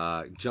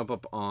jump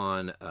up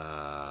on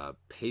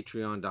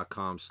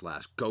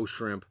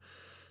patreon.com/GoShrimp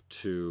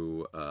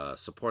to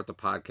support the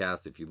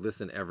podcast. If you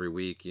listen every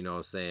week, you know what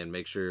I'm saying,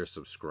 make sure you're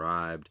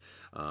subscribed.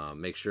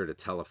 Make sure to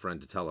tell a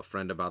friend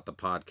about the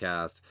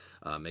podcast.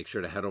 Make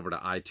sure to head over to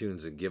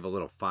iTunes and give a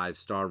little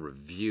 5-star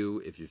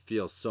review if you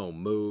feel so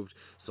moved,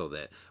 so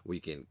that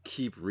we can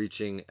keep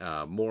reaching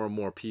more and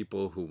more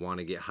people who want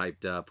to get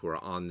hyped up, who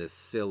are on this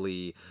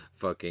silly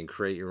fucking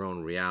create your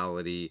own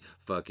reality,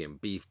 fucking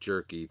beef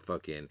jerky,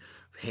 fucking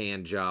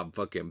hand job,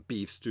 fucking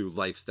beef stew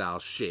lifestyle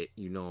shit.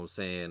 You know what I'm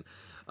saying?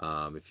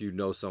 If you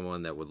know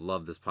someone that would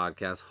love this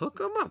podcast, hook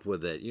them up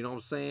with it. You know what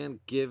I'm saying?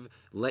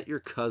 Let your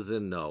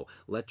cousin know.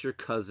 Let your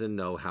cousin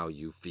know how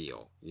you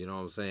feel. You know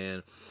what I'm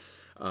saying?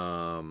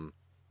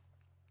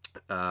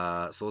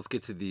 So let's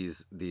get to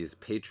these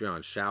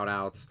Patreon shout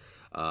outs.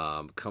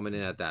 Coming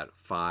in at that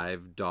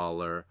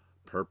 $5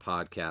 per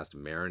podcast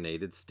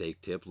marinated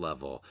steak tip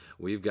level.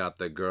 We've got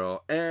the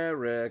girl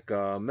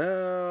Erica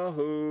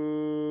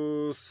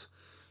Melhus.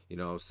 You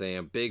know what I'm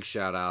saying? Big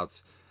shout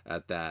outs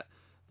at that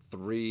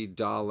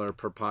 $3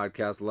 per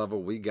podcast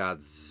level. We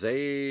got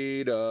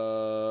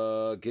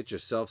Zeta. Get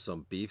yourself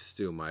some beef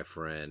stew, my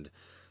friend.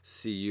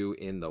 See you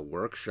in the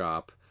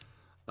workshop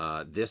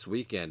this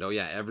weekend. Oh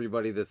yeah,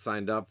 everybody that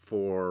signed up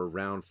for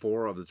round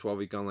 4 of the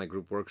 12-week online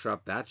group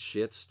workshop, that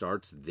shit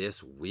starts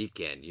this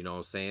weekend. You know what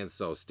I'm saying?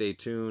 So stay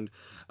tuned.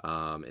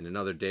 In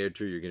another day or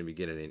two, you're going to be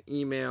getting an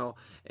email,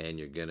 and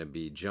you're going to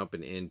be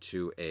jumping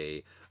into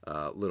a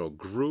little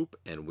group,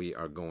 and we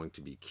are going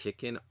to be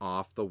kicking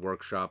off the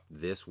workshop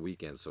this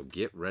weekend. So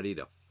get ready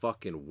to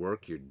fucking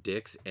work your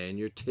dicks and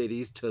your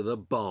titties to the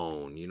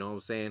bone. You know what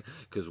I'm saying?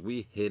 Because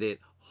we hit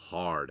it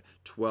hard.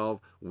 12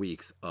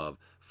 weeks of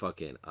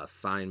fucking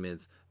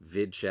assignments,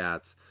 vid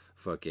chats,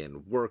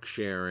 fucking work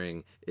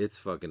sharing. It's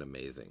fucking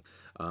amazing.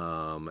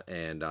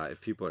 And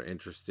if people are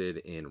interested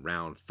in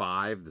round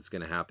 5, that's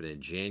going to happen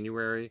in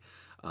January,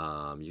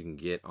 you can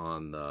get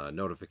on the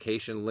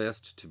notification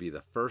list to be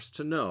the first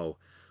to know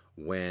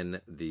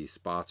when the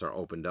spots are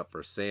opened up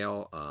for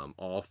sale.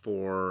 All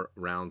 4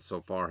 rounds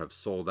so far have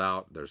sold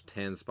out. There's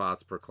 10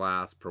 spots per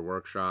class, per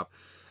workshop.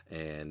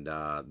 And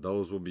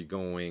those will be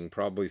going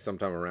probably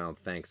sometime around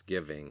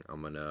Thanksgiving.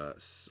 I'm gonna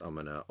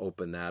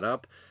open that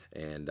up,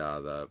 and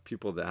the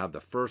people that have the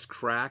first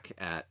crack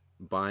at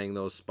buying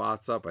those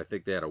spots up, I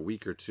think they had a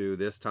week or 2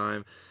 this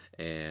time,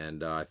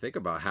 and I think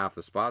about half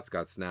the spots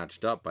got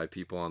snatched up by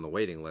people on the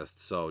waiting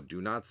list. So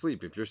do not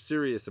sleep. If you're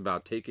serious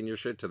about taking your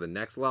shit to the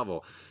next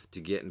level,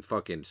 to getting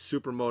fucking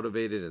super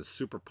motivated and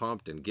super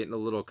pumped and getting a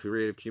little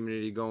creative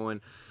community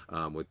going,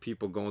 with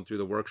people going through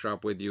the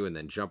workshop with you, and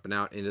then jumping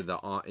out into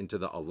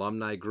the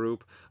alumni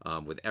group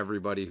with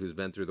everybody who's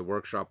been through the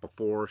workshop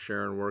before,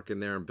 sharing work in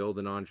there and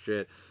building on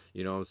shit.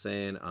 You know what I'm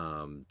saying?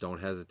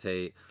 Don't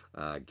hesitate.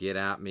 Get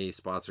at me.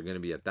 Spots are going to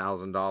be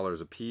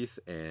 $1,000 a piece,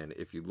 and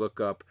if you look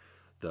up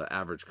the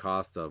average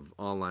cost of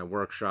online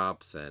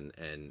workshops and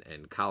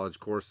college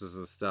courses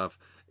and stuff,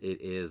 it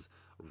is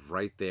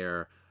right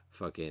there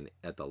fucking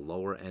at the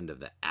lower end of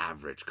the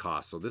average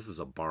cost. So this is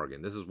a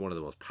bargain. This is one of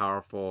the most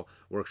powerful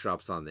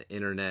workshops on the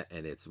internet,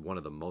 and it's one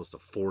of the most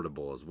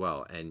affordable as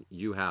well. And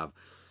you have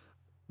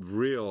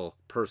real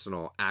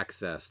personal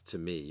access to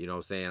me. You know what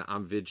I'm saying?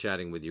 I'm vid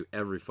chatting with you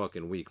every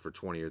fucking week for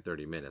 20 or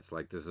 30 minutes.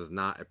 Like, this is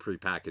not a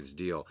prepackaged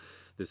deal.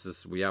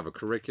 We have a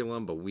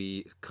curriculum, but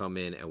we come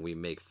in and we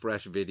make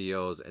fresh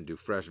videos and do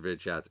fresh vid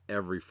chats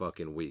every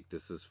fucking week.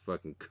 This is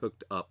fucking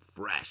cooked up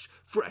fresh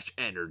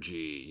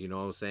energy. You know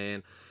what I'm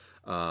saying?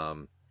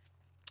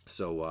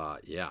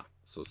 Yeah.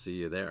 So see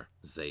you there,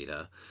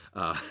 Zeta.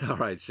 All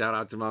right, shout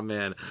out to my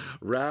man,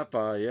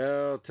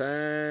 Raphael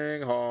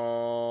Tang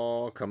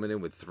Hall, coming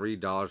in with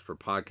 $3 per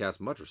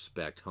podcast. Much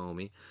respect,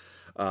 homie.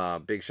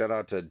 Big shout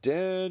out to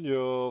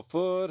Daniel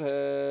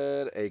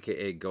Foothead,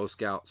 a.k.a. Ghost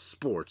Scout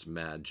Sports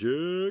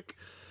Magic.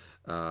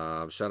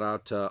 Shout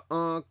out to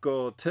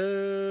Uncle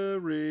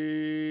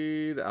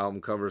Terry. The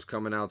album cover's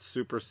coming out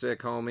super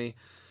sick, homie.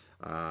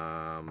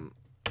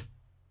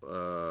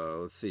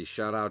 Let's see.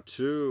 Shout out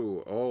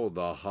to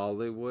the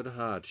Hollywood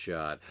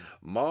hotshot,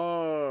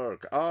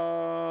 Mark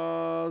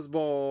Osborne.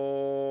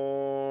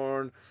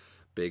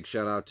 Big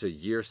shout out to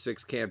Year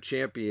 6 Camp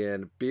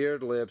Champion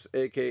Beard Lips,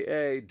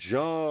 aka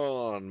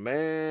John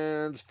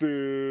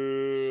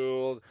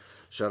Mansfield.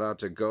 Shout out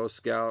to Ghost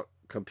Scout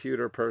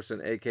Computer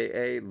Person,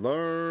 aka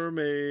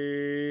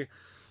Lermy.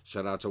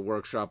 Shout out to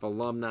Workshop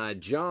alumni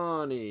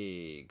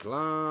Johnny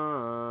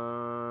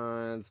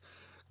Glines.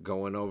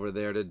 Going over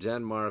there to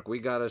Denmark, we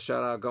got a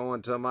shout out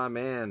going to my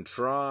man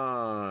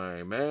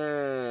Try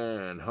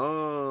Manhunt.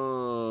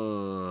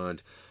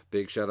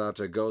 Big shout out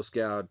to Ghost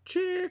Scout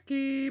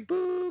Chicky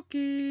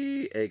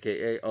Bookie,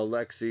 aka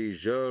Alexi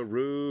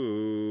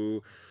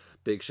Giroux.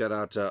 Big shout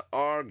out to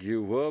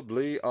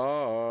Arguably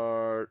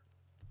Art.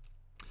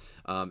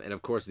 And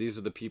of course, these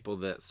are the people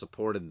that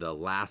supported the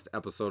last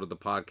episode of the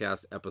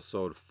podcast,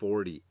 episode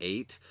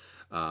 48.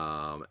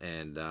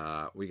 And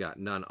we got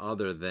none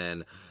other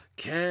than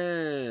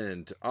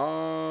Kent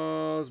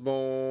Osborne,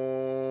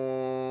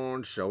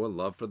 showing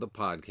love for the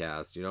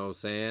podcast. You know what I'm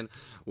saying?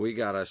 We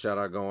got a shout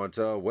out going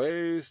to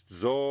Waste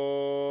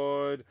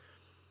Zoid.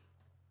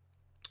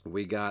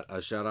 We got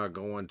a shout out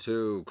going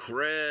to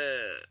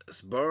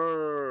Chris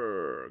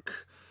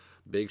Burke.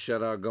 Big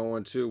shout out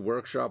going to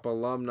Workshop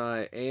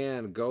alumni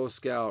and Ghost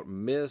Scout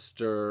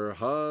Mr.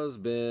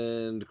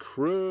 Husband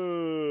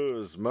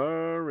Cruz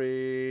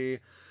Murray.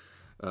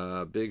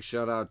 Big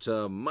shout out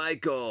to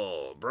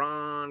Michael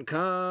Brancato.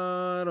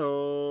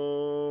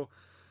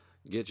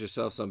 Get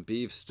yourself some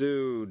beef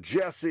stew,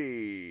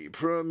 Jesse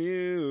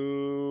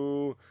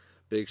Premu.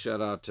 Big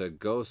shout out to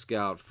Ghost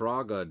Scout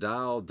Frogga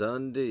Dial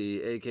Dundee,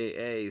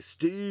 aka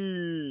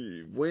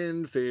Steve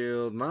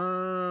Winfield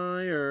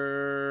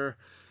Meyer.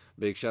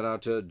 Big shout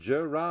out to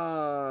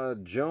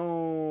Gerard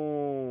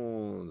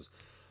Jones.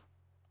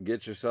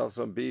 Get yourself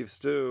some beef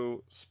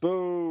stew.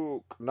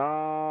 Spook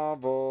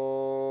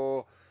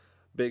novel.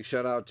 Big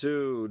shout out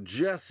to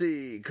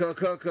Jesse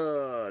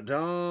Kakaka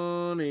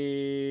Donnie.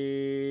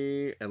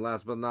 And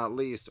last but not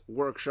least,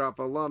 workshop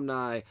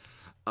alumni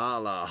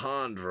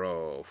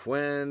Alejandro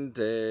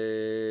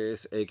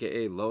Fuentes,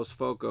 aka Los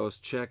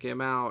Focos. Check him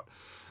out.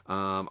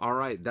 All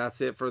right,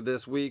 that's it for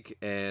this week,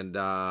 and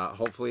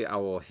hopefully I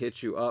will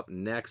hit you up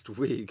next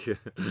week.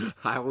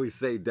 I always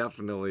say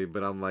definitely,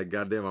 but I'm like,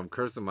 goddamn, I'm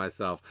cursing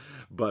myself.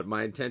 But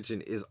my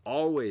intention is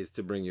always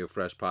to bring you a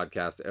fresh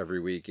podcast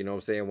every week. You know what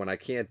I'm saying? When I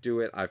can't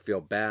do it, I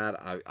feel bad.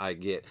 I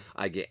get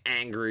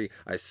angry.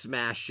 I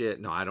smash shit.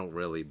 No, I don't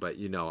really, but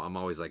you know, I'm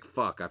always like,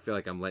 fuck. I feel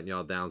like I'm letting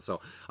y'all down. So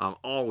I'm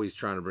always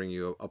trying to bring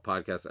you a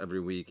podcast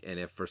every week. And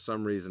if for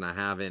some reason I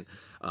haven't,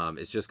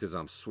 it's just because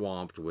I'm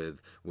swamped with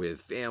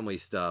family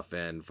stuff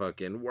and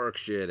fucking work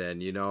shit,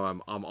 and you know,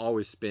 I'm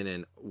always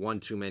spinning one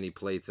too many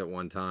plates at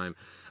one time.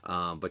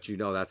 But you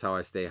know, that's how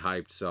I stay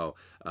hyped. So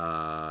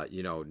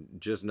you know,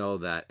 just know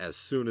that as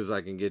soon as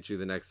I can get you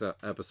the next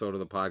episode of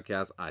the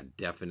podcast, I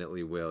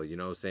definitely will. You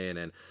know what I'm saying?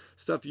 And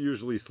stuff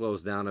usually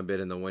slows down a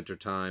bit in the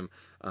wintertime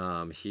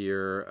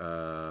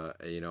here,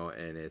 you know,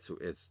 and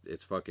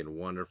it's fucking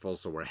wonderful.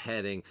 So we're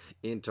heading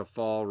into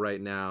fall right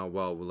now.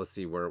 Well, let's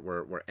see,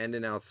 we're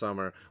ending out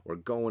summer, we're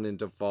going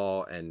into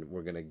fall, and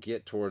we're gonna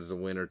get towards the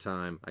winter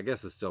time. I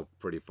guess it's still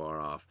pretty far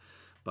off,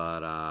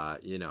 but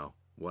you know,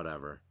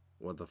 whatever.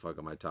 What the fuck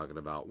am I talking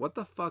about? What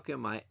the fuck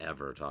am I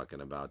ever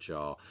talking about,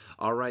 y'all?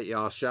 All right,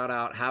 y'all. Shout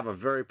out. Have a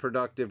very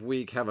productive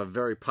week. Have a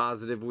very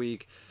positive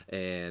week.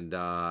 And,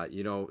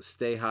 you know,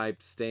 stay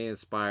hyped. Stay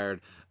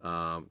inspired.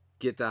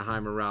 Get that high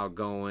morale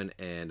going.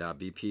 And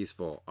be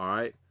peaceful. All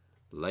right?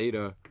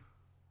 Later.